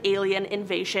believes that an alien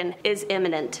invasion is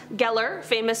imminent. Geller,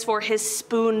 famous for his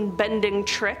spoon-bending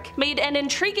trick, made an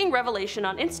intriguing revelation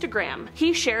on Instagram.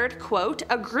 He shared, quote,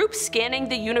 "A group scanning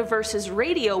the universe's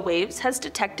radio waves has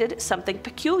detected something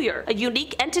peculiar. A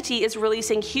unique entity is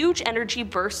releasing huge energy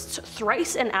bursts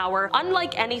thrice an hour,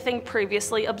 unlike anything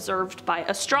previously observed by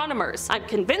astronomers. I'm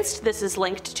convinced this is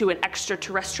linked to an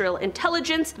extraterrestrial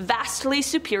intelligence vastly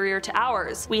superior to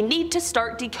ours. We need to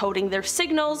start decoding their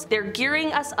signals. They're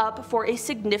gearing us up for a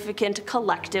significant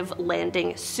collective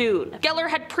landing soon." Geller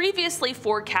had previously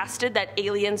forecasted that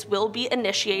aliens will be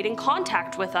initiating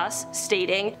contact with us,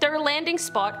 stating, "Their landing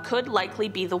spot could likely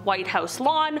be the White House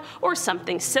lawn or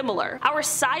something similar. Our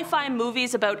sci-fi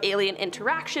movies about alien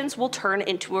interactions will turn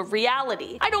into a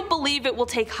reality. I don't believe it will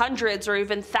take hundreds or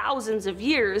even thousands of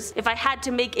years. If I had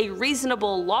to make a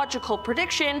reasonable, logical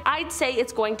prediction, I'd say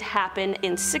it's going to happen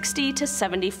in 60 to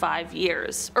 75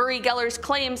 years. Uri Geller's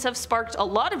claims have sparked a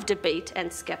lot of debate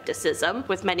and skepticism,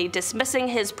 with many dismissing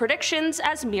his predictions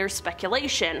as mere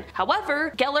speculation.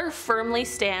 However, Geller firmly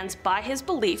stands by his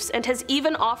beliefs and has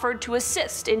even offered to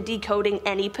assist in decoding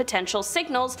any potential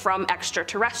signals from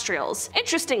extraterrestrials.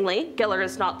 Interestingly, Geller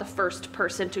is not the first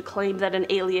person to claim that an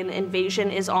alien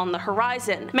invasion is on the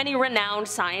horizon. Many renowned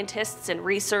scientists and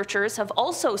researchers have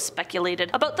also speculated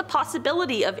about the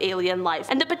possibility of alien life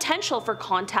and the potential for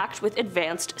contact with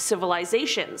advanced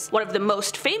civilizations. One of the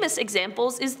most famous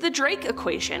examples is the Drake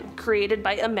equation, created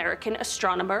by American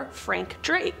astronomer Frank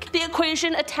Drake. The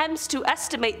equation attempts to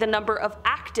estimate the number of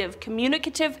active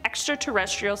communicative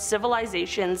extraterrestrial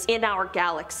civilizations in our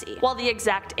galaxy. While the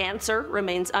exact answer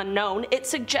remains unknown, it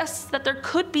suggests that there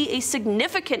could be a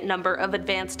significant number of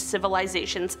advanced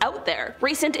civilizations out there.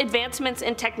 Recent advancements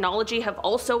in technology have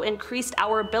also increased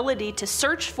our ability to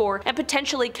search for and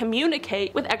potentially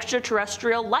communicate with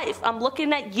extraterrestrial life. I'm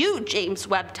looking at you, James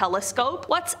Webb Telescope.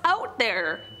 What's out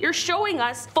there? You're showing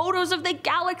us photos of the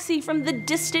galaxy from the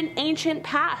distant ancient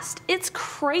past. It's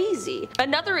crazy.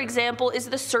 Another example is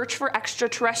the Search for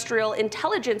Extraterrestrial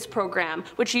Intelligence program,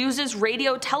 which uses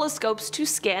radio telescopes to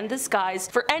scan the skies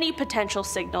for any potential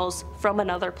signals from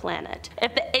another planet.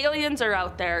 If the aliens are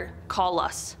out there, call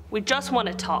us. We just want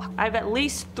to talk. I have at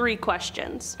least 3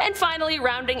 questions. And finally,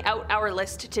 rounding out our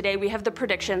list today, we have the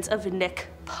predictions of Nick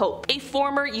Pope, a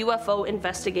former UFO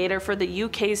investigator for the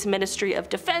UK's Ministry of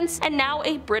Defence and now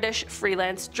a British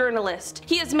freelance journalist.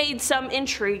 He has made some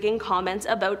intriguing comments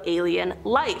about alien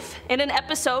life. In an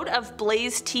episode of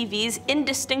Blaze TV's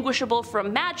Indistinguishable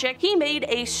from Magic, he made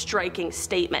a striking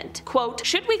statement. Quote,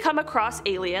 "Should we come across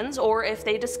aliens, or if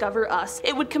they discover us,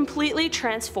 it would completely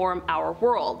transform our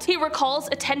world." He recalls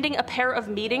attending a pair of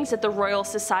meetings at the Royal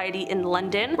Society in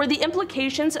London, where the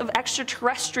implications of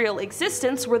extraterrestrial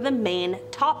existence were the main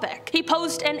topic. He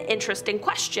posed an interesting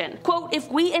question. Quote, "If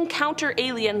we encounter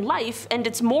alien life, and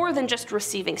it's more than just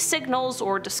receiving signals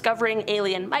or discovering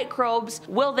alien microbes,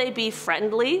 will they be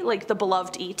friendly, like the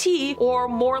beloved ET, or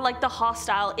more like the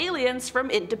hostile aliens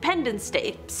from Independence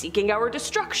Day, seeking our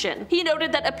destruction?" He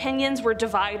noted that opinions were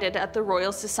divided at the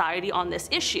Royal Society on this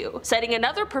issue. Citing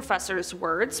another professor's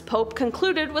words, Pope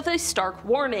concluded with a stark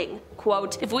warning.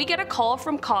 Quote, "If we get a call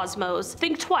from Cosmos,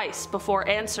 think twice before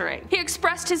answering." He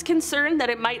expressed his concern that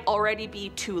it might already be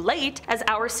too late, as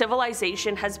our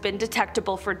civilization has been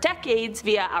detectable for decades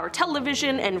via our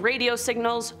television and radio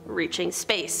signals reaching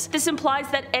space. This implies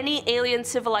that any alien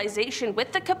civilization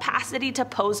with the capacity to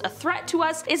pose a threat to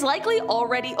us is likely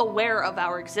already aware of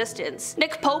our existence.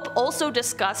 Nick Pope also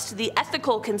discussed the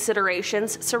ethical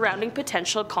considerations surrounding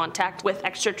potential contact with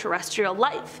extraterrestrial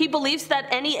life. He believes that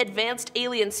any advanced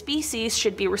alien species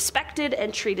should be respected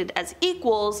and treated as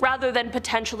equals, rather than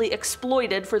potentially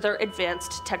exploited for their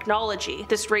advanced technology.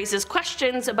 This raises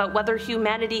questions about whether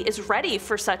humanity is ready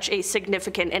for such a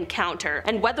significant encounter,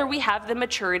 and whether we have the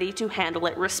maturity to handle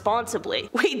it responsibly.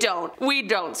 We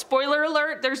don't. Spoiler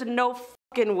alert, there's no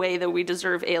way that we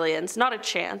deserve aliens, not a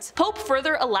chance. Pope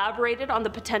further elaborated on the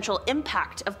potential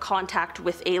impact of contact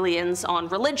with aliens on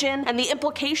religion and the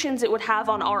implications it would have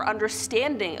on our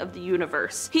understanding of the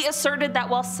universe. He asserted that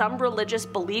while some religious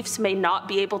beliefs may not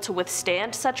be able to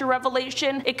withstand such a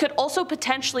revelation, it could also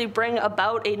potentially bring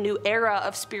about a new era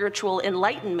of spiritual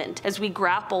enlightenment as we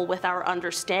grapple with our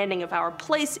understanding of our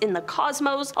place in the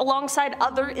cosmos alongside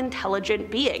other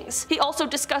intelligent beings. He also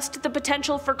discussed the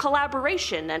potential for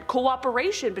collaboration and cooperation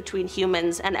between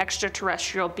humans and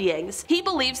extraterrestrial beings. He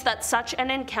believes that such an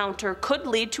encounter could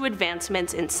lead to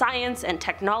advancements in science and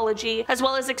technology, as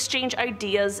well as exchange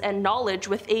ideas and knowledge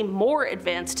with a more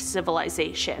advanced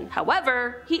civilization.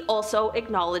 However, he also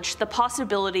acknowledged the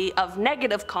possibility of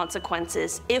negative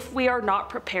consequences if we are not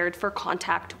prepared for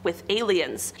contact with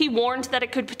aliens. He warned that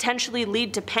it could potentially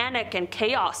lead to panic and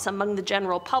chaos among the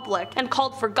general public, and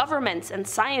called for governments and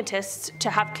scientists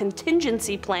to have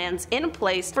contingency plans in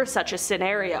place for such a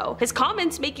scenario. His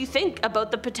comments make you think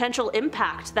about the potential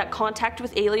impact that contact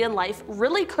with alien life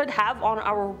really could have on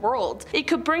our world. It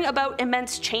could bring about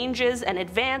immense changes and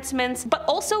advancements, but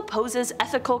also poses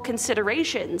ethical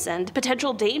considerations and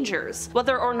potential dangers.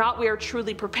 Whether or not we are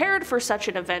truly prepared for such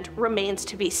an event remains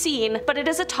to be seen, but it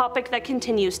is a topic that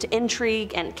continues to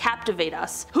intrigue and captivate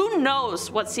us. Who knows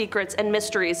what secrets and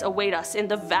mysteries await us in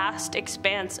the vast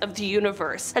expanse of the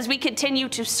universe? As we continue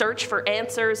to search for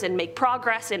answers and make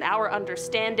progress in our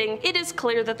understanding, it is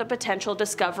clear that the potential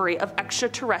discovery of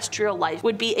extraterrestrial life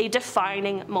would be a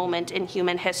defining moment in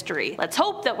human history. Let's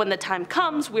hope that when the time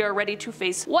comes, we are ready to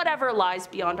face whatever lies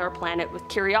beyond our planet with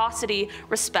curiosity,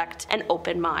 respect, and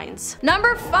open minds.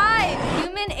 Number 5.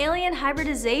 Human-alien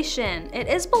hybridization. It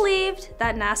is believed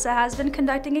that NASA has been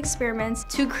conducting experiments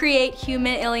to create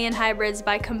human-alien hybrids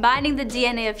by combining the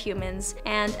DNA of humans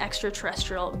and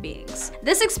extraterrestrial beings.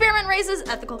 This experiment raises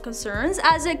ethical concerns,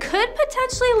 as it could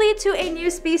potentially lead to a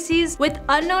new species with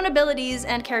unknown abilities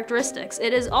and characteristics.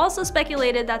 It is also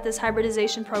speculated that this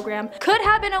hybridization program could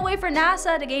have been a way for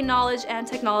NASA to gain knowledge and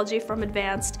technology from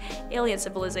advanced alien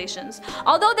civilizations.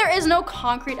 Although there is no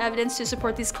concrete evidence to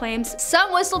support these claims,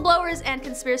 some whistleblowers and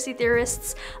conspiracy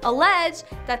theorists allege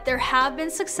that there have been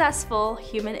successful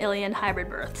human-alien hybrid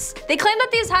births. They claim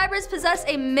that these hybrids possess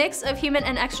a mix of human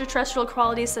and extraterrestrial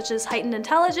qualities such as heightened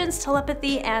intelligence,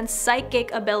 telepathy, and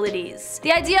psychic abilities.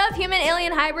 The idea of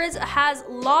human-alien hybrids has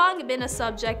long been a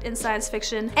subject in science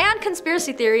fiction and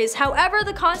conspiracy theories. However,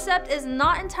 the concept is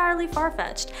not entirely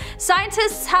far-fetched.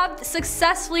 Scientists have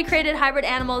successfully created hybrid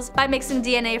animals by mixing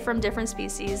DNA from different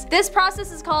species. This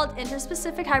process is called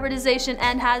interspecific hybridization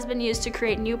and has been used to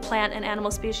create new plant and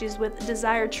animal species with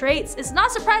desired traits. It's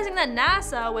not surprising that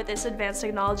NASA, with its advanced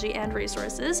technology and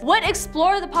resources, would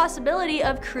explore the possibility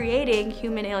of creating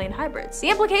human-alien hybrids. The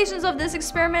implications of this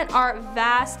experiment are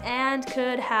vast and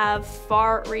could have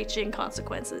far-reaching reaching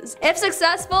consequences. If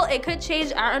successful, it could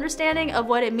change our understanding of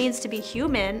what it means to be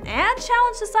human and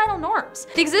challenge societal norms.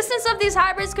 The existence of these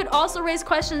hybrids could also raise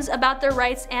questions about their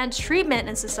rights and treatment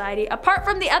in society. Apart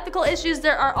from the ethical issues,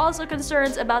 there are also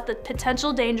concerns about the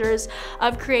potential dangers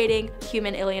of creating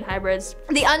human-alien hybrids.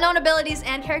 The unknown abilities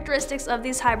and characteristics of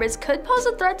these hybrids could pose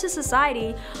a threat to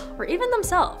society or even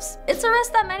themselves. It's a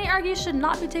risk that many argue should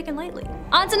not be taken lightly.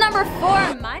 On to number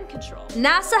 4, mind control.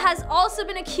 NASA has also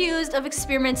been accused of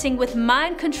experimenting with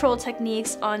mind control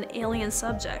techniques on alien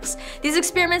subjects. These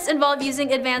experiments involve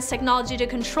using advanced technology to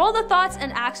control the thoughts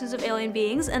and actions of alien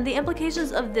beings, and the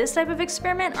implications of this type of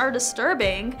experiment are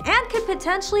disturbing and could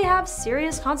potentially have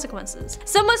serious consequences.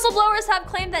 Some whistleblowers have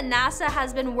claimed that NASA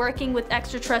has been working with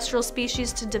extraterrestrial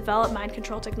species to develop mind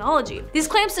control technology. These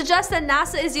claims suggest that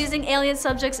NASA is using alien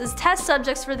subjects as test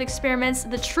subjects for the experiments.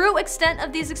 The true extent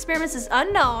of these experiments is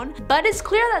unknown, but it's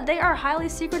clear that they are highly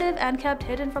secretive and kept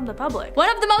hidden from the public. One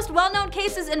of the most well-known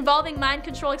cases involving mind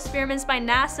control experiments by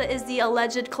NASA is the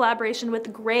alleged collaboration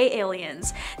with gray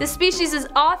aliens. This species is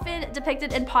often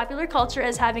depicted in popular culture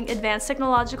as having advanced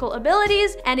technological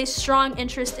abilities and a strong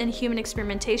interest in human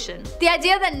experimentation. The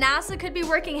idea that NASA could be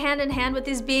working hand in hand with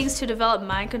these beings to develop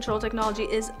mind control technology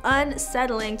is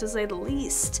unsettling, to say the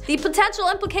least. The potential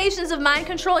implications of mind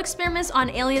control experiments on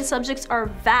alien subjects are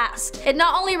vast. It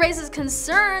not only raises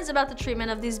concerns about the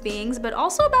treatment of these beings, but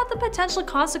also about the potential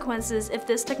consequences if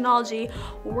this technology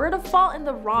were to fall in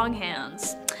the wrong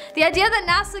hands. The idea that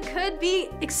NASA could be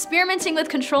experimenting with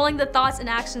controlling the thoughts and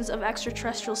actions of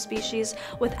extraterrestrial species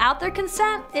without their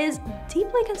consent is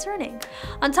deeply concerning.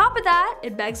 On top of that,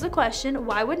 it begs the question,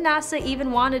 why would NASA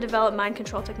even want to develop mind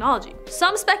control technology?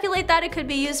 Some speculate that it could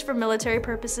be used for military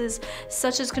purposes,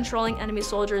 such as controlling enemy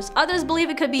soldiers. Others believe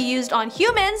it could be used on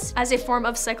humans as a form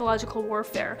of psychological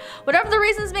warfare. Whatever the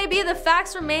reasons may be, the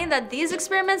facts remain that these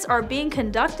experiments are being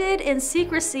conducted in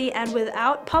secrecy and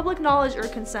without public knowledge or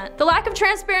consent. The lack of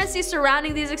transparency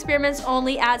surrounding these experiments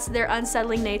only adds to their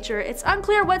unsettling nature. It's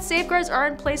unclear what safeguards are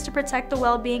in place to protect the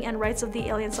well-being and rights of the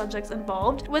alien subjects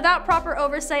involved. Without proper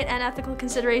oversight and ethical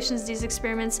considerations, these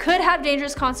experiments could have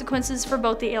dangerous consequences for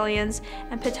both the aliens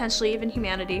and potentially even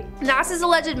humanity. NASA's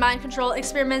alleged mind control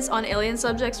experiments on alien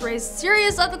subjects raise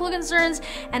serious ethical concerns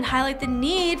and highlight the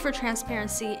need for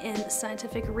transparency in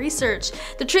scientific research.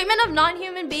 The treatment of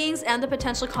non-human beings and the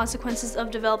potential consequences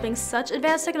of developing such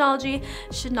advanced technology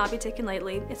should not be taken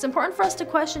lightly. It's important for us to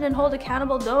question and hold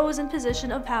accountable those in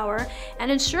position of power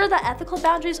and ensure that ethical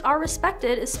boundaries are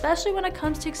respected, especially when it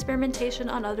comes to experimentation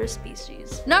on other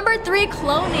species. Number 3,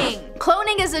 cloning.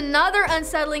 Cloning is another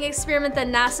unsettling experiment that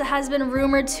NASA has been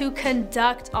rumored to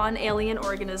conduct on alien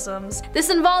organisms. This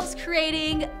involves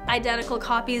creating identical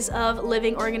copies of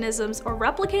living organisms or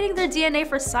replicating their DNA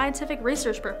for scientific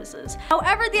research purposes.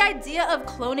 However, the idea of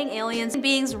cloning aliens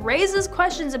beings raises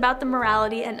questions about the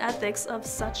morality and ethics of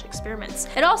such experiments.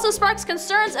 It also sparks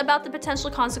concerns about the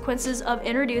potential consequences of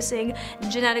introducing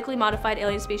genetically modified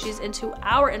alien species into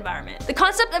our environment. The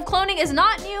concept of cloning is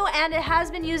not new, and it has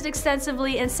been used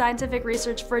extensively in scientific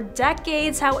research for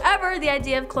decades. However, the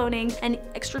idea of cloning an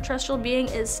extraterrestrial being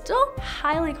is still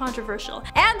highly controversial,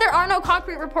 and there are no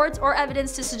concrete reports or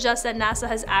evidence to suggest that NASA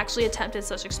has actually attempted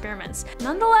such experiments.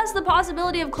 Nonetheless, the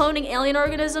possibility of cloning alien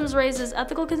organisms raises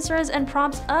ethical concerns and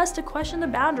prompts us to question the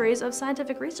boundaries of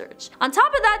scientific research. On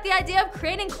top of that, the idea of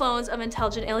creating clones of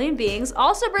intelligent alien beings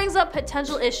also brings up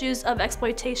potential issues of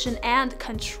exploitation and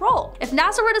control. If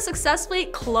NASA were to successfully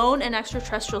clone an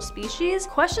extraterrestrial species,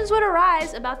 questions would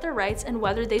arise about their rights and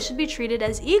whether they should be treated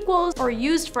as equals or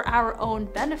used for our own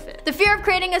benefit. The fear of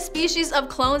creating a species of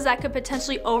clones that could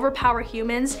potentially overpower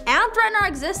humans and threaten our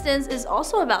existence is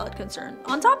also a valid concern.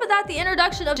 On top of that, the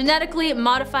introduction of genetically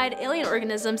modified alien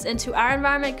organisms into our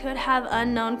environment could have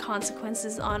unknown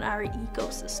consequences on our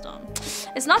ecosystem.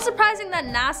 It's not surprising that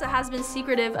NASA has been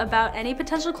secretive about any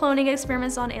potential cloning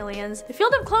experiments on aliens. The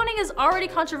field of cloning is already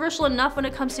controversial enough when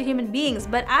it comes to human beings,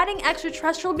 but adding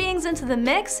extraterrestrial beings into the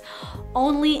mix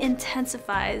only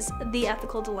intensifies the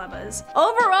ethical dilemmas.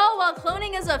 Overall, while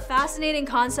cloning is a fascinating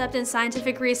concept in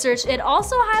scientific research, it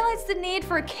also highlights the need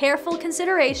for careful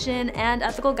consideration and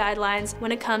ethical guidelines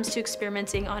when it comes to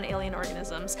experimenting on alien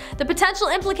organisms. The potential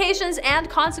implications and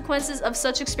consequences of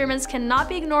such experiments cannot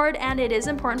be ignored, and it is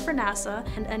important for NASA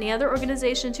and any other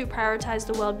organization to prioritize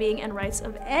the well-being and rights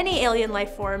of any alien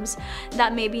life forms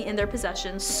that may be in their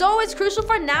possession. So it's crucial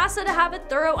for NASA to have a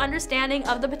thorough understanding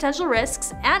of the potential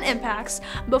risks and impacts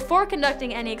before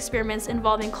conducting any experiments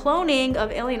involving cloning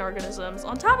of alien organisms.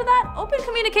 On top of that, open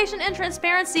communication and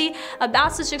transparency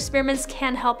about such experiments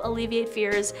can help alleviate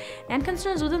fears and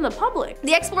concerns within the public.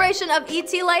 The exploration of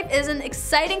ET life is an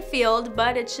exciting field,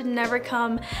 but it should never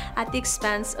come at the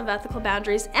expense of ethical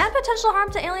boundaries and potential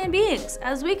harm to alien beings.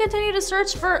 As we continue to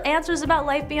search for answers about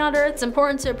life beyond Earth, it's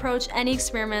important to approach any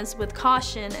experiments with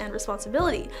caution and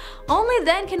responsibility. Only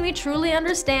then can we truly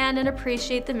understand and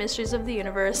appreciate the mysteries of the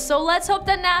universe. So let's hope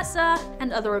that NASA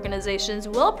and other organizations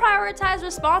will prioritize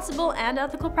responsible and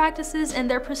ethical practices in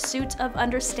their pursuit of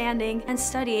understanding and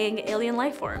studying alien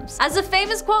life forms. As the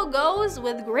famous quote goes,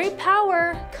 with great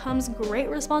power comes great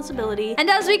responsibility. And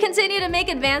as we continue to make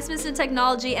advancements in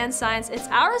technology and science, it's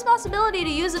our responsibility to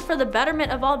use it for the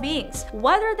betterment of all beings,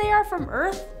 whether they are from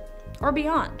Earth or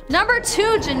beyond. Number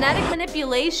 2, genetic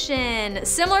manipulation.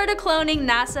 Similar to cloning,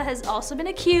 NASA has also been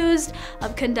accused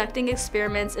of conducting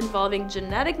experiments involving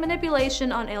genetic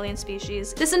manipulation on alien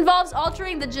species. This involves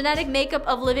altering the genetic makeup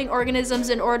of living organisms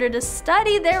in order to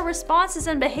study their responses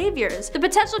and behaviors. The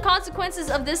potential consequences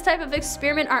of this type of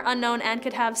experiment are unknown and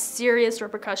could have serious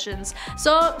repercussions.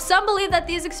 So some believe that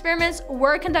these experiments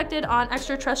were conducted on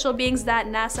extraterrestrial beings that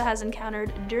NASA has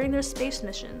encountered during their space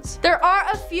missions. There are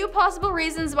a few possible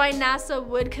reasons why NASA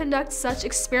would conduct such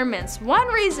experiments. One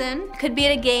reason could be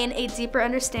to gain a deeper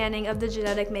understanding of the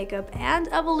genetic makeup and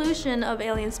evolution of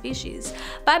alien species.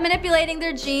 By manipulating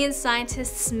their genes,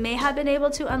 scientists may have been able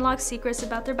to unlock secrets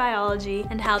about their biology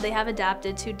and how they have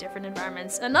adapted to different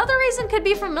environments. Another reason could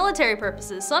be for military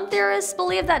purposes. Some theorists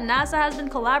believe that NASA has been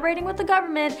collaborating with the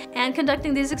government and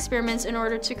conducting these experiments in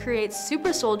order to create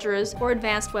super soldiers or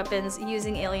advanced weapons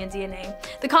using alien DNA.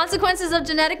 The consequences of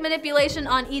genetic manipulation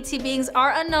on ET beings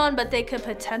are unknown, but they could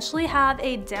potentially have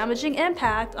a damaging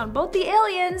impact on both the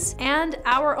aliens and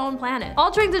our own planet.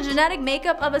 Altering the genetic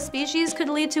makeup of a species could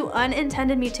lead to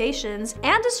unintended mutations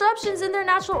and disruptions in their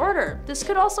natural order. This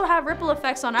could also have ripple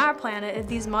effects on our planet if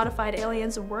these modified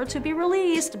aliens were to be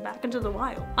released back into the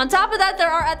wild. On top of that,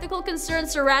 there are ethical concerns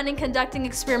surrounding conducting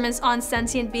experiments on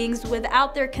sentient beings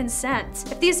without their consent.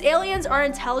 If these aliens are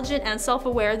intelligent and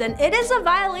self-aware, then it is a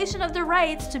violation of their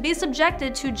rights to be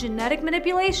subjected to genetic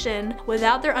manipulation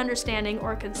without their understanding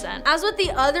or consent. As with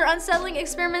the other unsettling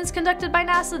experiments conducted by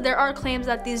NASA, there are claims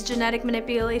that these genetic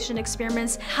manipulation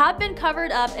experiments have been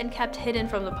covered up and kept hidden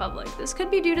from the public. This could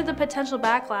be due to the potential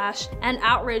backlash and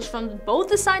outrage from both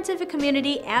the scientific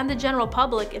community and the general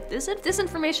public if this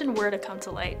information were to come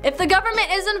to light. If the government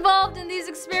is involved in these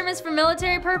experiments for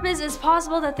military purpose, it's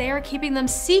possible that they are keeping them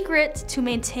secret to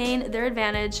maintain their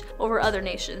advantage over other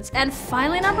nations. And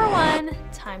finally, number 1,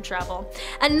 time travel.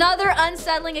 Another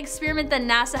unsettling experiment that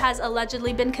NASA has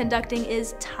allegedly been conducting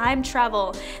is time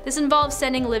travel. This involves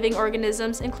sending living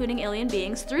organisms, including alien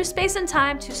beings, through space and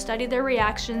time to study their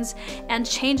reactions and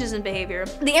changes in behavior.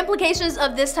 The implications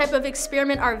of this type of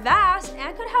experiment are vast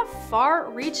and could have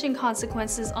far-reaching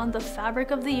consequences on the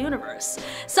fabric of the universe.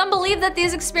 Some believe that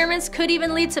these experiments could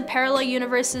even lead to parallel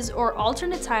universes or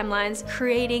alternate timelines,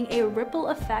 creating a ripple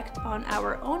effect on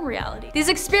our own reality. These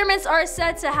experiments are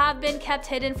said to have been kept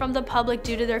hidden from the public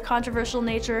due to their controversial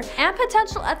nature and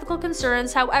potential ethical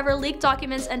concerns. However, leaked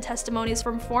documents and testimonies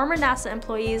from former NASA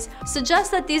employees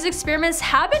suggest that these experiments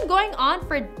have been going on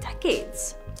for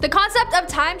decades. The concept of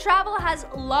time travel has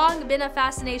long been a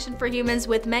fascination for humans,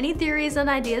 with many theories and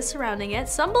ideas surrounding it.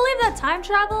 Some believe that time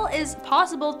travel is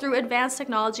possible through advanced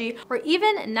technology or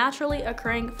even naturally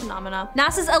occurring phenomena.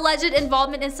 NASA's alleged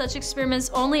involvement in such experiments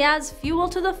only adds fuel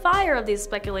to the fire of these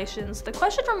speculations. The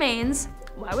question remains,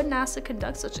 why would NASA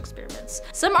conduct such experiments?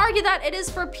 Some argue that it is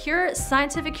for pure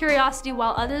scientific curiosity,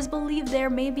 while others believe there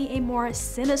may be a more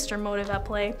sinister motive at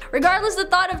play. Regardless, the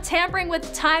thought of tampering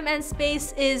with time and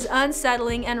space is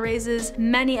unsettling and raises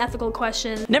many ethical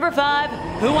questions. Number 5,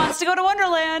 who wants to go to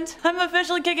Wonderland? I'm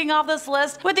officially kicking off this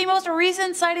list with the most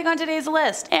recent sighting on today's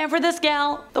list. And for this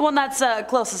gal, the one that's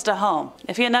closest to home.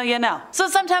 If you know, you know. So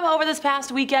sometime over this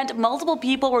past weekend, multiple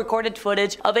people recorded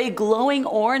footage of a glowing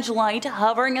orange light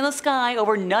hovering in the sky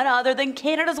over none other than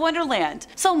Canada's Wonderland.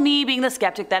 So me, being the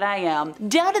skeptic that I am,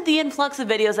 doubted the influx of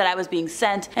videos that I was being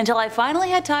sent until I finally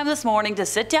had time this morning to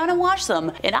sit down and watch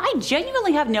them, and I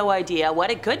genuinely have no idea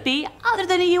what it could be other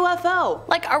than a UFO.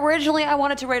 Like, originally I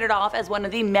wanted to rate it off as one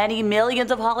of the many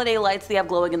millions of holiday lights they have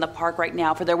glowing in the park right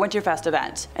now for their Winterfest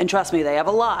event. And trust me, they have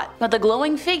a lot. But the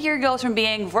glowing figure goes from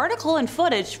being vertical in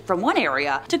footage from one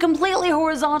area to completely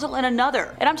horizontal in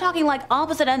another. And I'm talking like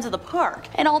opposite ends of the park,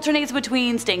 and alternates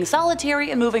between staying solitary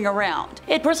solitary and moving around.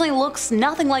 It personally looks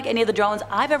nothing like any of the drones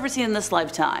I've ever seen in this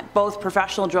lifetime, both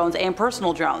professional drones and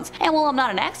personal drones. And while I'm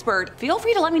not an expert, feel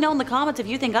free to let me know in the comments if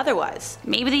you think otherwise.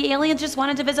 Maybe the aliens just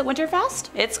wanted to visit Winterfest?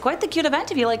 It's quite the cute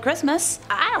event if you like Christmas.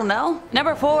 I don't know.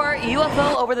 Number 4,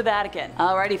 UFO over the Vatican.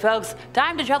 Alrighty folks,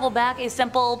 time to travel back a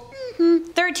simple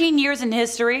 13 years in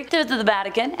history to the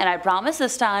Vatican, and I promise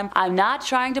this time I'm not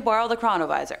trying to borrow the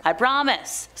chronovisor. I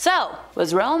promise. So,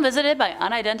 was Rome visited by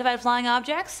unidentified flying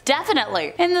objects?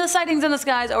 Definitely. And the sightings in the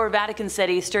skies over Vatican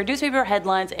City stirred newspaper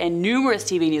headlines and numerous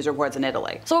TV news reports in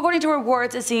Italy. So according to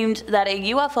reports, it seemed that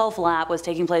a UFO flap was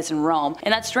taking place in Rome,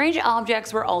 and that strange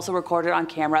objects were also recorded on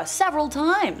camera several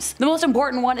times. The most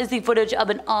important one is the footage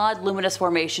of an odd luminous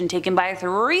formation taken by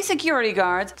 3 security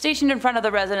guards stationed in front of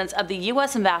the residence of the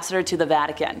US ambassador to the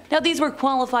Vatican. Now these were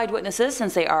qualified witnesses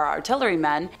since they are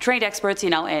artillerymen, trained experts,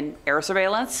 in air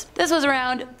surveillance. This was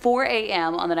around 4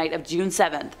 a.m. on the night of June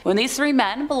 7th, when these 3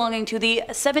 men belonging to the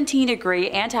 17-degree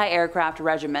anti-aircraft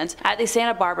regiment at the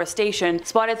Santa Barbara station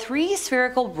spotted 3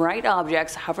 spherical bright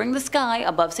objects hovering the sky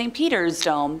above St. Peter's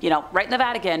Dome, right in the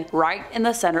Vatican, right in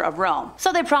the center of Rome.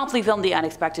 So they promptly filmed the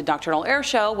unexpected nocturnal air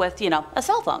show with, a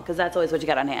cell phone, because that's always what you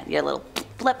got on hand. You get a little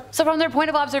flip. So from their point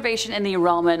of observation in the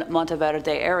Roman Monteverde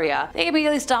area, they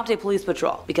immediately stopped a police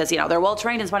patrol because, they're well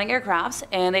trained in spotting aircrafts,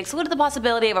 and they excluded the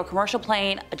possibility of a commercial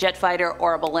plane, a jet fighter,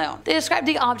 or a balloon. They described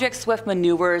the object's swift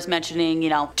maneuvers, mentioning,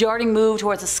 darting move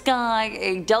towards the sky,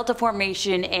 a delta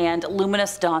formation, and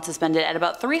luminous dots suspended at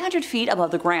about 300 feet above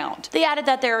the ground. They added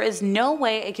that there is no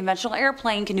way a conventional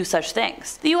airplane can do such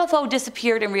things. The UFO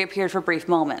disappeared and reappeared for brief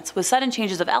moments, with sudden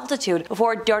changes of altitude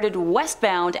before it darted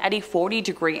westbound at a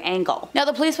 40-degree angle. Now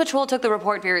the police patrol took the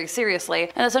report very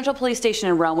seriously, and the central police station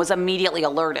in Rome was immediately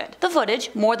alerted. The footage,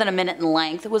 more than a minute in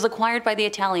length, was acquired by the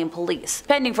Italian police,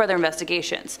 pending further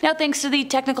investigations. Now thanks to the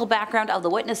technical background of the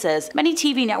witnesses, many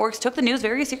TV networks took the news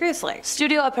very seriously.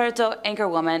 Studio Aperto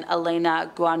anchorwoman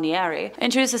Elena Guarnieri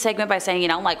introduced the segment by saying,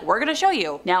 we're gonna show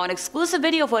you now an exclusive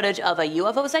video footage of a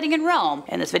UFO sighting in Rome,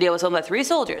 and this video was filmed by 3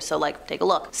 soldiers, so take a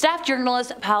look. Staff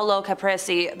journalist Paolo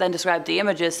Capresi then described the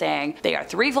images, saying, they are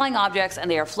 3 flying objects and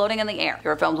they are floating in the air. They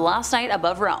were filmed last night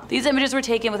above Rome. These images were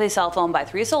taken with a cell phone by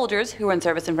 3 soldiers who were in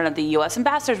service in front of the US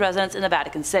ambassador's residence in the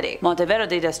Vatican City,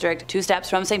 Monteverde district, 2 steps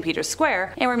from St. Peter's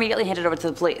Square, and were immediately handed over to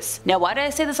the police. Now why did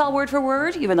I say this all word for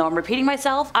word? Even though I'm repeating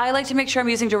myself, I like to make sure I'm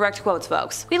using direct quotes,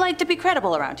 folks. We like to be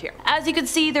credible around here. As you can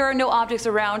see, there are no objects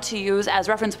around to use as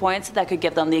reference points that could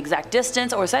give them the exact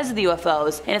distance or size of the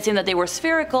UFOs, and it seemed that they were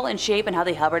spherical in shape and how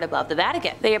they hovered above the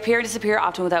Vatican. They appear to disappear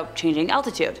often without changing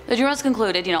altitude. The journalist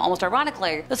concluded, almost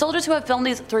ironically, the soldiers who have filmed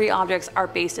these 3 objects are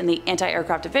based in the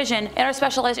anti-aircraft division and are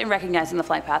specialized in recognizing the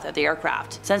flight path of the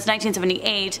aircraft. Since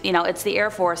 1978, it's the Air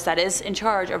Force that is in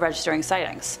charge of registering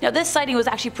sightings. Now this sighting was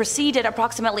actually preceded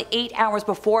approximately 8 hours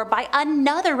before by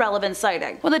another relevant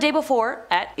sighting, when the day before,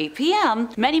 at 8 p.m.,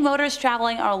 many motorists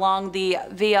traveling along the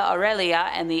Via Aurelia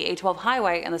and the A12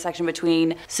 highway in the section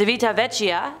between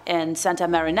Civitavecchia and Santa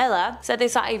Marinella said they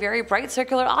saw a very bright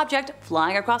circular object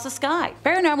flying across the sky.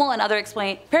 Paranormal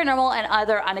and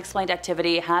other unexplained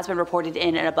activity has been reported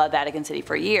in and above Vatican City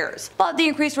for years, but the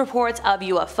increased reports of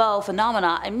UFO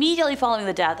phenomena immediately following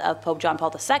the death of Pope John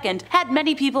Paul II had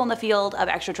many people in the field of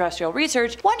extraterrestrial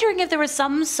research wondering if there was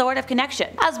some sort of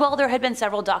connection. As well, there had been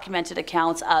several documented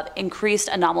accounts of increased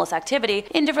anomalous activity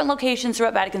in different locations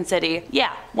throughout Vatican City.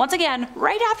 Yeah, once again,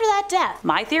 right after that death.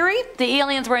 My theory? The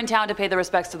aliens were in town to pay their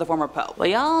respects to the former Pope. Well,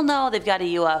 y'all know they've got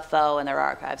a UFO in their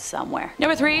archives somewhere.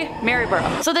 Number 3,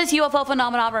 Maryborough. So this UFO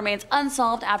phenomenon remains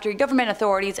unsolved after government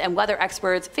authorities and weather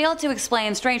experts failed to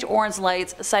explain strange orange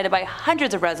lights sighted by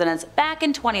hundreds of residents back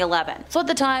in 2011. So at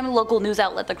the time, local news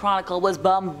outlet The Chronicle was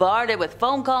bombarded with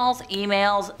phone calls,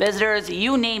 emails, visitors,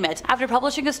 you name it, after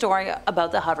publishing a story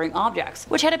about the hovering objects,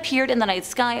 which had appeared in the night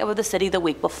sky over the city the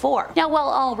week before. Now, while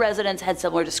all residents had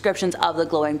similar descriptions of the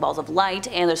glowing balls of light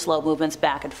and their slow movements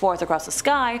back and forth across the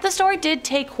sky, the story did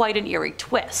take quite an eerie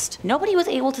twist. Nobody was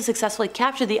able to successfully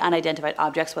capture the unidentified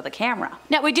objects with a camera.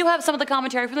 Now, we do have some of the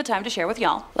commentary from the time to share with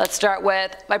y'all. Let's start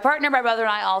with, my partner, my brother,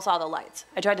 and I all saw the lights.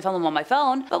 I tried to film them on my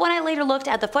phone, but when I later looked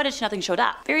at the footage, nothing showed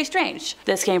up. Very strange.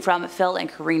 This came from Phil and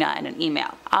Karina in an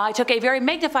email. I took a very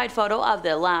magnified photo of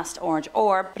the last orange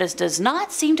orb, but it does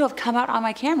not seem to have come out on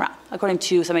my camera. according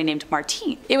to somebody named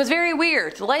Martine. It was very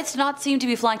weird. The lights did not seem to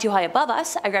be flying too high above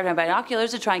us. I grabbed my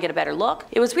binoculars to try and get a better look.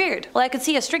 It was weird. While I could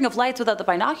see a string of lights without the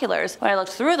binoculars, when I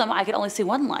looked through them, I could only see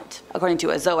one light. According to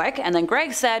Azoic, and then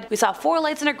Greg said, we saw 4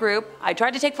 lights in a group. I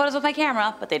tried to take photos with my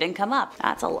camera, but they didn't come up.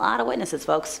 That's a lot of witnesses,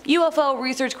 folks. UFO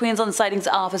Research Queensland Sightings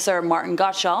Officer Martin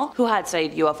Gottschall, who had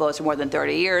studied UFOs for more than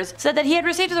 30 years, said that he had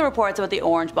received the reports about the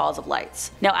orange balls of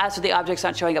lights. Now, as for the objects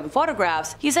not showing up in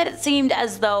photographs, he said it seemed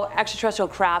as though extraterrestrial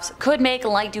crafts could make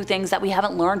light do things that we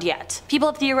haven't learned yet. People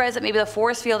have theorized that maybe the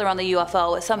force field around the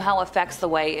UFO somehow affects the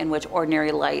way in which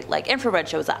ordinary light, like infrared,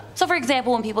 shows up. So for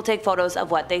example, when people take photos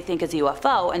of what they think is a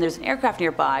UFO and there's an aircraft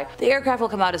nearby, the aircraft will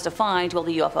come out as defined while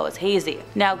the UFO is hazy.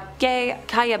 Now, Gay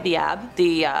Kayabiab,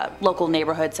 the local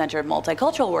neighborhood center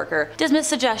multicultural worker, dismissed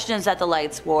suggestions that the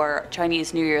lights were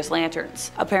Chinese New Year's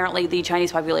lanterns. Apparently, the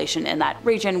Chinese population in that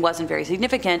region wasn't very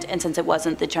significant, and since it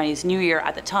wasn't the Chinese New Year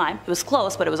at the time, it was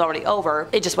close, but it was already over,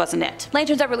 it just wasn't it.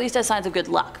 Lanterns are released as signs of good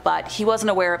luck, but he wasn't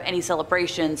aware of any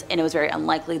celebrations, and it was very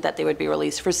unlikely that they would be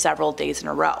released for several days in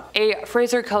a row. A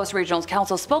Fraser Coast Regional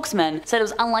Council spokesman said it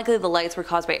was unlikely the lights were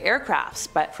caused by aircrafts,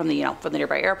 but from the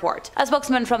nearby airport. A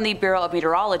spokesman from the Bureau of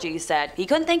Meteorology said he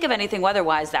couldn't think of anything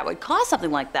weather-wise that would cause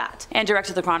something like that, and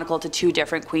directed the Chronicle to 2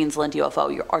 different Queensland UFO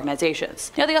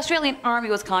organizations. Now, the Australian Army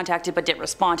was contacted but didn't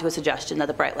respond to a suggestion that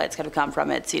the bright lights could have come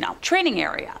from its, training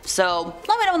area. So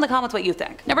let me know in the comments what you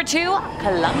think. Number 2,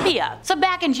 Colombia. So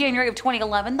back in January of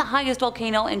 2011, the highest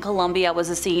volcano in Colombia was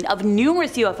the scene of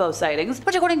numerous UFO sightings,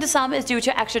 which according to some is due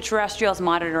to extraterrestrials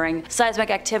monitoring seismic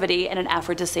activity in an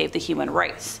effort to save the human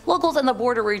race. Locals in the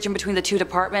border region between the 2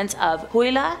 departments of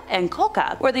Huila and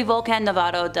Coca, where the Volcan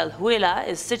Nevado del Huila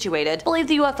is situated, believe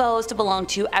the UFOs to belong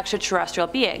to extraterrestrial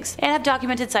beings and have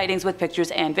documented sightings with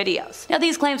pictures and videos. Now,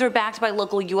 these claims were backed by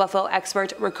local UFO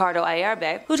expert Ricardo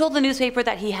Ayerbe, who told the newspaper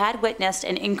that he had witnessed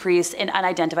an increase in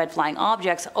unidentified flying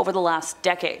objects over the last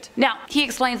decade. Now, he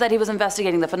explains that he was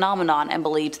investigating the phenomenon and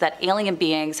believed that alien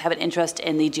beings have an interest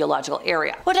in the geological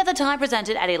area, which at the time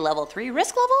presented at a level 3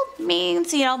 risk level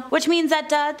means, which means that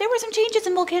there were some changes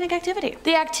in volcanic activity.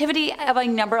 The activity of a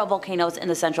number of volcanoes in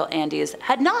the central Andes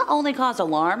had not only caused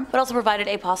alarm, but also provided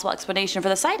a possible explanation for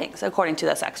the sightings, according to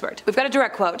this expert. We've got a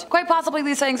direct quote. Quite possibly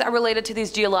these sightings are related to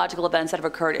these geological events that have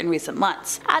occurred in recent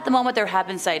months. At the moment, there have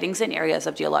been sightings in areas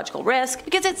of geological risk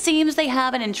because it seems they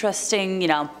have an interest in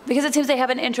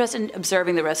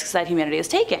observing the risks that humanity is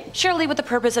taking. Surely with the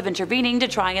purpose of intervening to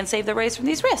try and save the race from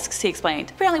these risks, he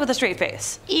explained, apparently with a straight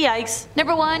face. Yikes.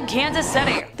 Number 1, Kansas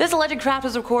City. This alleged craft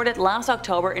was recorded last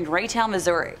October in Raytown,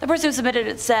 Missouri. The person who submitted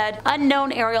it said,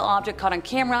 unknown aerial object caught on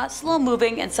camera, slow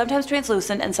moving and sometimes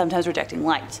translucent and sometimes rejecting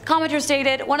light. Commenter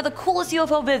stated, one of the coolest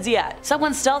UFO vids yet.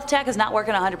 Someone's stealth tech is not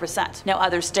working 100%. Now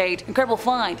others state, incredible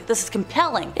find, this is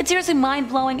compelling. It's seriously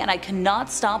mind-blowing and I cannot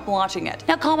stop watching it.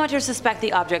 Now commenters suspect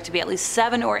the object to be at least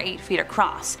 7 or 8 feet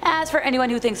across. As for anyone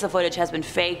who thinks the footage has been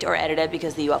faked or edited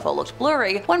because the UFO looked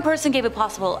blurry, one person gave a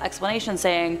possible explanation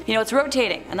saying, it's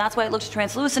rotating and that's why it looks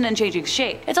translucent and changing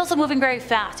shape. It's also moving very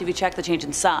fast if you check the change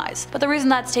in size. But the reason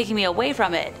that's taking me away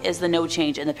from it is the no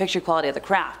change in the picture quality of the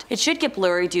craft. It should get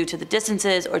blurry due to the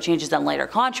distances or changes in light or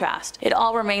contrast. It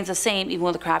all remains the same even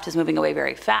when the craft is moving away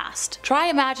very fast. Try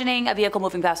imagining a vehicle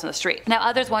moving fast on the street. Now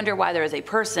others wonder why there is a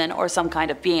person or some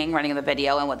kind of being running in the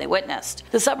video and what they witnessed.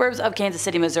 The suburbs of Kansas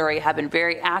City, Missouri have been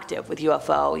very active with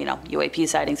UFO, UAP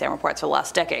sightings and reports for the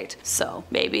last decade. So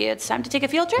maybe it's time to take a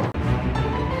field trip?